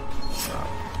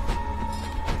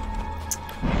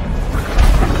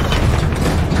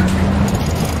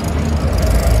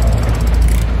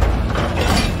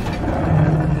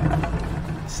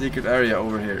 Secret area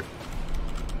over here.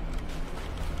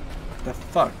 The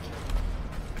fuck?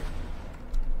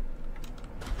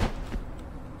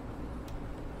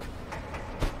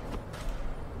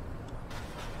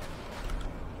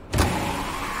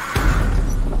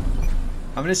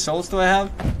 How many souls do I have?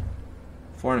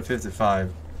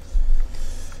 455.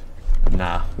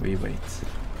 Nah, we wait.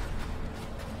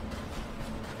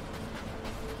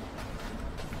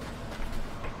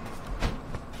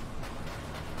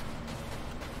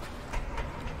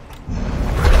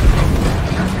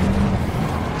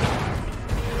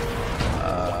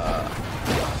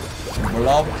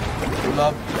 Blob,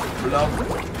 blob, blob,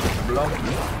 blob, blob.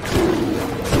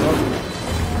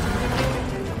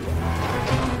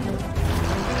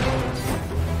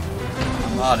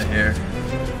 Out of here.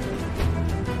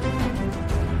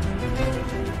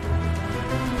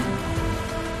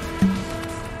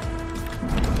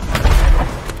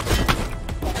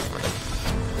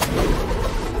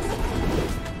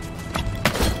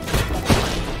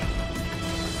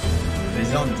 They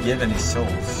don't give any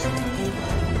souls.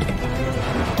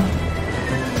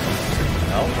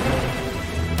 No?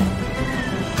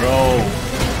 Bro.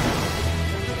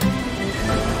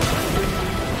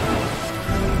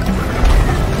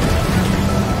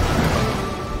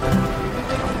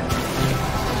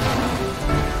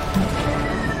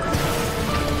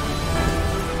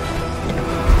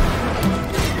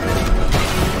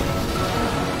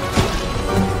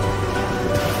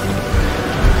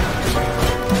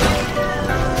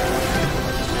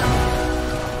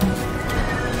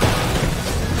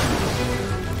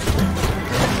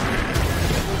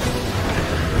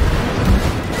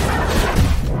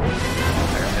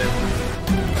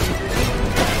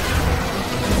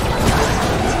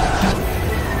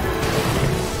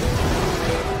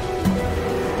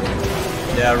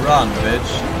 Yeah, run,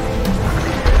 bitch.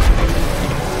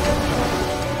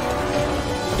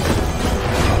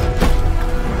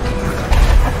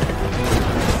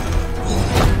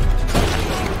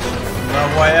 Know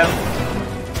who I am?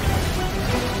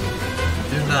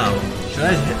 Do now.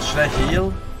 Should I heal?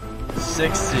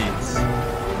 6 seeds. I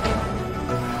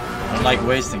don't like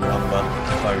wasting one, but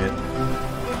fuck it.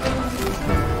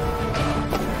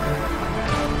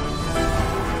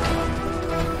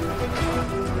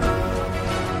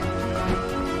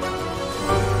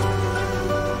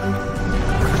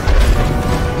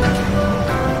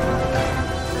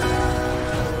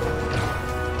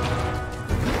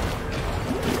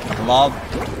 Blob,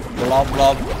 blob,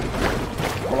 blob,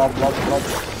 blob, blob, blob.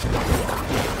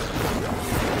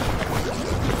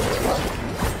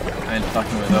 I ain't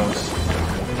fucking with those.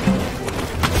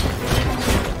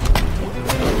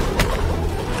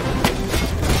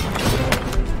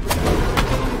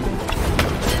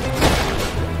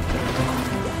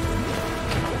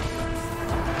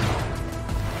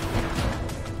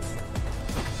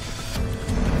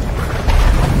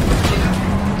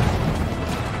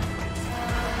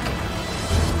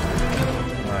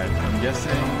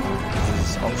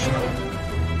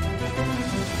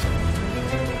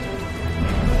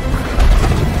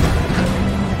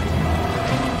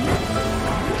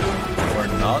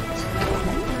 out.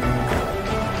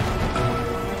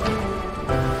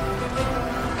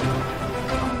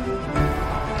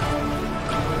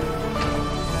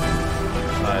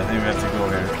 I think we have to go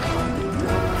here.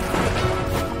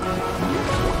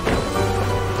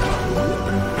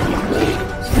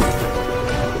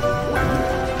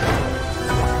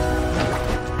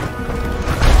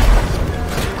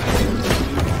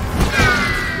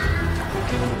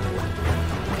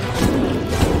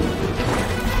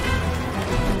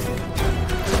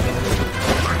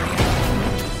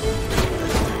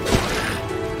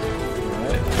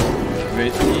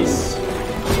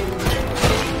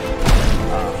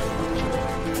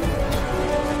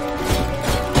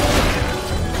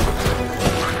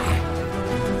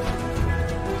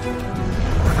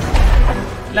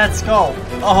 Let's go!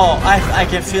 Oh, I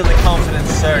can feel the confidence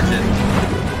surging.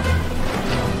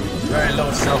 Very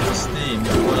low self-esteem.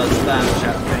 All that spam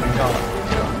chat, thank God.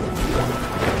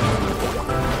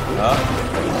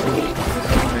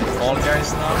 Wait, Fall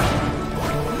Guys now?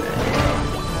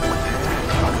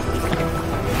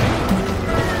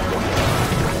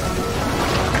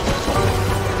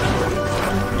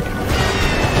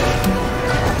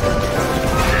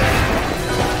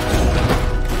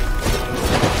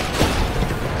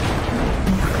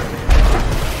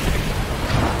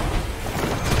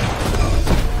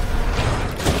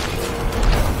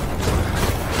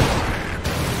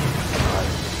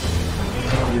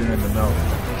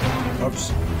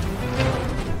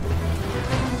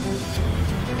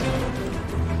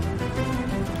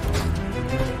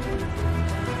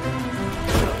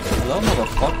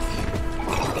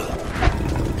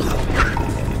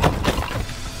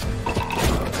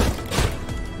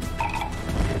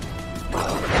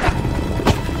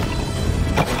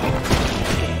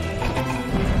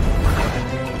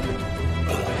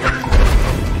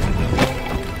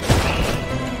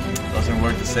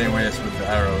 Same way as with the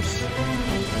arrows.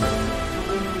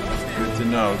 Good to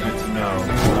know, good to know.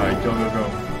 Alright, go, go, go.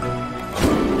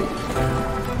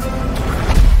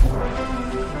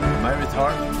 Am I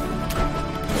retarded?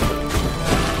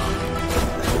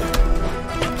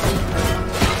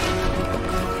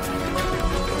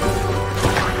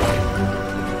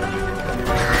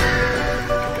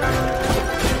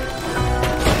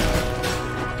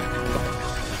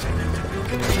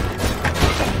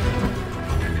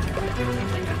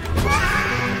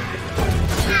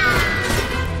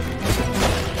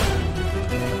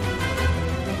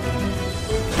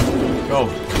 Go.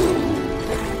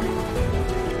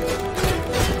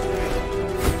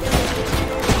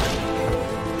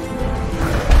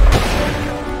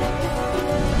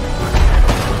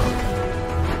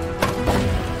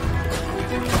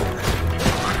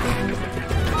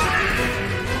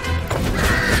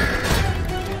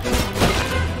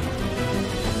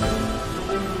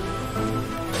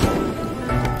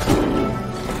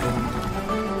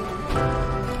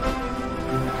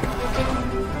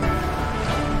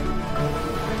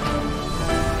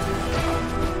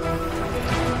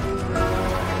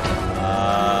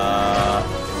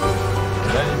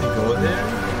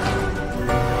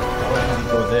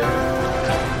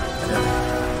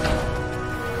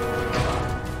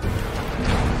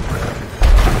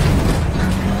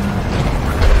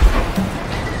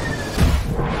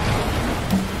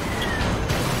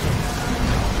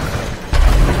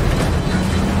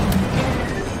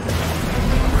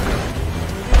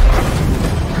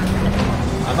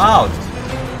 Out.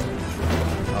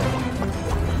 Oh.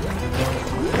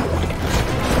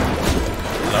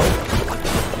 Hello?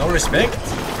 No respect?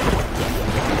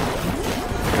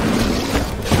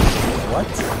 What?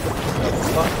 The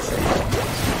fuck?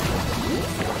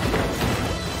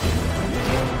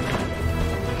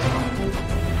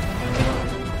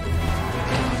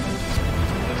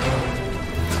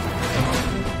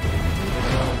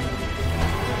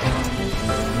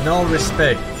 No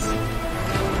respect.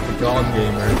 God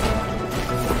gamer.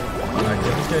 Alright,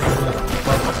 get this guy to the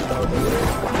fuck out of here.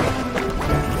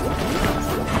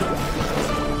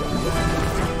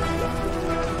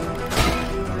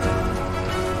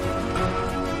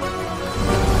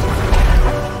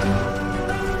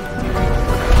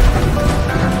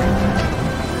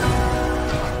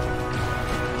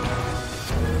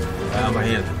 I am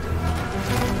ahead.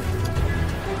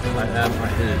 I am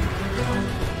ahead.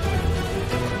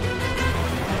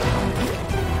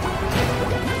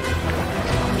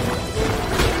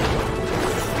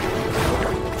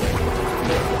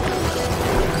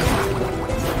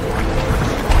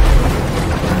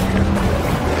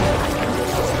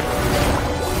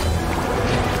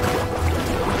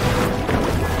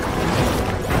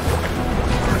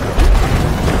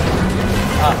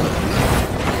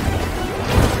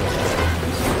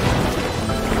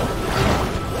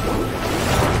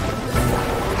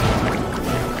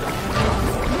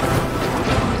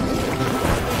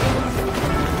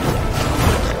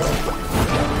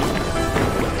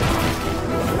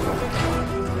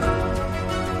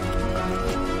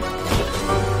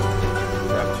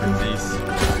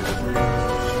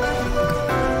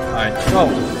 Alright, go!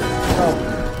 Go!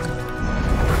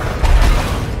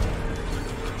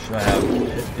 Should I have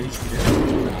hit these here?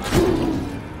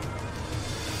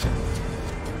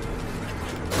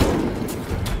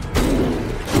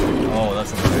 Oh,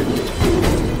 that's not great.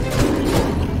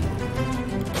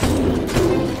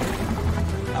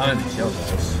 I need to kill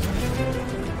those.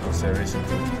 I'll say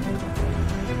recently.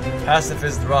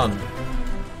 Pacifist run.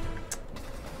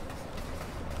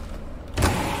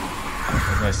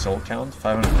 What's my soul count?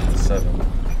 557.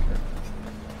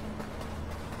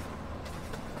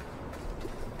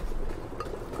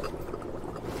 Okay.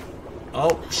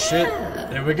 Oh shit!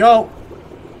 There we go!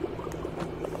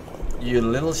 You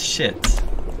little shit.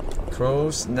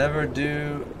 Crows never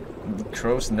to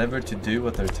do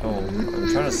what they're told.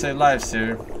 I'm trying to save lives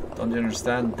here. Don't you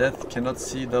understand? Death cannot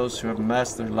see those who have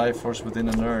masked their life force within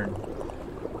an urn.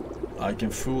 I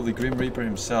can fool the Grim Reaper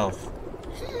himself.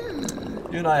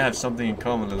 You and I have something in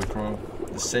common, little crow.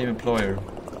 The same employer.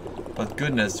 But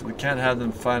goodness, we can't have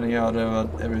them finding out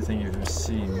about everything you've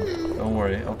seen. Don't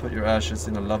worry, I'll put your ashes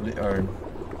in a lovely urn.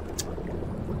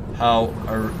 How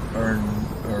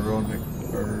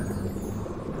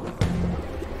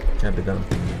can't be done.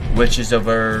 Witches of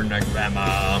Urn,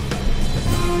 grandma.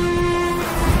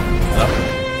 Oh.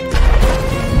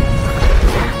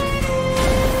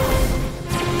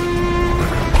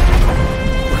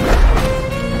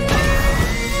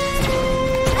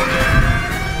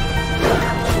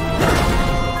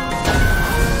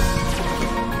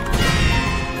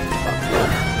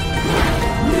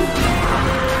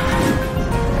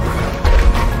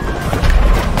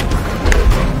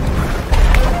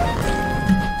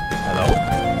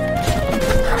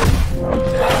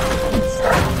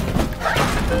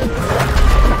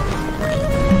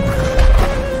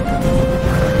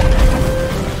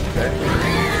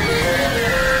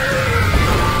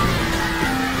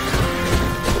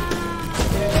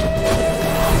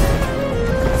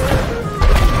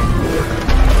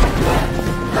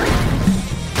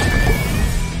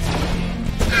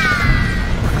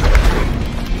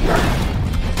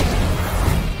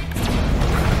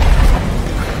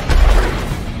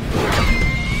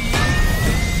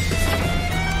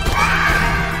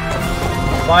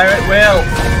 Fire at will!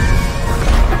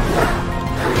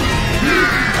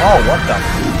 Oh, what the?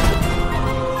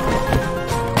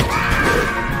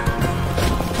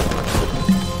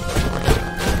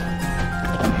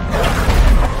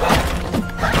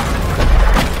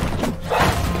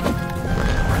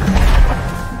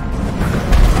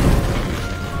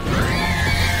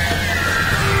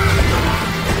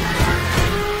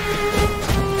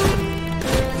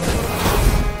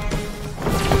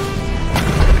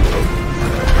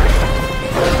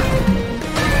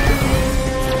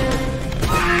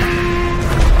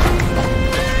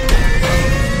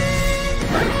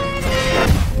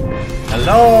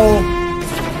 Hello?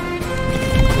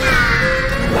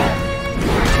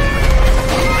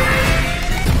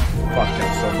 Fuck,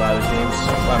 I'm so bad at games.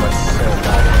 Why am I so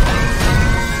bad?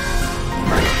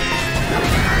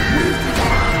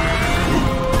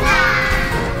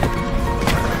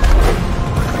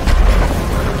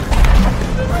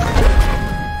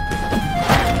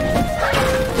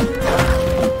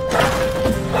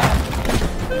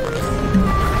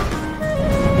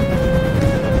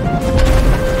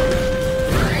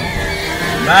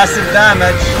 Massive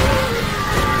damage.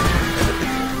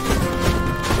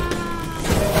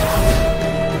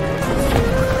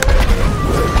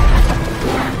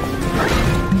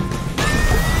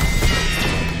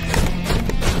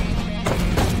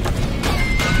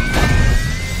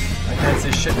 I can't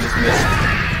see shit in this mist.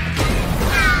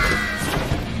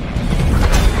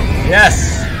 Yes!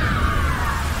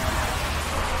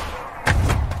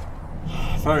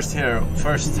 First hero.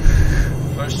 First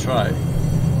try.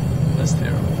 Best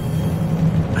hero.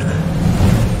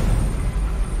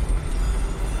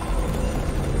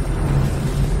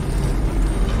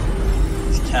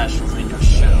 It's casual in your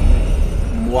shell.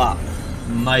 Moi.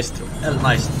 Maestro. El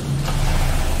Maestro.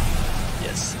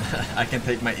 Yes. I can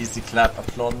take my easy clap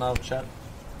applaud now, chat.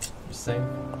 Just saying.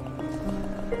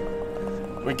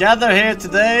 We gather here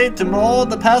today to mourn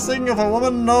the passing of a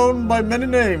woman known by many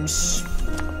names.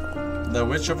 The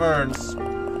Witch of Urns.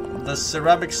 The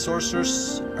ceramic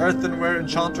sorceress, earthenware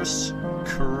enchantress,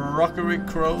 crockery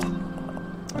crone,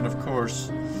 and of course,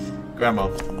 Grandma.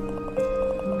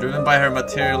 Driven by her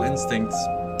material instincts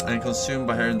and consumed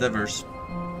by her endeavors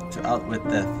to outwit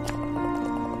death,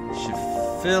 she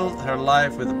filled her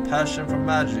life with a passion for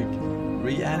magic,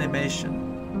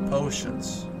 reanimation,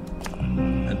 potions,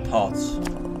 and pots.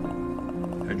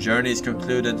 Her journey is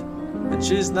concluded, and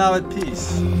she is now at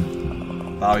peace.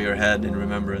 Bow your head in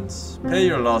remembrance. Pay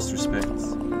your last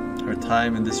respects. Her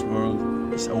time in this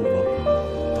world is over.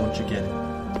 Don't you get it?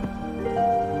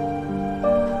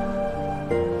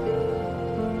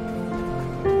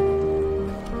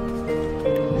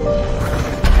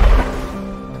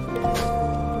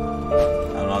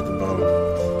 I'm not the bow.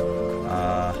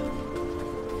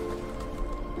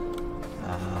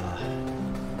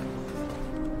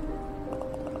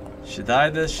 She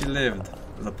died as she lived,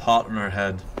 with a pot on her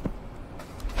head.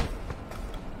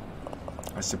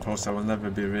 I suppose I will never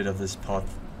be rid of this pot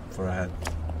for a head.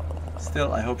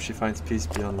 Still, I hope she finds peace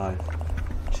beyond life.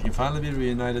 She can finally be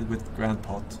reunited with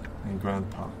Grandpot and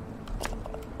Grandpa.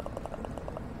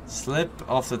 Slip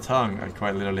off the tongue. I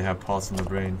quite literally have pots in the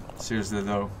brain. Seriously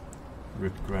though,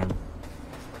 rip Gran.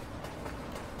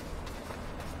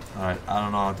 Alright, I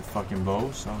don't know how to fucking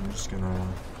bow, so I'm just gonna...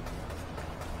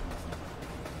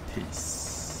 Peace.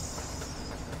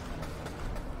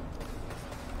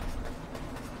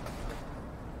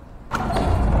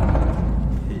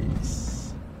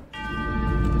 Peace.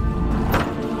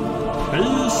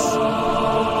 Peace!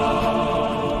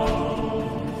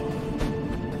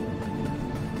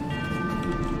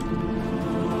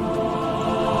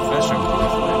 Confession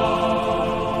butterfly.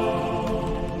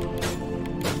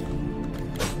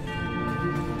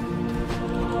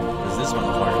 What is this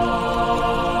motherfucker?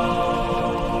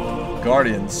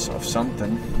 Guardians of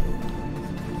something.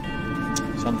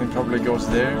 Something probably goes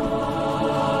there.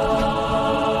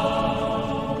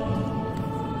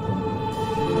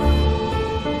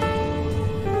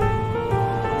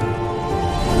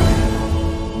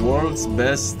 World's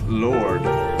best lord.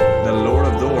 The Lord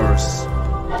of Doors.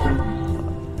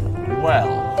 Well,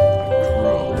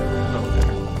 crow. Hello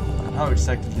there. How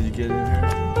exactly did you get in here?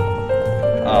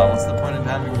 What's the point in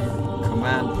having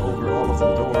command over all of the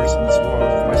doors in this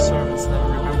world if my servants never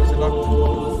remember to lock them?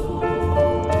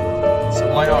 So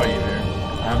why are you here?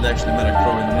 I haven't actually met a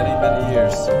crow in many, many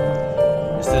years.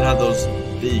 You still have those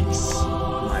beaks.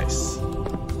 Nice.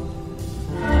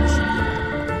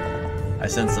 I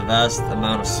sense a vast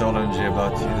amount of soul energy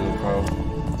about you, little crow.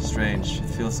 Strange. It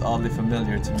feels oddly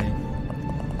familiar to me.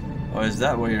 Oh, is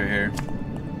that why you're here?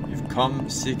 You've come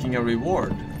seeking a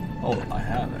reward. Oh, I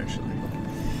have actually.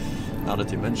 Now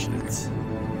that you mention it.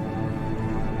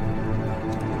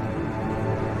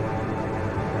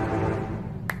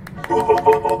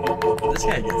 This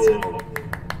guy gets it.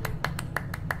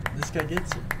 This guy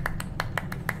gets it.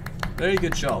 Very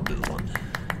good job, little one.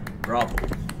 Bravo.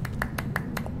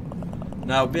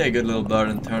 Now be a good little bird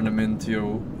and turn them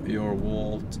into your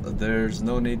vault. There's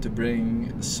no need to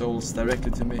bring the souls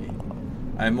directly to me.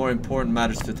 I have more important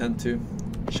matters to attend to.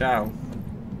 Ciao.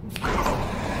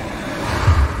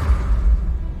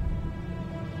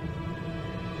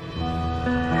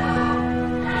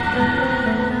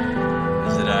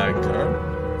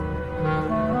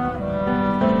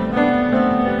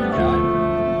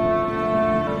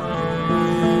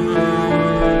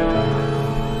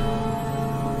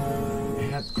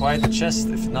 Quite a chest,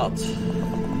 if not.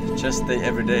 Chest day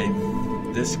every day.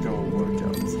 Disco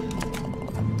workout.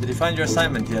 Did you find your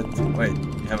assignment yet? Wait,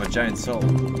 you have a giant soul.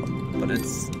 But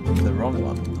it's the wrong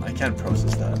one. I can't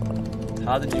process that.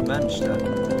 How did you manage that?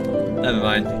 Never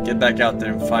mind. Get back out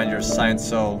there and find your assigned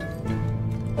soul.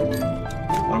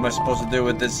 What am I supposed to do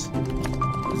with this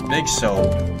big soul?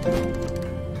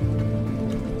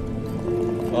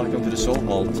 Welcome to the Soul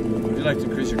Vault. Would you like to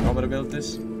increase your combat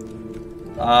abilities?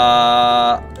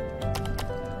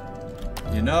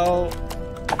 You know,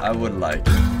 I would like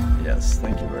it. Yes,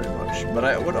 thank you very much. But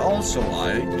I would also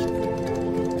like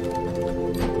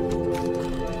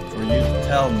for you to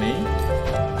tell me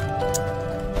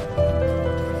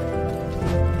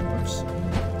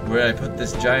where I put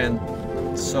this giant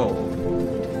soul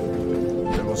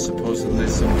that was supposedly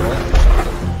so well.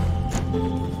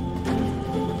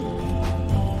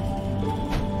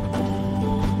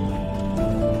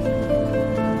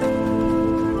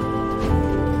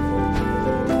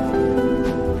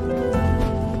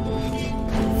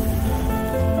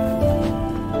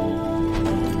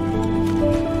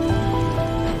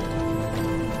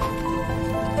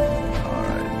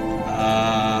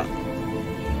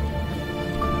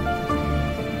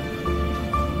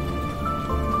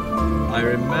 I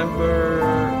remember...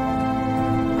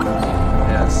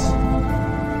 Yes.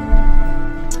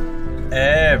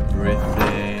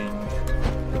 Everything.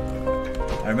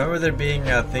 I remember there being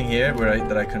a thing here where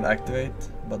that I couldn't activate,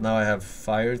 but now I have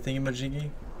fire thingamajiggy.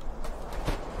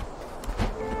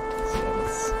 So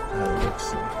let's have a look.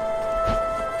 See.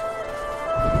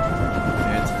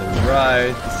 Here to the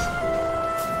right.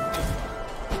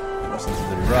 Wasn't to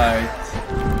the right.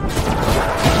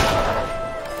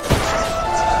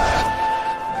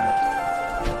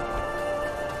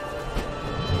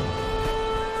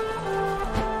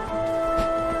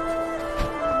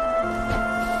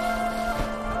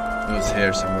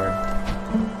 here somewhere.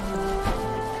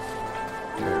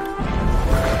 Here.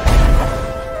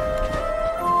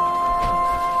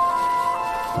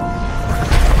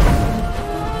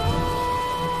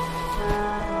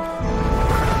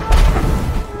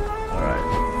 Alright.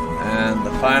 And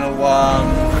the final one.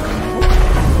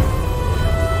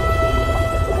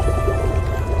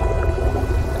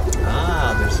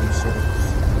 Ah, there's some sort of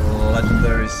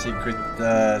legendary secret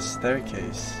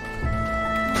staircase.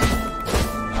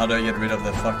 How do I get rid of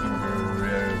the fucking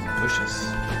bushes?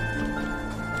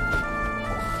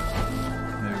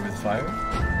 Maybe with fire?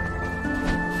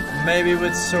 Maybe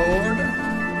with sword?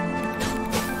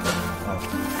 Oh.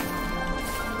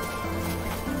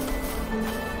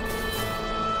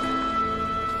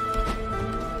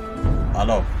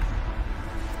 Hello.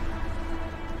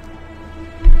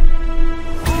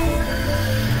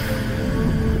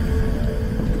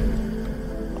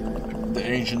 The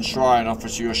ancient shrine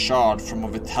offers you a shard from a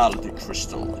vitality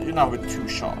crystal. You now with 2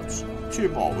 shards. 2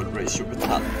 more will raise your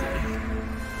vitality.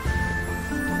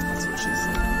 That's what she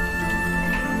said.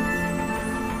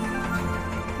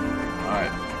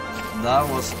 Alright. That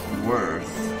was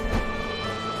worth.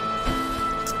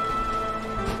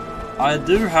 I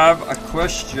do have a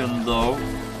question though.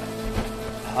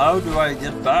 How do I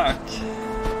get back?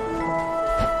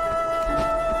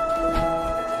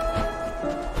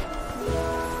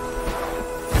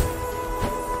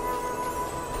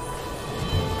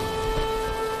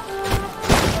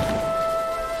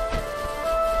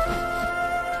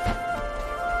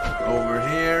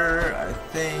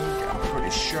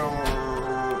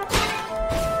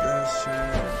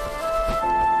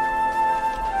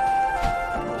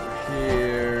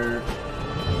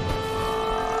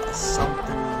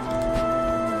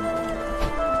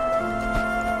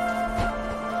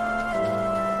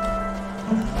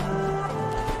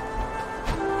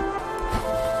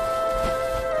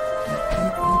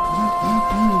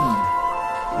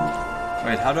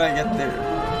 Wait, how do I get there?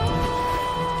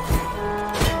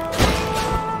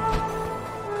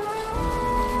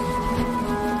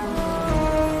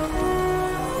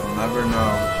 We'll never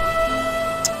know.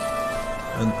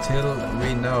 Until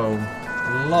we know.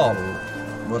 LOL.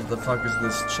 What the fuck is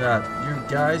this chat? You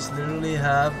guys literally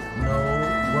have no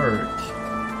work.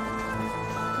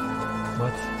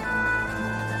 What?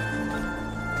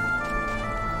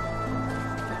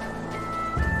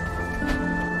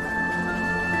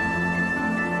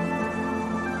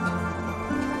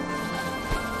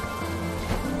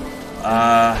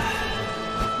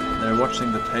 They're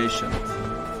watching the patient.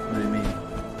 What do you mean?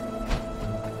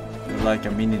 They're like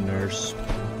a mini nurse.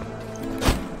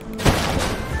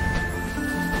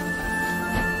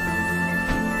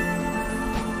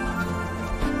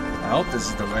 I hope this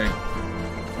is the way.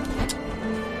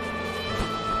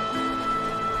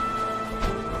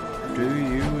 Do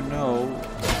you know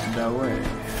the way?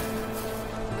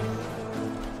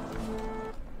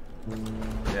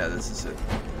 Yeah, this is it.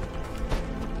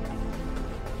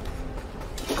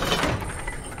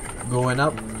 Going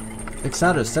up.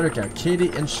 Exander, Serica,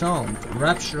 Katie, Enchant,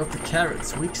 Rapture of the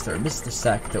Carrots, Wixter, Mr.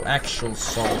 Sack, The Actual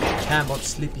Soul, Cambot,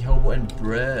 Sleepy Hobo, and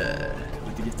Bread.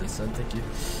 With the gift and son, thank you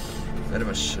very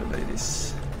much,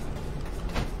 ladies.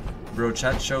 Bro,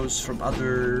 chat shows from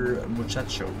other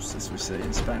muchachos, as we say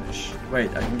in Spanish.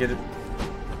 Wait, I can get it.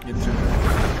 Get through there.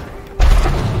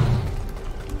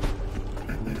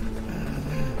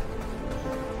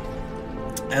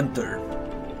 Enter.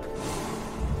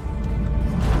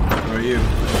 Who are you? I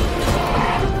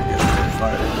guess they're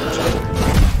fighting each other.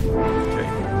 Okay.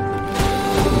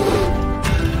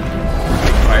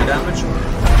 Fire damage or?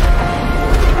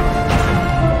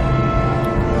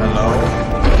 Hello?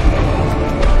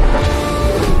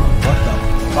 What the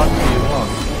fuck do you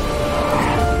want?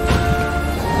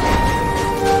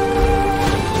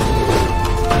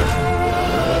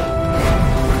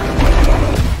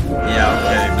 Yeah,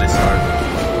 okay, Blizzard.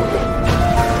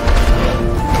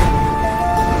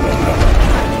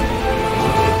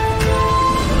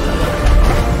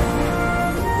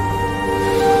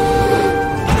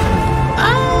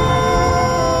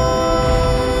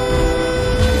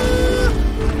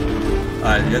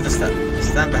 You have to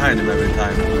stand behind him every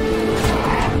time.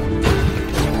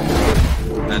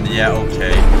 And yeah,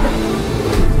 okay.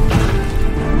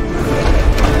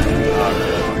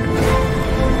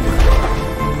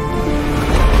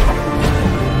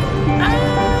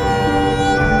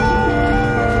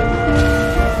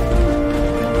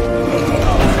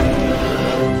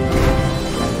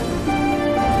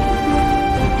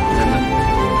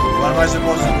 What am I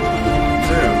supposed to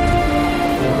do?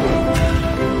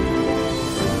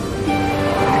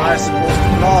 Am I supposed to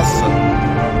blast him?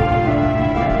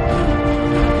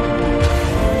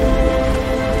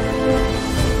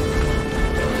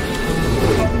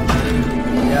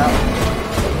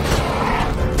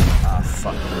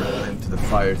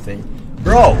 fire thing.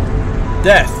 Bro!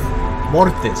 Death!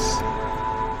 Mortis!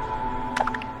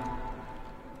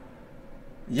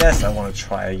 Yes, I want to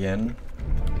try again.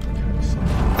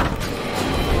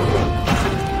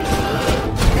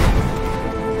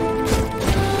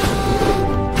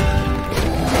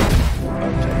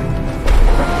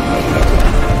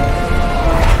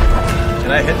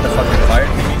 Can I hit the fucking fire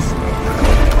thingies?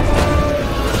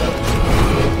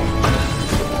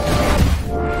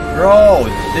 Bro,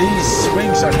 these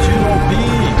swings are too OP!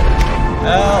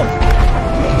 Help!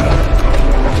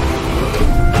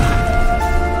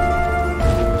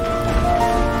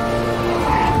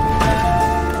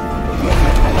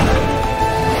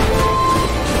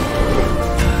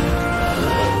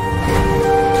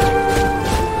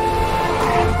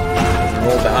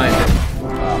 Roll behind it.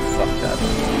 Ah, fuck that.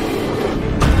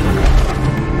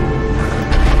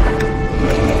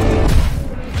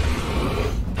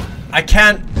 I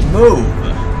can't move.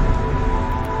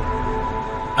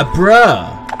 Bruh.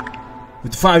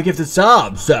 With 5 gifted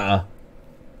subs. Alright,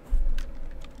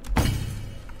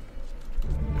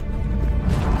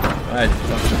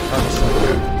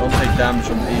 don't take damage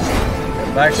from these.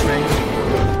 Backswing.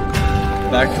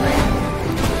 Backswing.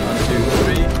 1, 2,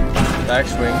 3.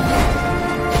 Backswing.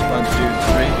 1, 2,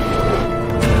 3.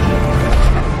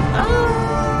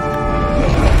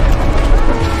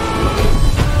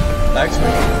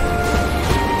 Backswing.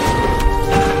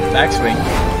 Backswing.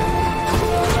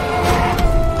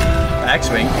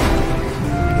 Backswing.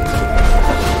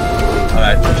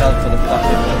 Alright, watch out for the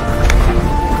fucking...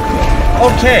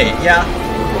 Okay, yeah.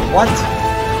 What?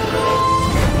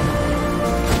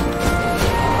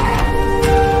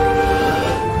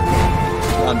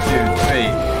 One, two, three.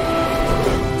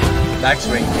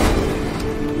 Backswing.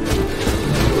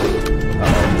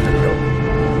 Uh-oh, there we go.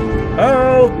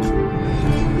 Help!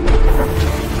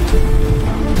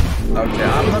 Okay, I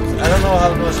don't know how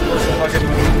I'm supposed to fucking...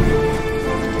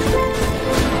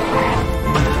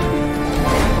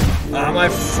 I'm a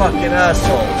fucking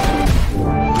asshole.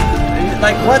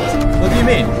 Like, what? What do you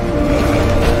mean?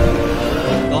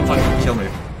 Don't fucking kill me.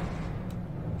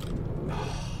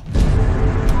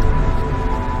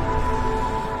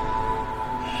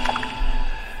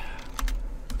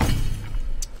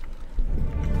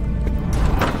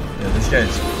 Yeah, this guy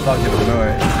is fucking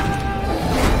annoying.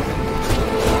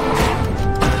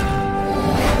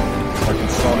 Fucking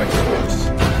Sonic force.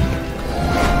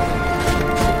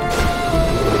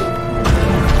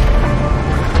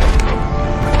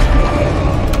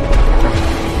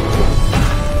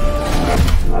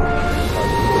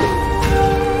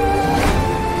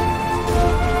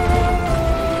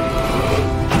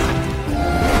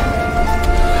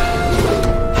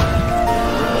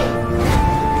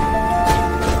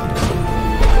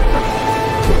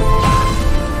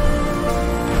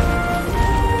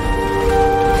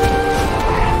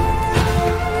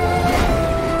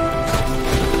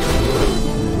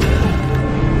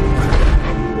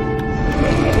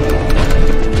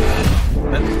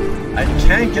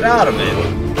 Can't get out of it.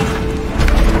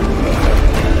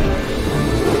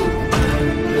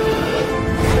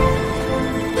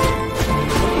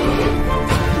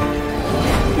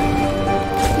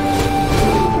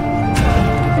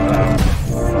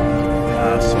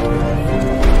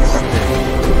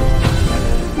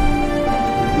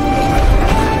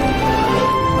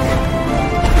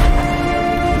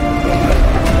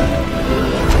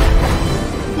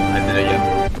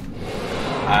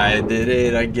 I did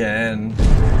it again.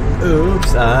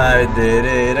 Oops, I did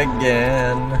it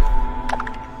again.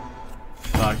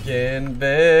 Fucking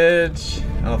bitch.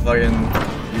 I'll fucking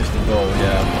use the bow,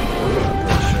 yeah. I'm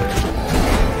pretty sure.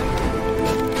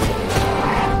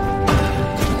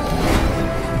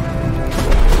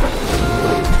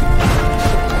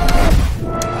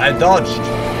 I dodged.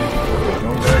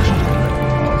 Wrong direction.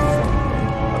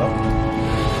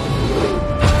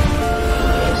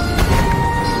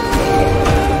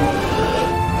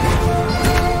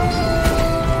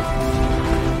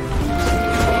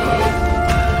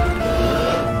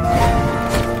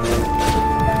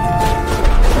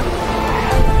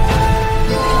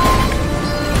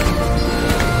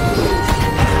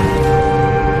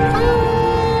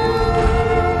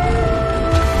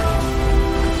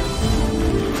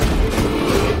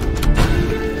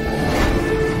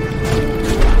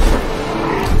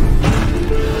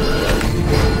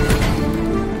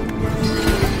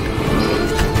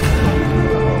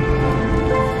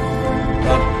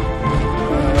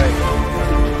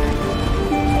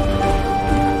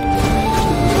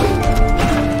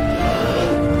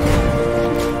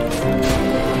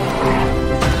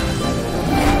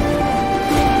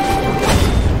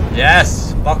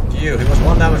 Yes! Fuck you. He was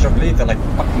 1 damage of lethal like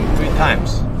fucking 3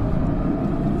 times.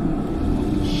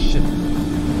 Shit.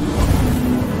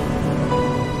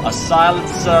 A silent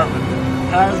servant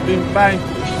has been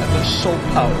vanquished and their soul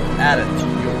power added to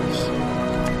yours.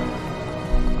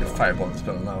 Your fireball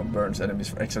spell now burns enemies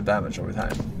for extra damage over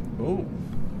time. Ooh.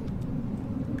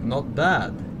 Not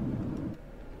bad.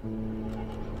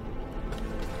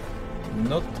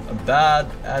 Not bad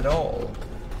at all.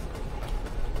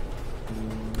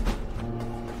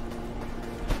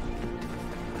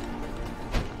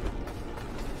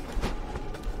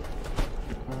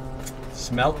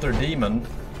 Smelter Demon.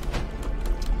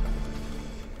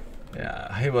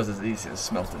 Yeah, he was as easy as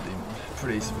Smelter Demon.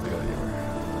 Pretty easy for the guy here.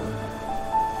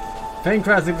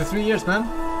 Pancras, for 3 years, man.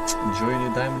 Enjoying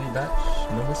your diamond batch.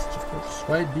 No message, of course.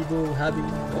 White Beagle, Happy.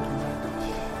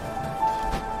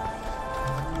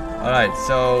 Alright,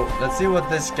 so let's see what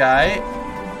this guy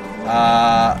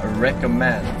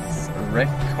recommends.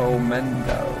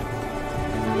 Recommendo.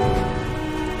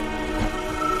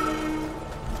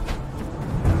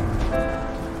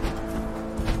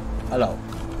 Hello.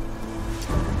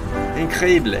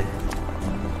 Incredible.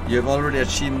 You have already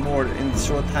achieved more in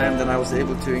short time than I was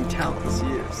able to in countless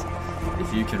years.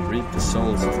 If you can reap the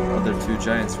souls of the other 2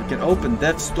 giants, we can open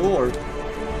Death's Door.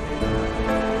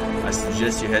 I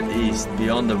suggest you head east,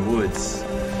 beyond the woods.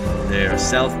 Their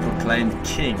self-proclaimed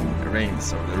king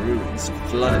reigns over the ruins of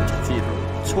flooded cathedral,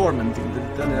 tormenting the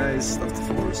denies of the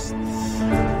forest.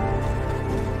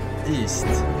 East.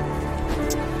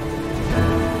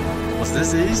 Was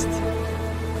this east?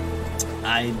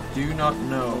 I do not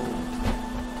know.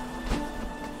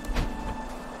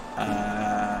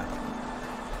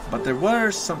 But there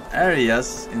were some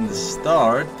areas in the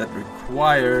start that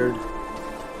required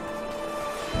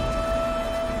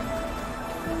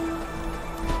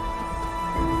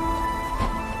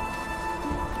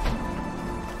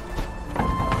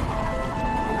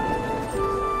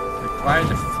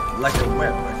like a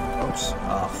web. Oops.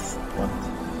 Off. What?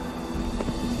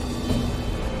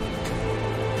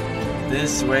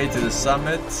 This way to the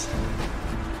summit.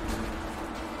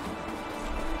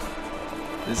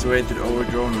 This way to the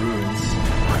overgrown ruins.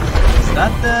 Is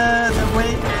that the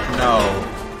way? No.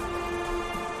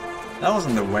 That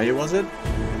wasn't the way, was it?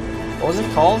 What was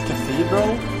it called?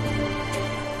 Cathedral?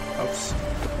 Oops.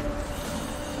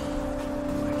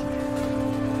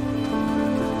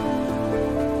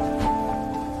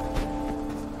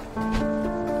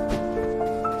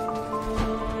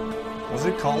 Was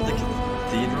it called the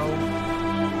cathedral?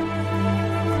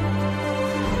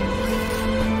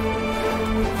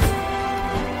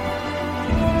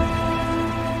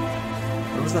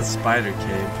 Where was that spider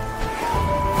cave?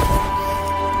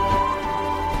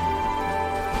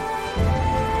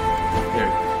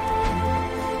 Here.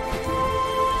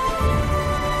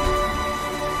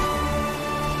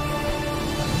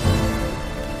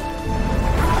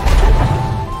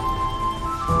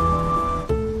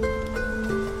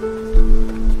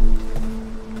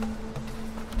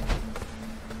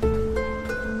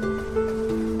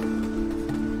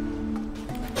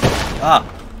 Ah!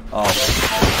 Oh.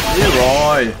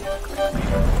 Leroy!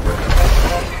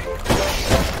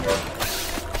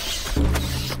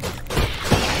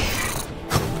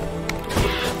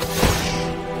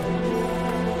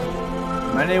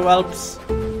 Many whelps.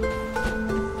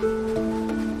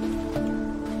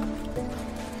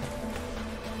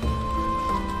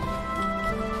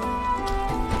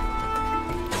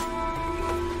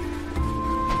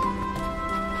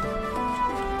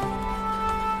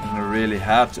 Really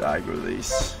have to aggro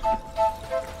these.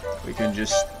 We can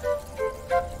just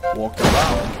walk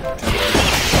around.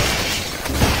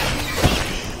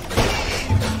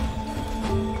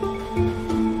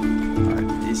 Alright,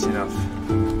 easy enough.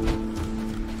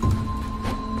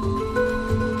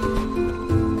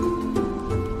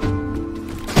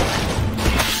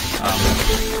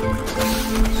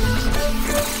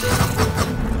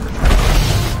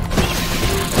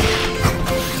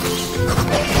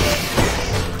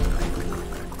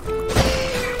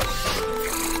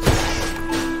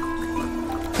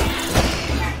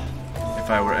 If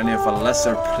I were any of a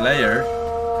lesser player,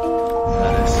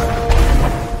 that is.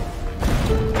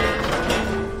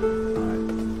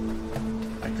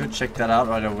 Right. I could check that out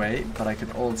right away, but I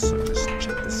could also just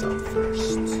check this out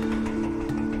first.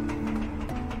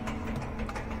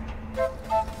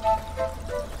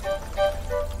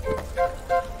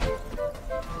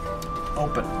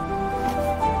 Open.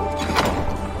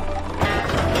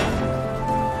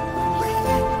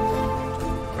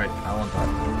 Wait, I want that.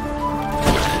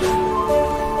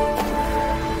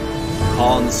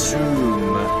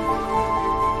 Consume.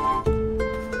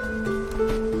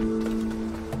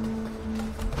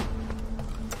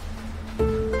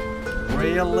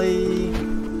 Really?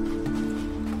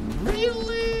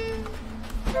 Really?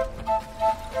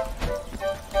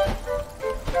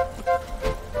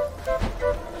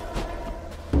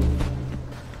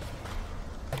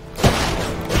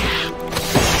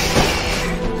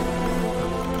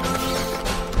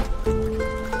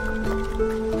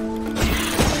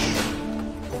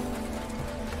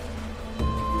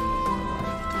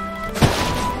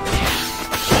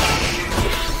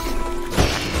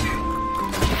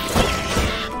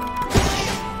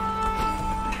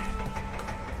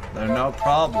 They're no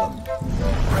problem.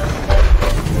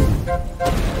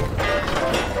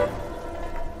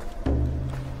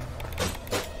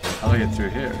 How do I get through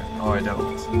here? Oh, I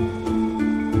don't.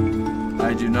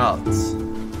 I do not.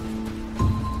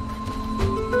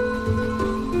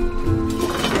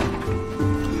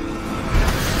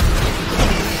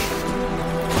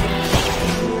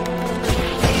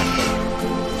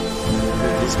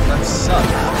 Dude, these clips suck.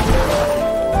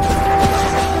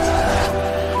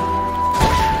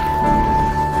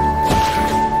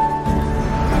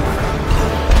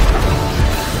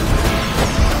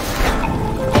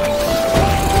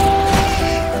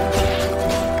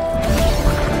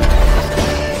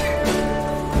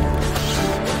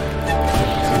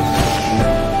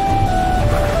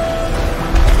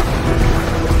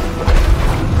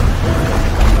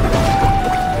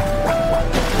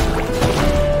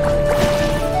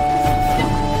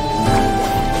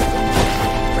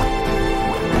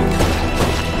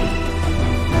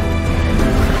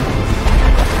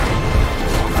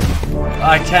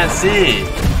 I can't see!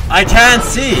 I can't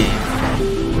see!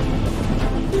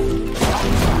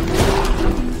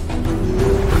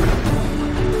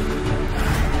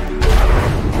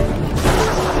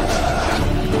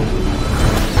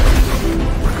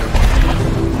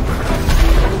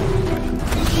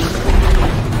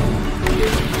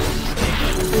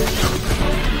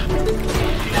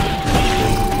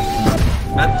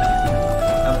 Man,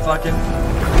 I'm fucking...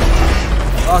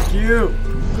 Fuck you!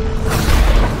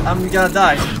 I'm gonna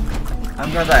die.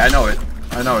 I'm gonna die. I know it.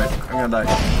 I know it. I'm gonna die.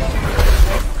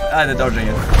 Ah, they're dodging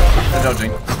it. They're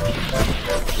dodging.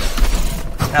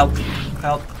 Help.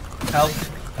 Help. Help.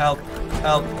 Help.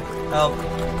 Help. Help.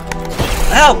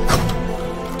 Help!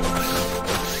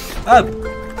 Help!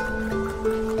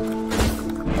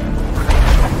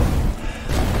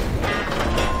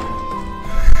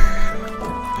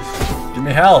 Give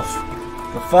me health.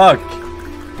 The fuck?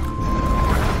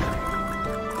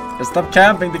 Stop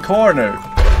camping the corner.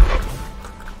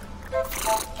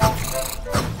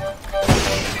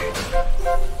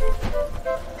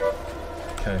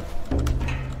 Okay.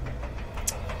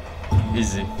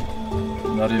 Easy.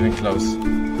 Not even close.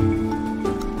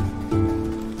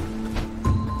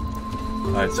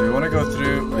 Alright, so we want to go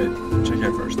through... Wait, check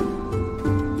here first.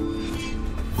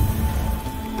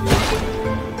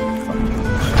 Fuck.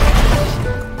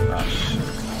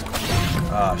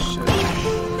 Ah, shit.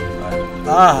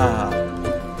 Ah!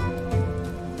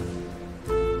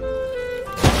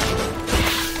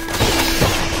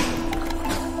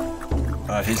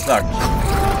 He's stuck.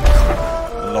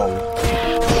 Lol.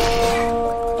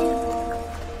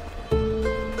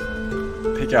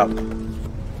 Pick up.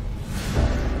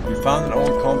 You found an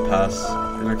old compass.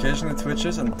 It occasionally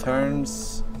twitches and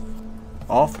turns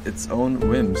off its own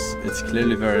whims. It's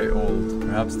clearly very old.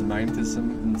 Perhaps the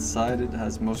magnetism inside it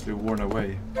has mostly worn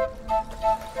away.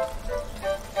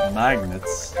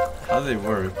 Magnets? How do they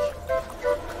work?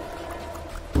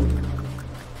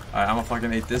 Alright, I'ma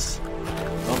fucking eat this.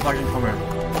 Don't fucking come here.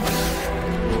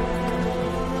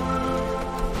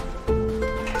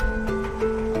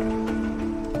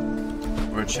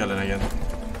 We're chilling again.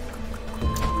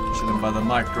 Chilling by the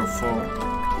microphone.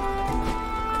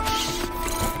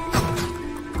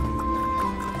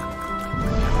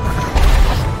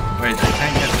 Wait, I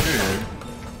can't get through here.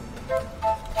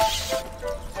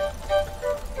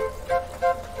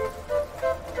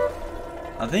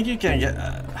 I think you can get... I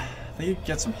think you can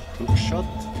get some hook shot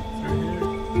through here.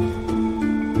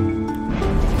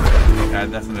 Yeah, I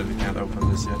definitely can't open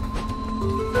this yet.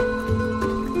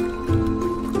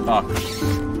 Fuck.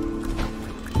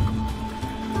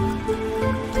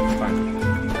 Fine.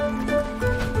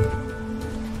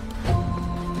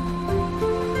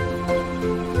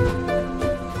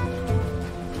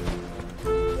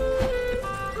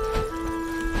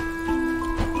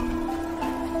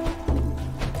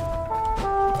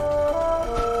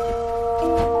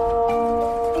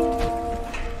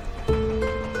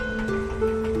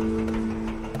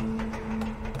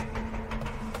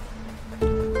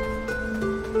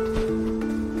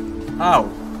 Ow!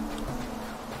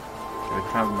 Got a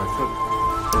cramp in my foot.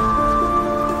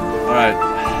 Alright,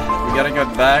 we gotta get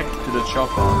back to the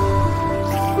chopper.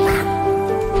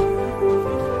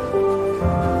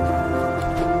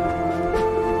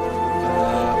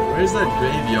 Where's that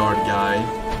graveyard guy?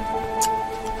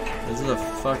 This is a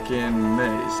fucking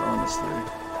maze, honestly.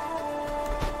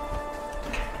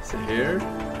 Is it here?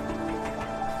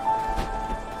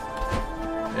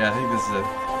 Yeah, I think this is it.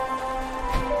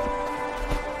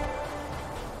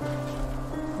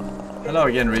 Hello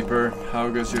again, Reaper. How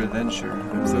goes your adventure?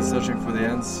 I'm still searching for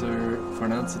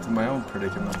an answer to my own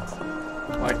predicament.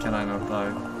 Why can I not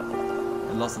die?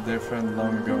 I lost a dear friend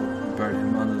long ago, buried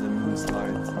him under the moon's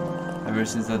light. Ever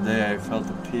since that day I felt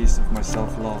a piece of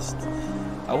myself lost.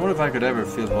 I wonder if I could ever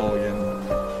feel whole again.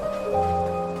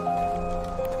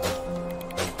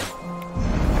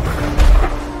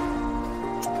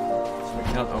 So we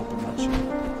cannot open that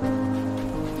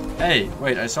shit. Hey,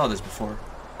 wait, I saw this before.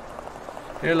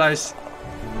 Here lies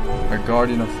a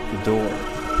guardian of the door,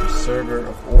 preserver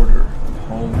of order, and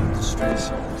home to stray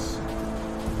souls.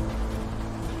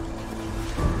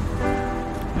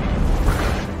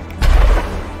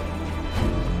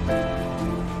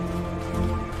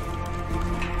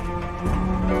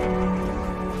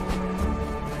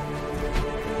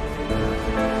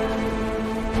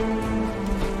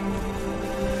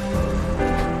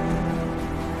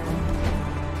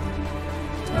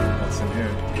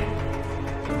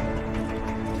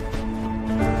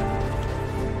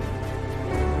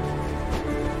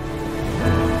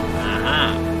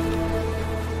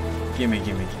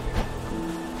 Gimme.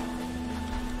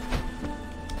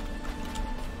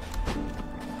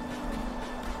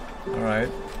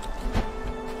 Alright.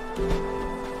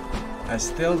 I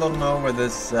still don't know where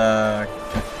this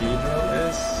cathedral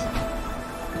is,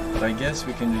 but I guess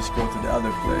we can just go to the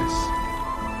other place.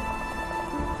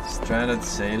 Stranded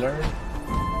sailor.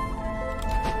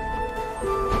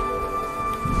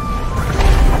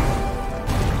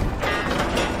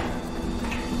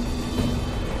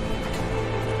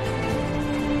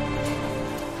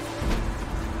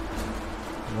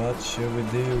 What should we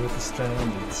do with the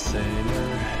stranded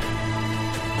sailor?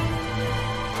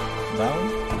 Down?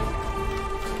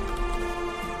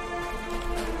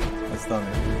 What's down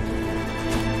here?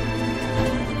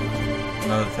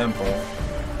 Another temple.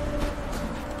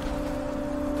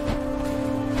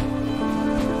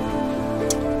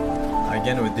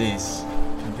 Again with these.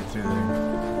 Can't get through there.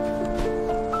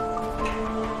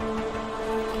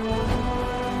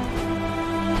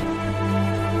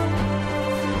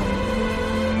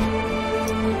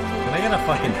 A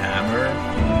fucking hammer.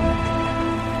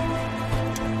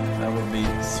 That would be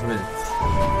sweet.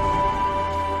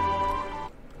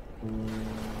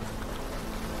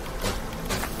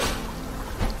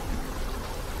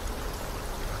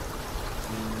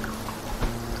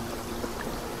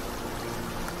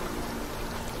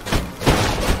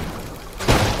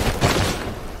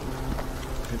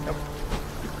 Pick up.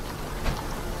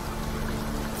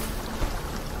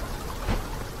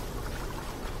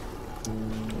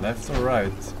 Left or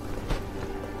right?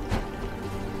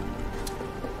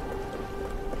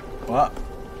 What?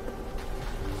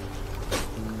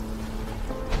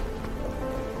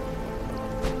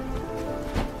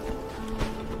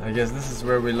 I guess this is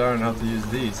where we learn how to use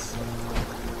these.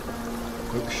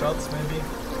 Hook shots, maybe?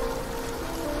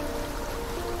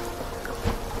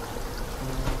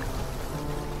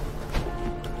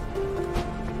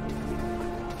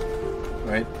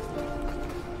 Right?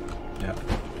 Yeah.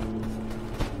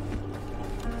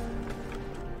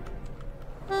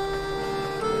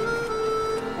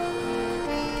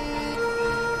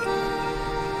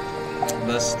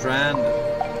 The Strand.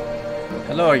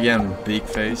 Hello again, Beak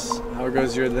Face. How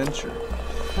goes your adventure?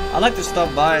 I'd like to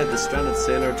stop by the Stranded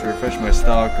Sailor to refresh my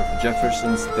stock of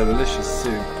Jefferson's delicious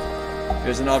soup.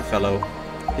 Here's an odd fellow.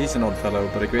 He's an odd fellow,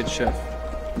 but a great chef.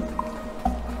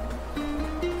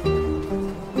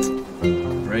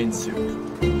 Brain soup.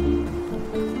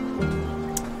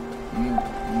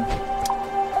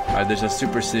 Alright, there's a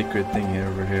super secret thing here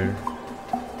over here.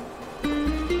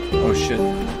 Oh shit.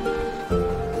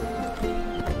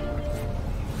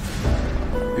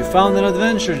 We found an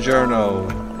adventure journal.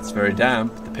 It's very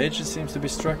damp. The pages seem to be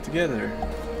stuck together.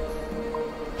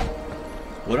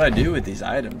 What do I do with these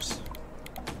items?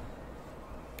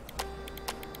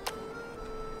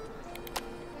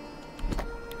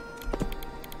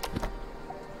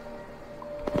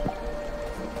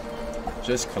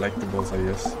 Just collectibles, I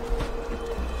guess.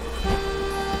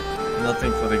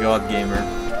 Nothing for the god gamer.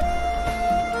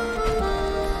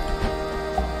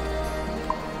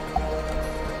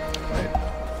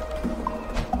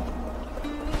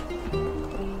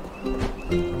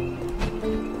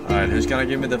 Alright, who's gonna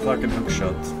give me the fucking hook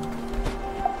shot?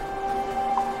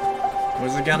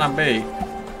 Who's it gonna be?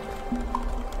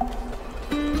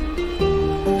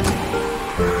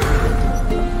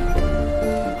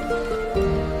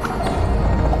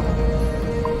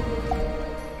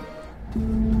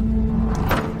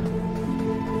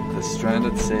 the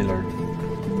stranded sailor.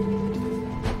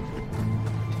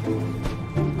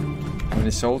 How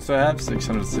many souls do I have?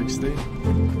 660.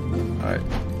 Alright.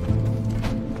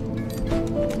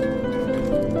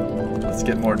 Let's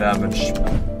get more damage.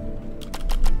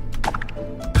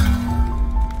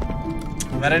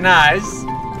 Very nice.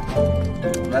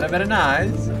 Very, very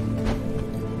nice.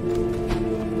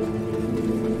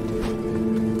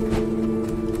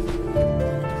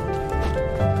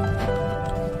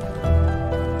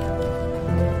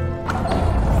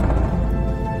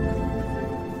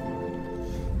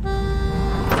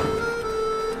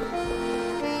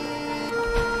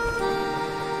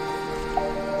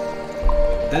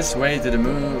 This way to the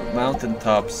mountain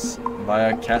tops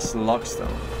via Castle Lockstone.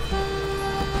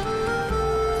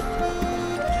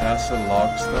 Castle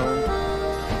Lockstone.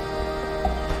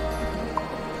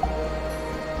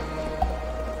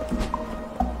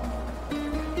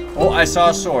 Oh, I saw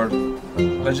a sword.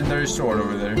 Legendary sword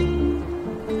over there.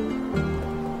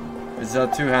 It's a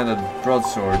two-handed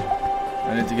broadsword.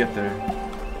 I need to get there.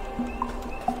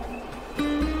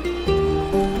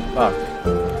 Fuck.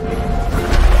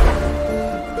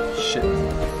 Shit.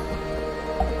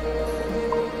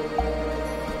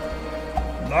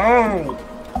 No!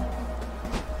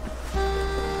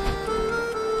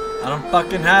 I don't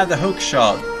fucking have the hook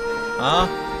shot. Huh?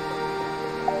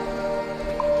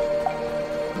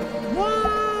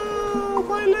 Wow!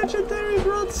 My legendary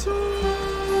broadsword!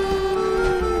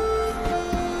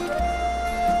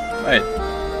 Wait.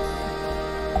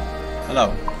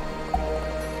 Hello.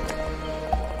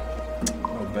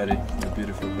 Oh, Betty. You're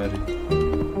beautiful, Betty.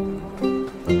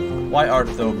 Why art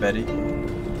thou, Betty?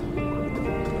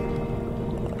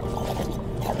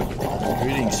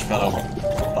 Greetings, fellow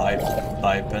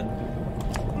biped.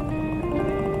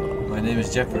 My name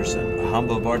is Jefferson, a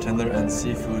humble bartender and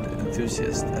seafood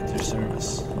enthusiast at your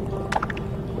service.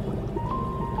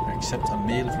 I accept a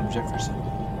meal from Jefferson.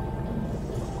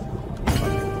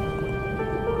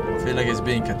 I feel like it's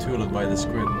being cthulhu'd by the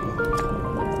squid,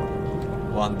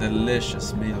 but one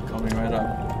delicious meal coming right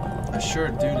up. I sure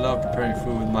do love preparing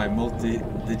food with my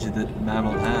multi-digited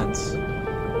mammal hands.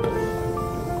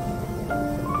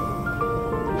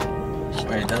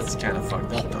 Wait, that's kind of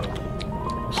fucked up though.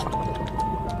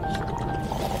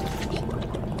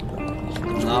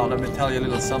 Now let me tell you a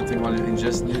little something while you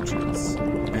ingest nutrients.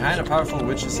 Behind a powerful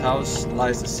witch's house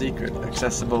lies a secret,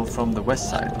 accessible from the west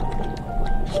side.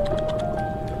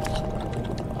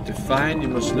 To find, you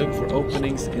must look for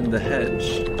openings in the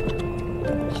hedge.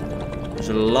 There's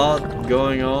a lot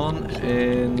going on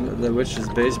in the witch's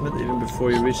basement even before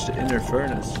you reach the inner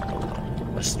furnace.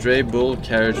 A stray bull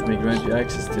carriage may grant you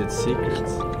access to its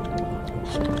secrets.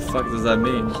 What the fuck does that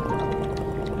mean?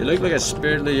 You look like a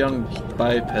spiritly young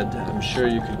biped. I'm sure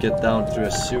you could get down through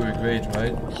a sewer grate,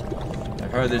 right?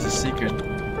 I've heard there's a secret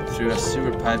through a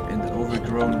sewer pipe in the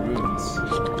overgrown ruins.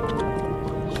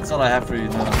 That's all I have for you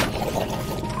now.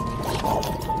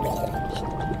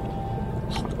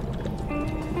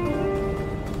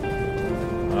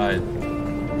 Alright.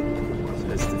 So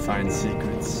let's define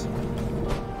secrets.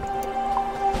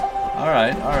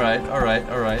 Alright.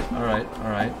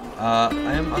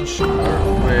 I am unsure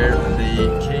where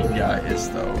the king guy is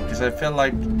though, because I feel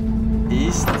like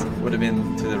east would have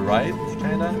been to the right,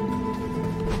 kinda,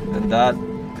 and that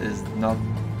is not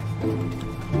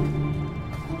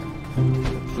the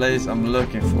place I'm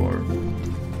looking for.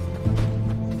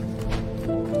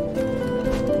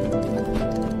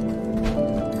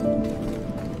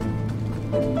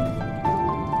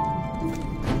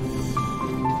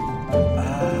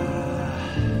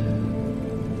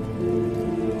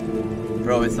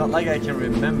 Bro, it's not like I can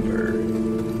remember,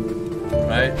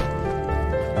 right?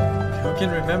 Who can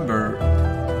remember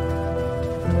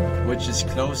which is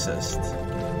closest?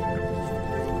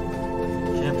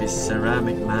 It can't be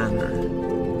Ceramic Manor.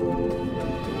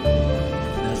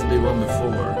 There has to be one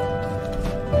before.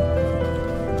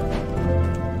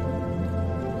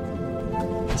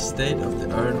 Estate of the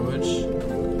Urnwitch.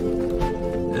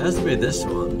 It has to be this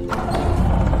one.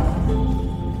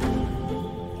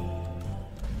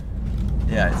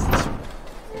 Yeah, it's this one.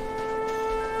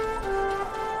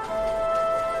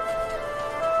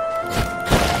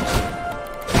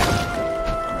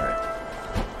 Alright.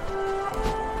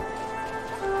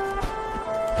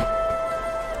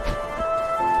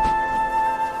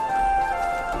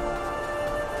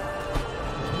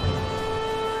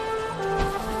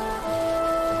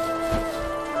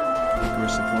 We're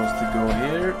supposed to go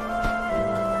here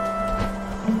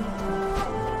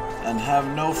and have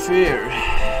no fear.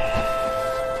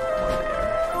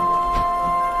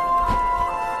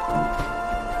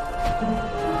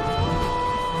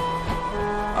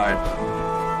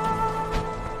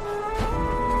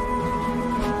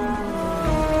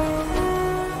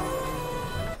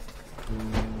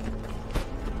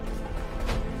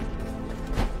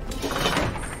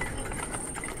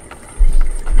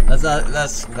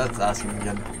 Let's ask him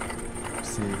again.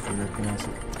 See if we recognize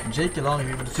it. Jake Long,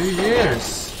 you for 2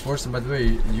 years. Forsen, by the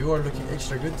way, you are looking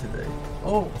extra good today.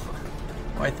 Oh,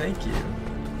 why? Thank you.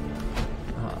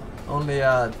 Only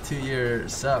a 2-year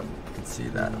sub. You can see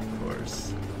that, of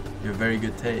course. You have very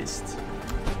good taste,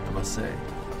 I must say.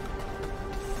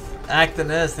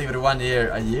 Actoness, thank you for 1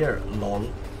 year. A year, lol.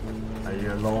 A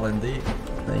year, lol, indeed.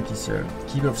 Thank you, sir.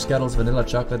 Keeper of Scuttles, Vanilla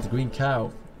Chocolate, Green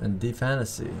Cow, and D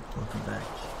Fantasy. Welcome back.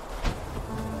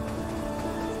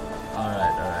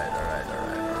 Alright.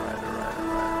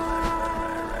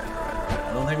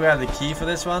 I don't think we have the key for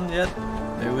this one yet.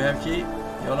 Maybe we have key?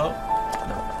 YOLO?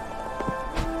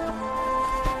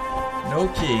 No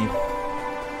key.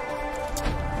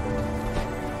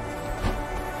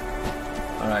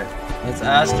 Alright, let's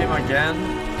ask him again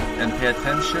and pay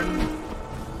attention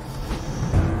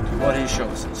to what he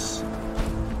shows us.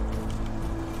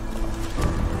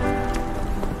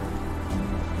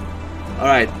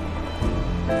 Alright.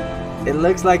 It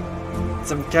looks like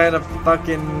some kind of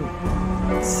fucking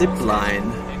zip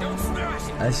line.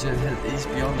 I should head east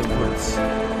beyond the woods.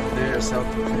 There yourself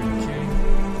to the king.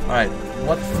 Alright,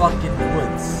 what fucking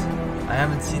woods? I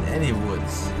haven't seen any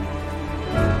woods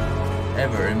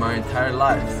ever in my entire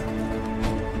life.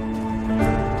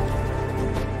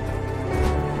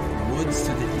 Woods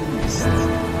to the east.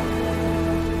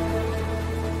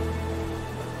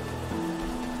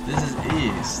 This is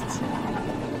east.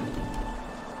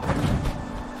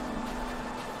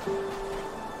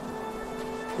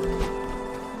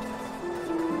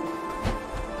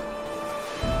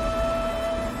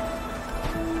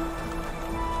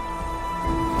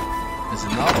 Is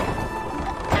it not?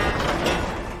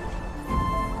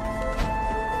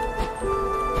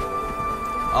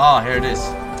 Ah, here it is.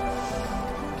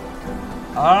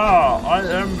 Ah, I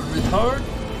am retard.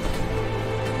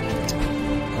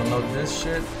 Unlock this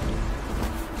shit.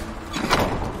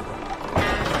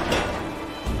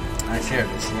 I share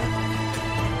this, yeah?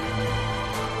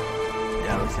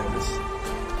 Yeah, we share this.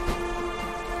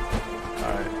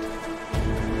 Alright.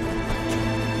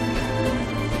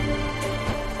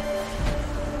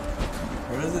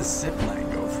 Where does this zip line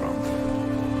go from?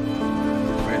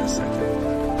 Wait a second.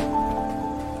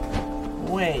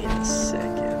 Wait a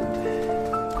second.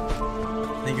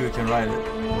 I think we can ride it.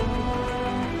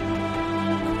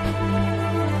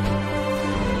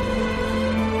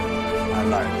 I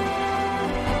lied.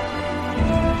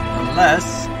 Unless...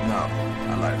 no,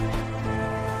 I lied.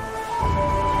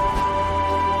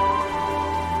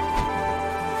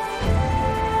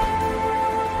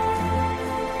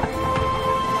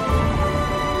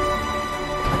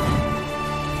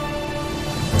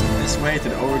 This way to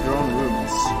the overgrown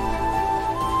ruins.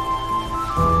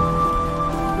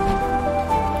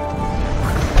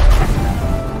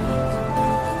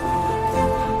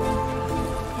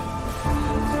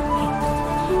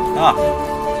 Ah,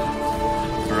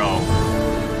 bro.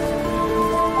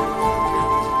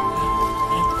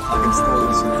 I can steal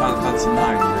this from Final Fantasy 9,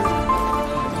 dude.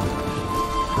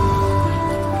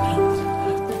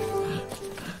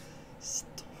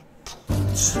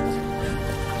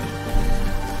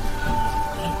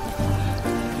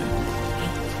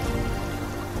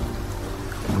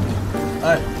 No,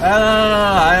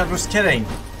 I was kidding.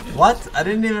 What? I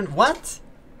didn't even... what?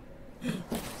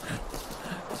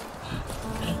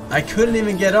 I couldn't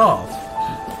even get off.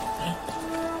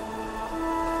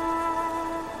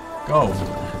 Go.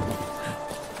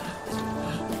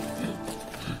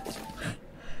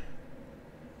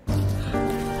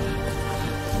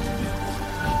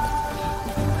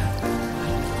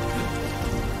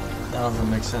 That doesn't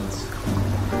make sense.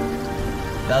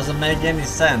 Doesn't make any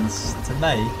sense to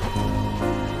me.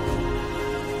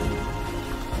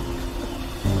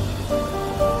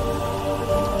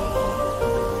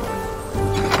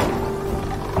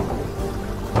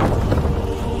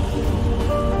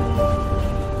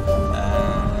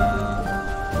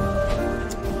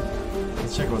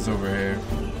 Over here.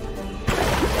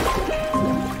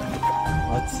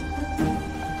 What?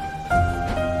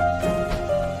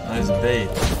 Nice bait.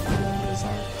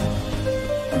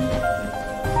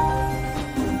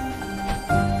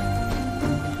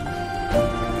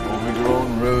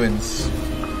 Overgrown ruins.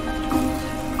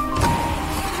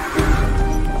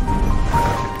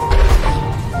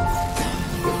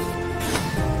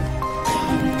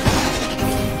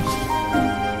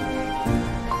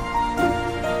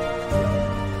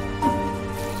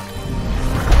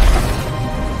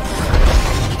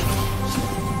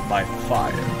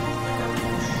 Fire.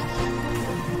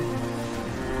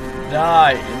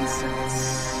 Die, insects.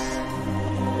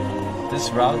 This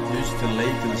route used to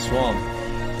lead to the swamp,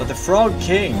 but the Frog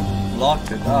King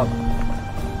locked it up.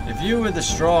 If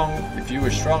If you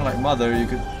were strong like Mother, you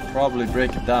could probably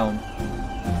break it down.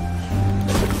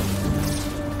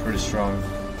 Pretty strong.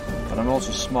 But I'm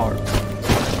also smart.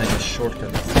 Take a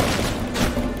shortcut.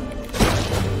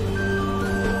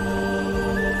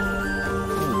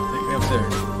 Ooh, take me up there.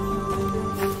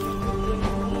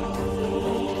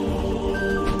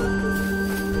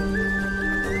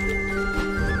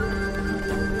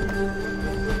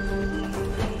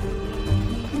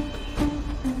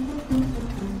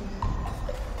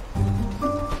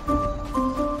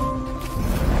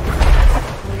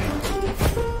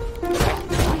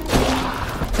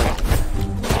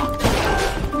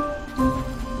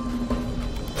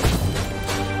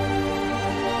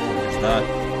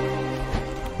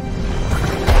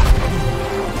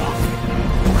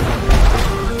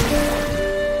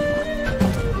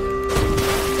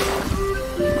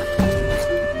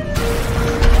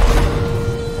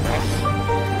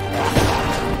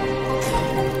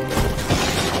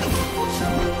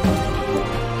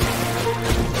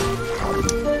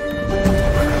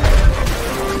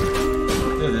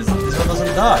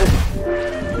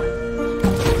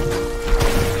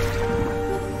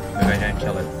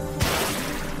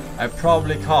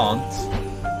 Probably can't.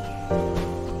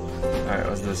 Alright,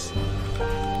 what's this?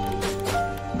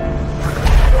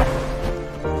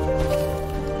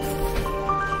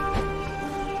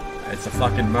 It's a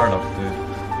fucking Murloc, dude.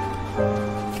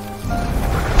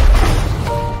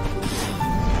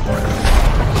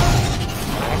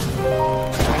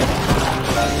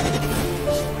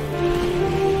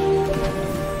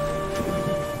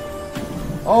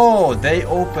 Oh, they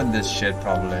opened this shit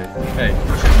probably. Hey,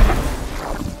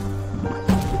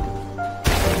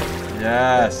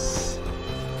 yes.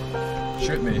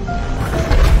 Shoot me.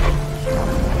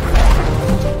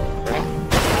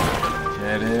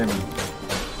 Get him.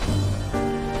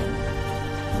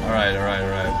 Alright.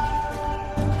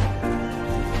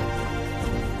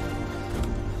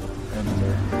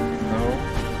 Enter. No.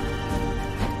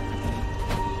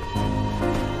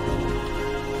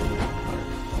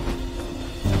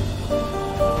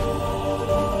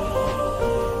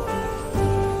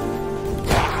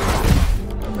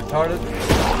 I'm retarded.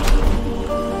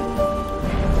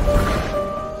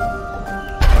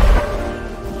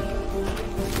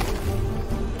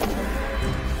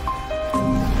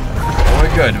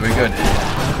 We're good.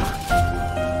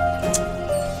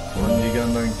 One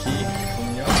gun and key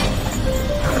coming up.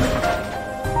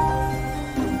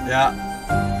 Yeah,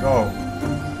 go.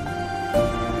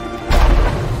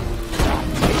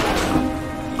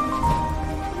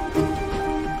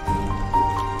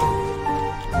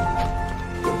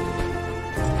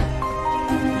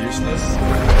 Useless.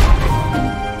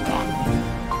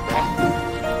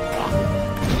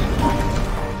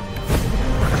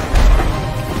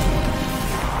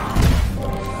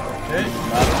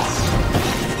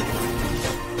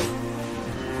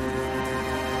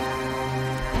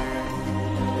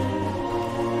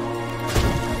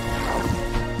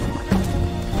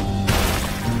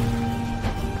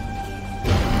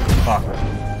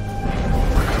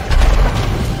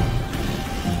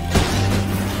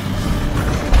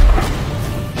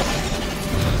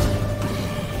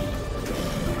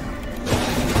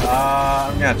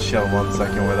 I'm gonna chill 1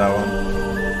 second with that one.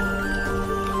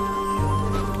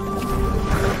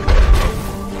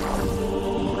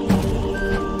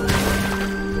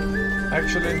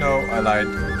 Actually, no, I lied.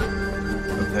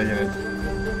 I'm taking it.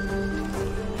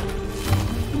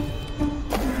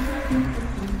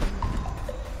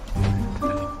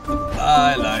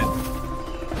 I lied.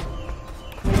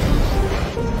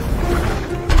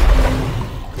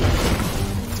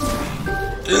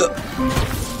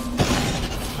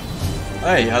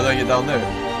 Hey, how do I get down there?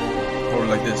 Or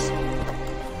like this?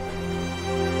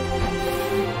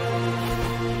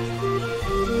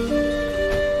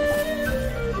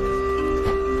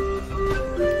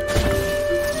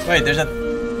 Wait, there's a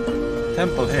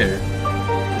temple here.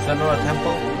 Is that not a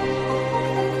temple?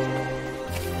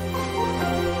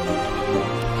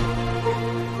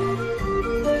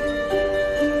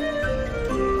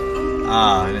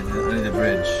 Ah, I need a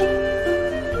bridge.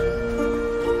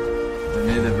 I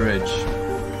need a bridge.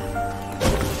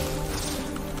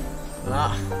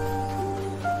 Ah.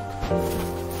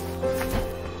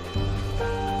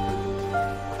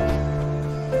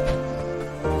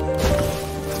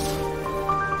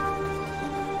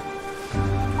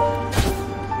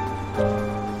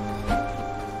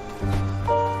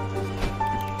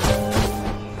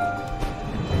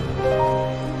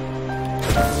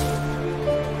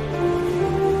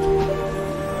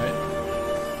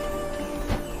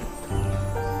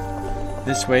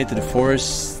 This way to the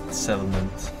forest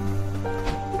settlement.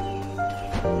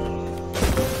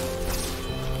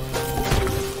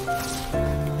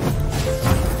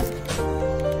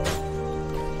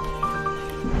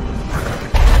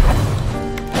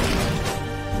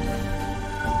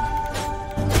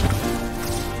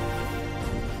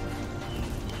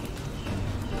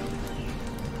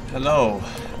 Hello,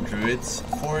 druids.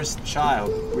 Forest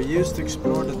child. We used to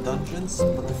explore the dungeons,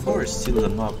 but the forest sealed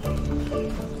them up.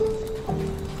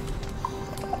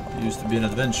 Used to be an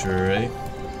adventurer, eh?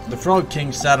 The Frog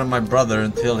King sat on my brother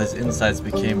until his insides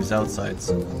became his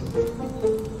outsides.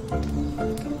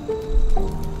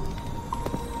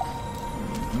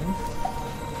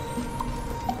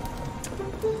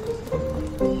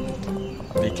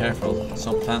 Be careful.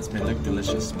 Some plants may look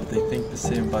delicious, but they think the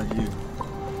same about you.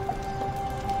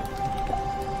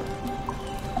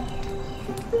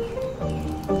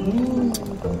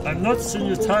 I've not seen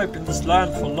you type in this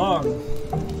land for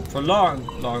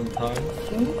long time.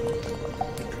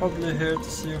 You're probably here to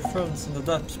see your friends in the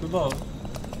depths below.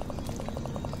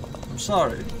 I'm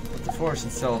sorry, but the force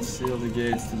itself sealed the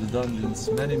gates to the dungeons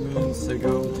many moons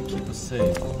ago to keep us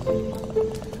safe.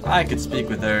 I could speak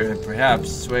with her and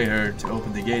perhaps sway her to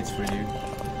open the gates for you,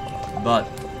 but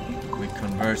we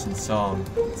converse in song.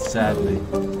 Sadly,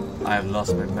 I have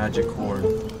lost my magic horn.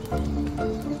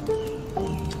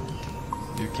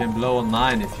 You can blow on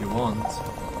mine if you want.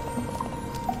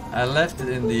 I left it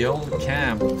in the old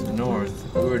camp to the north.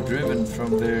 We were driven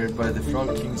from there by the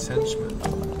Frog King's henchmen.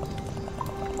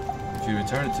 If you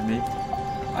return it to me,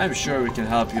 I'm sure we can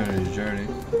help you on your journey.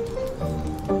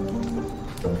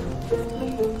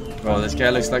 Bro, this guy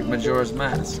looks like Majora's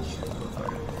Mask.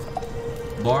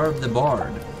 Barb the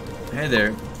Bard. Hey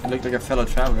there, you look like a fellow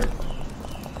traveler.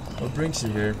 What brings you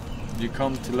here? Did you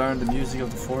come to learn the music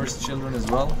of the forest children as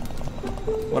well?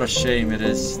 What a shame it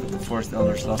is that the forest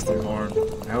elders lost their horn.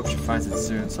 I hope she finds it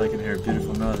soon so I can hear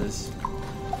beautiful melodies.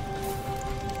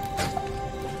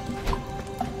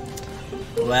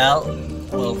 Well,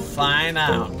 we'll find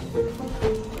out.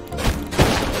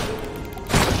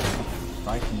 If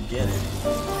I can get it.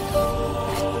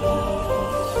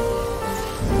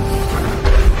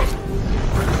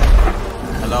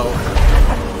 Hello?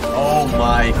 Oh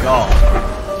my god.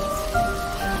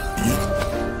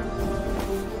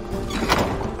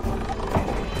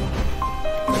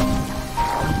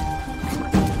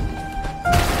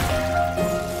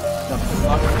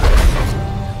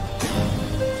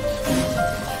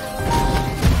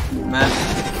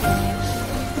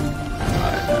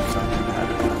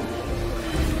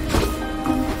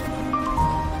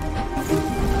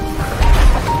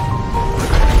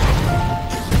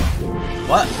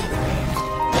 What?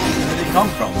 Where did he come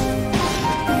from?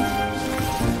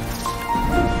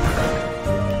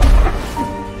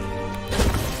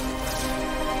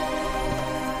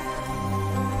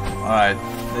 Alright,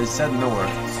 they said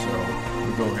north, so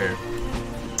we'll go here.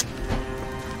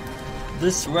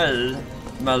 This way,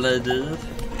 my lady.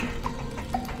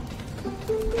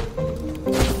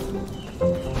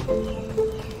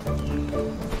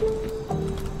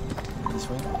 This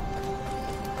way?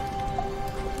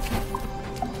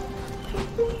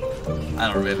 I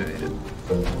don't really need it.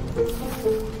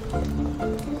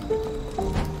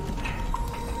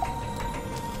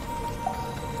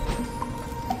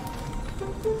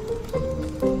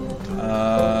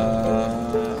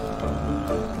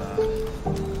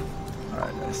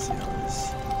 Alright, let's see how this.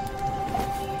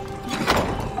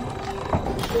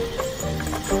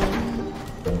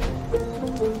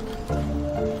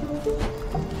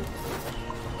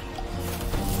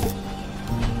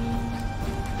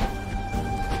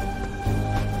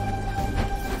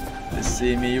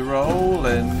 See me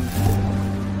rolling.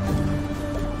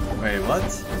 Wait, what?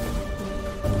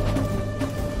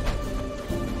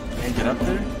 Can't get up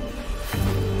there?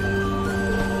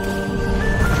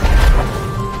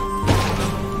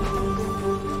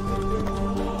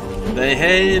 They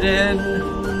hating.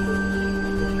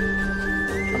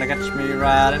 Trying to catch me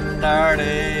riding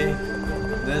dirty.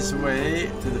 This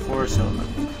way to the forest settlement.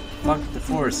 Fuck the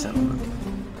forest settlement.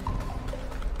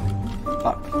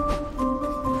 Fuck.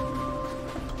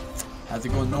 Have to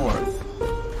go north.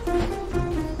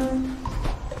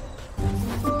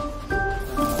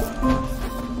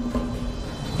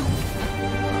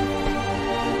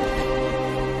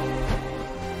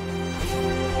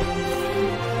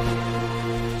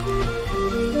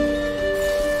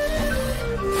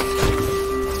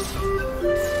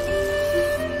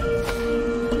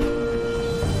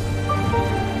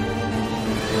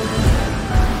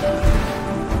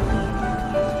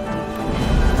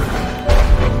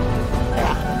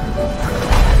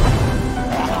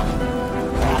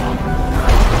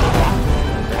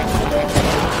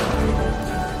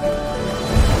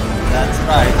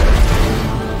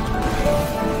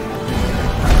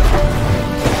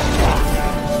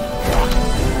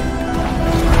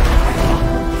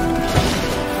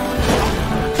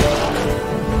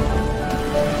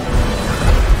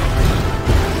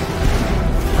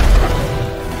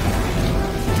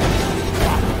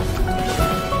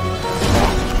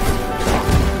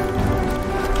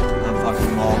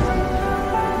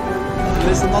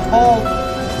 Please do not fall.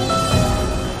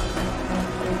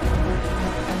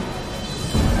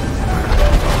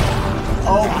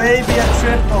 Oh baby, a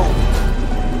triple.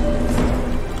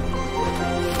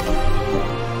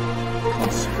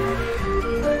 Closer.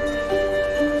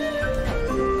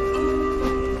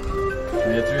 Can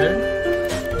we get through here?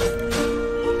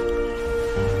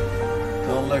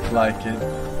 Don't look like it.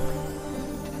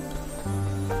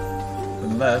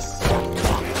 Unless...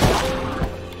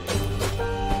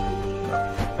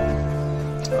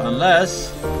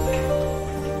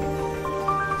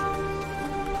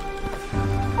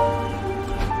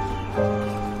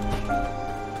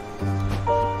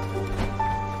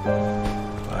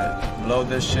 Right, blow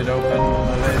this shit open,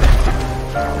 my lady.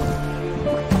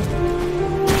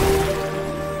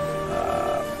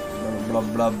 Blah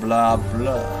blah blah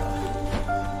blah.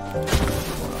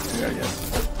 Here, I guess.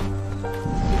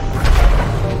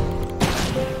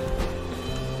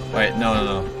 Wait, no.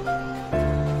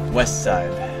 West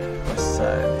side.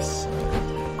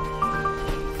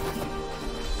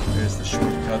 Here's the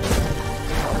shortcut.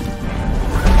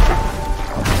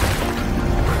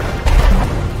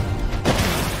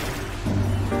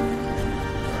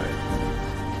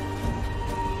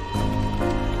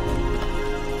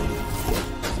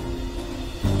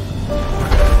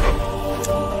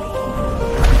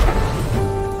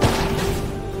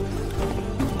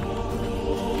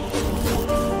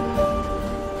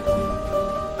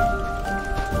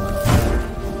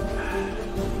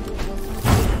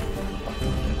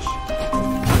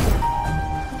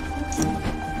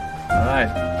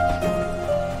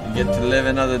 You get to live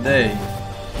another day.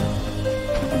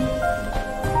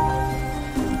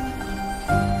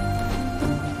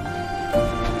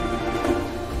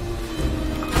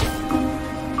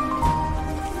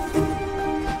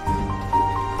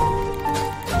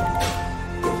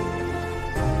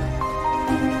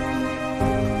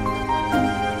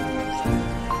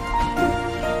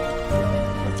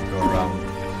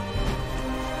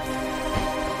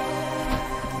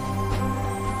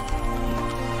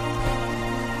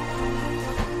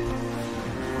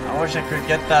 I wish I could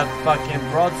get that fucking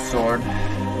broadsword. I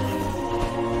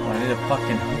need a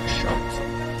fucking hook shot.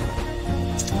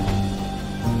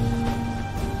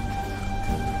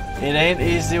 It ain't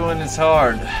easy when it's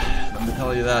hard. Let me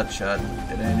tell you that, chat.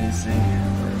 It ain't easy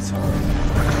when it's hard.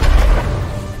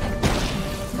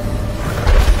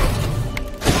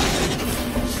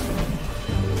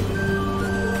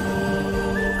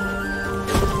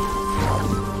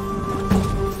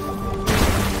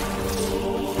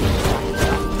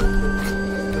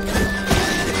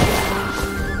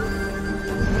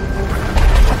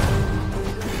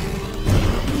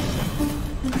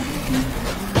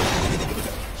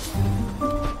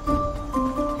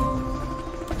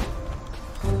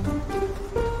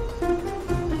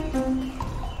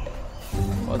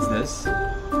 What's this?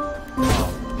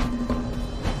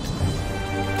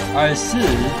 I see.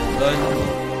 Alright.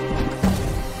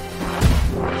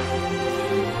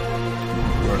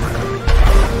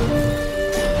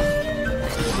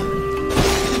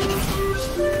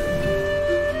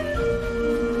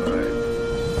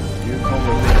 You come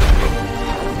with me.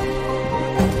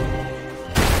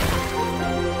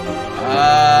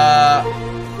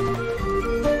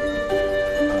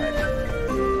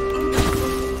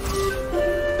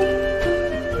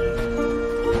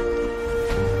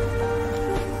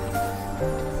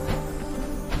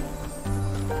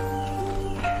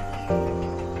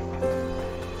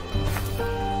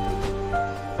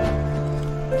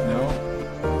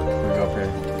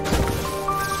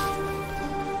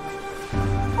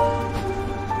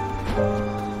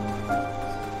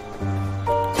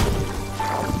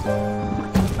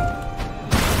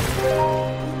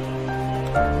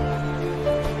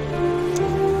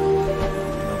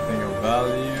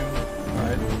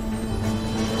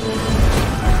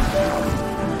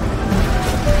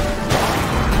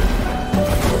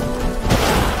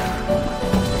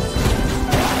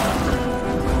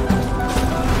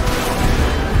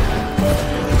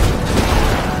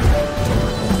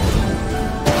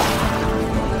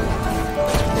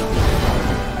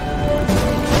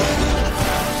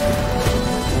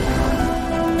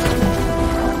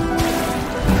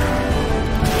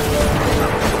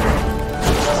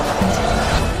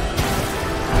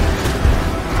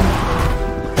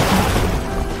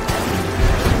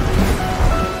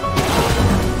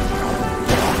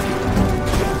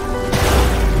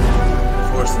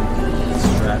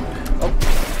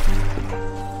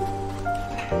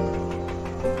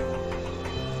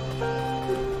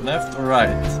 Left or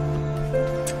right?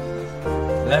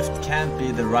 Left can't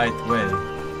be the right way.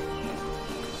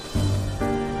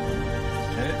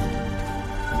 Okay.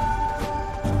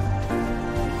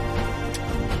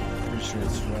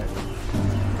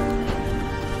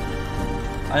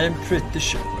 I am pretty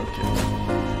sure. Okay.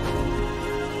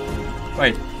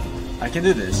 Wait, I can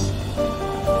do this.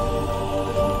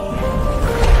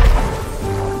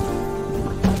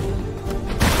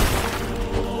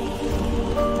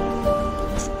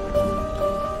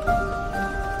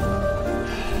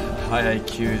 High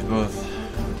IQ is both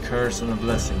a curse and a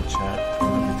blessing, chat.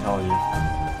 Let me tell you.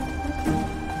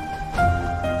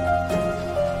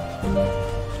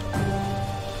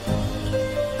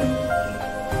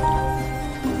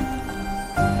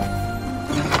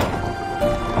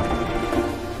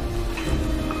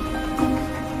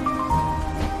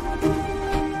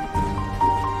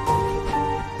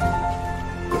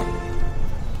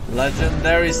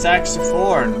 Legendary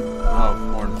saxophone. Oh,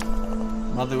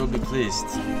 horn. Mother will be pleased.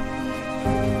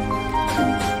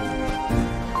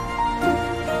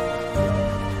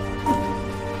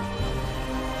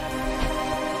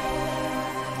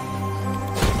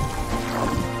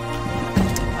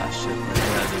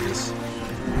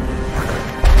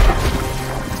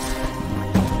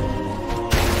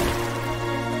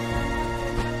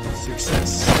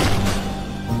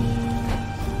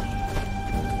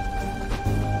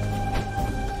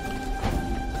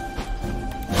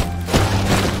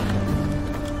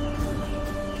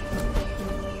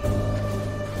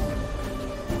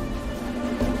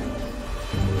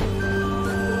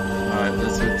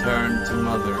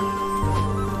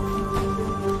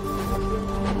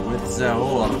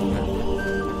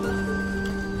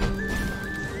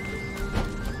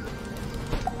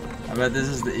 I bet this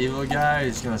is the evil guy,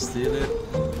 he's gonna steal it.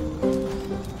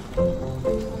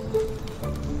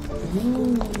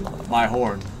 My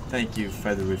horn. Thank you,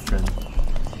 feathery friend.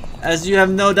 As you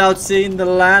have no doubt seen, the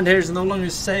land here is no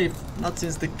longer safe, not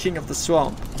since the king of the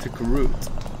swamp took root.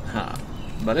 Ha.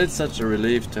 But it's such a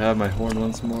relief to have my horn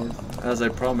once more. As I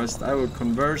promised, I will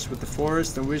converse with the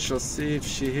forest and we shall see if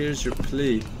she hears your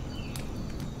plea.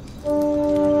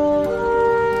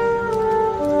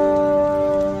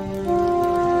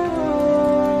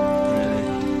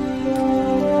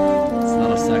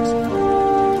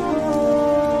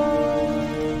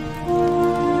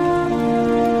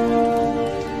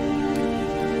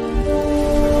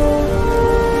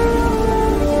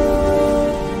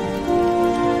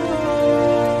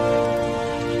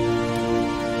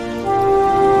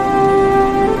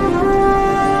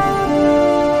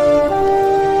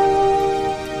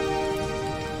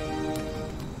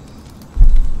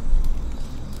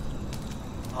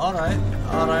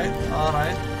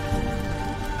 Alright.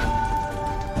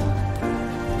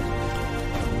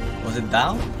 Was it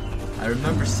down? I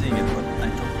remember seeing it, but I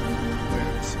don't remember where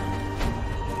it's.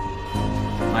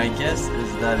 My guess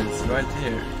is that it's right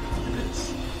here. It is.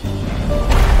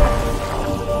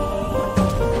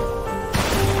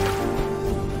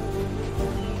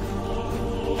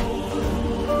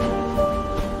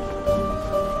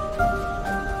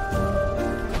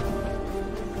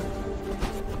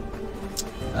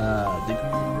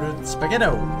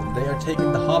 Spaghetto! They are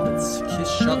taking the hobbits. Kiss,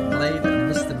 Shot, Blade,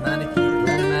 and Mr. Manic,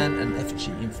 Redman, and FG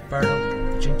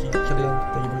Inferno, Jinky, Killian,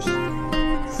 Davis,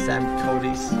 Sam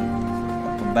Cody's.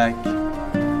 Welcome back.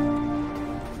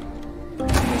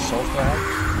 Soul back.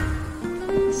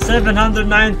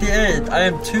 798! I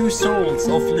am 2 souls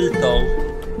of lethal.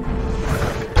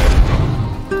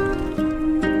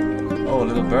 Oh,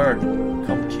 little bird.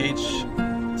 Come cage.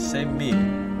 Save me.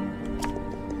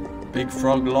 Big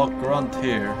frog lock Grunt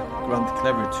here. Grunt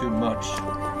clever too much.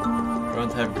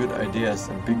 Grunt have good ideas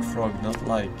and Big Frog not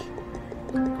like.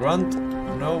 Grunt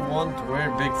no want wear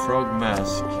Big Frog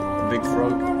mask. Big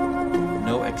Frog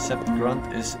no except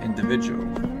Grunt is individual.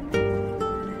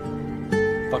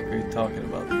 Fuck are you talking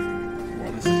about?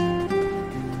 What is it?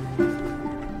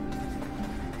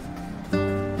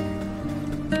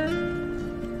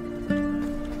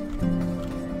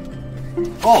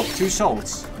 Oh, 2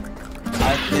 souls.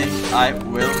 I think I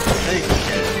will take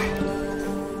it.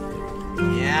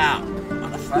 Yeah,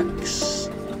 motherfuckers.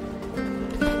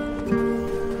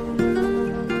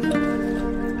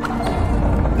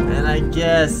 And I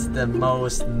guess the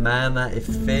most mana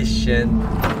efficient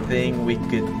thing we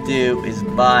could do is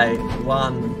buy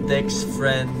 1 Dex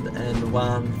friend and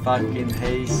 1 fucking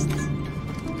haste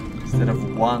instead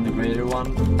of 1 greater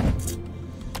one.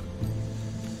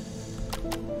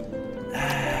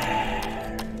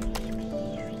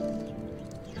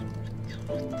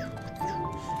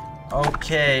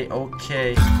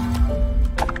 Okay.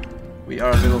 We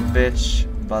are a little bitch,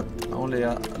 but only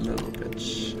a little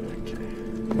bitch. Okay.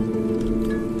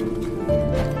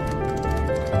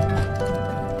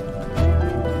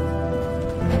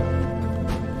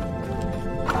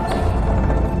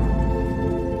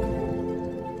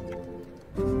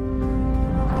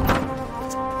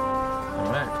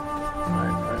 Alright.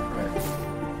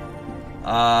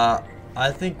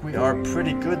 think we are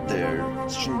pretty good there.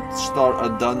 Should start a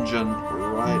dungeon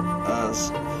right as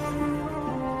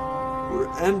we're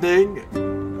ending.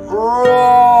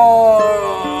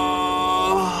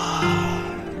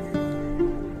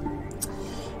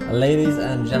 Ladies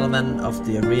and gentlemen of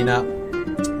the arena,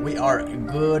 we are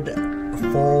good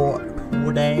for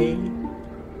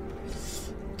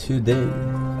today.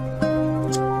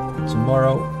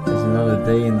 Tomorrow is another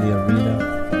day in the arena.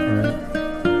 Right?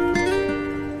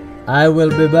 I will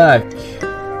be back.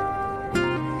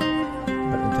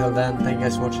 But until then, thank you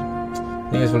guys for watching.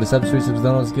 Thank you guys for the subs, free subs,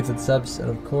 downloads, gifted subs, and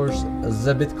of course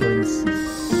the bitcoins.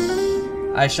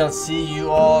 I shall see you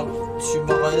all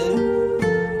tomorrow.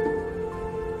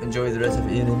 Enjoy the rest of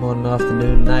evening, morning,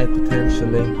 afternoon, night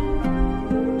potentially.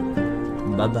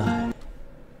 Bye bye.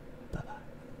 Bye bye.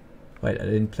 Wait, I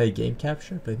didn't play game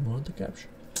capture, I played monitor capture.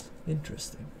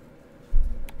 Interesting.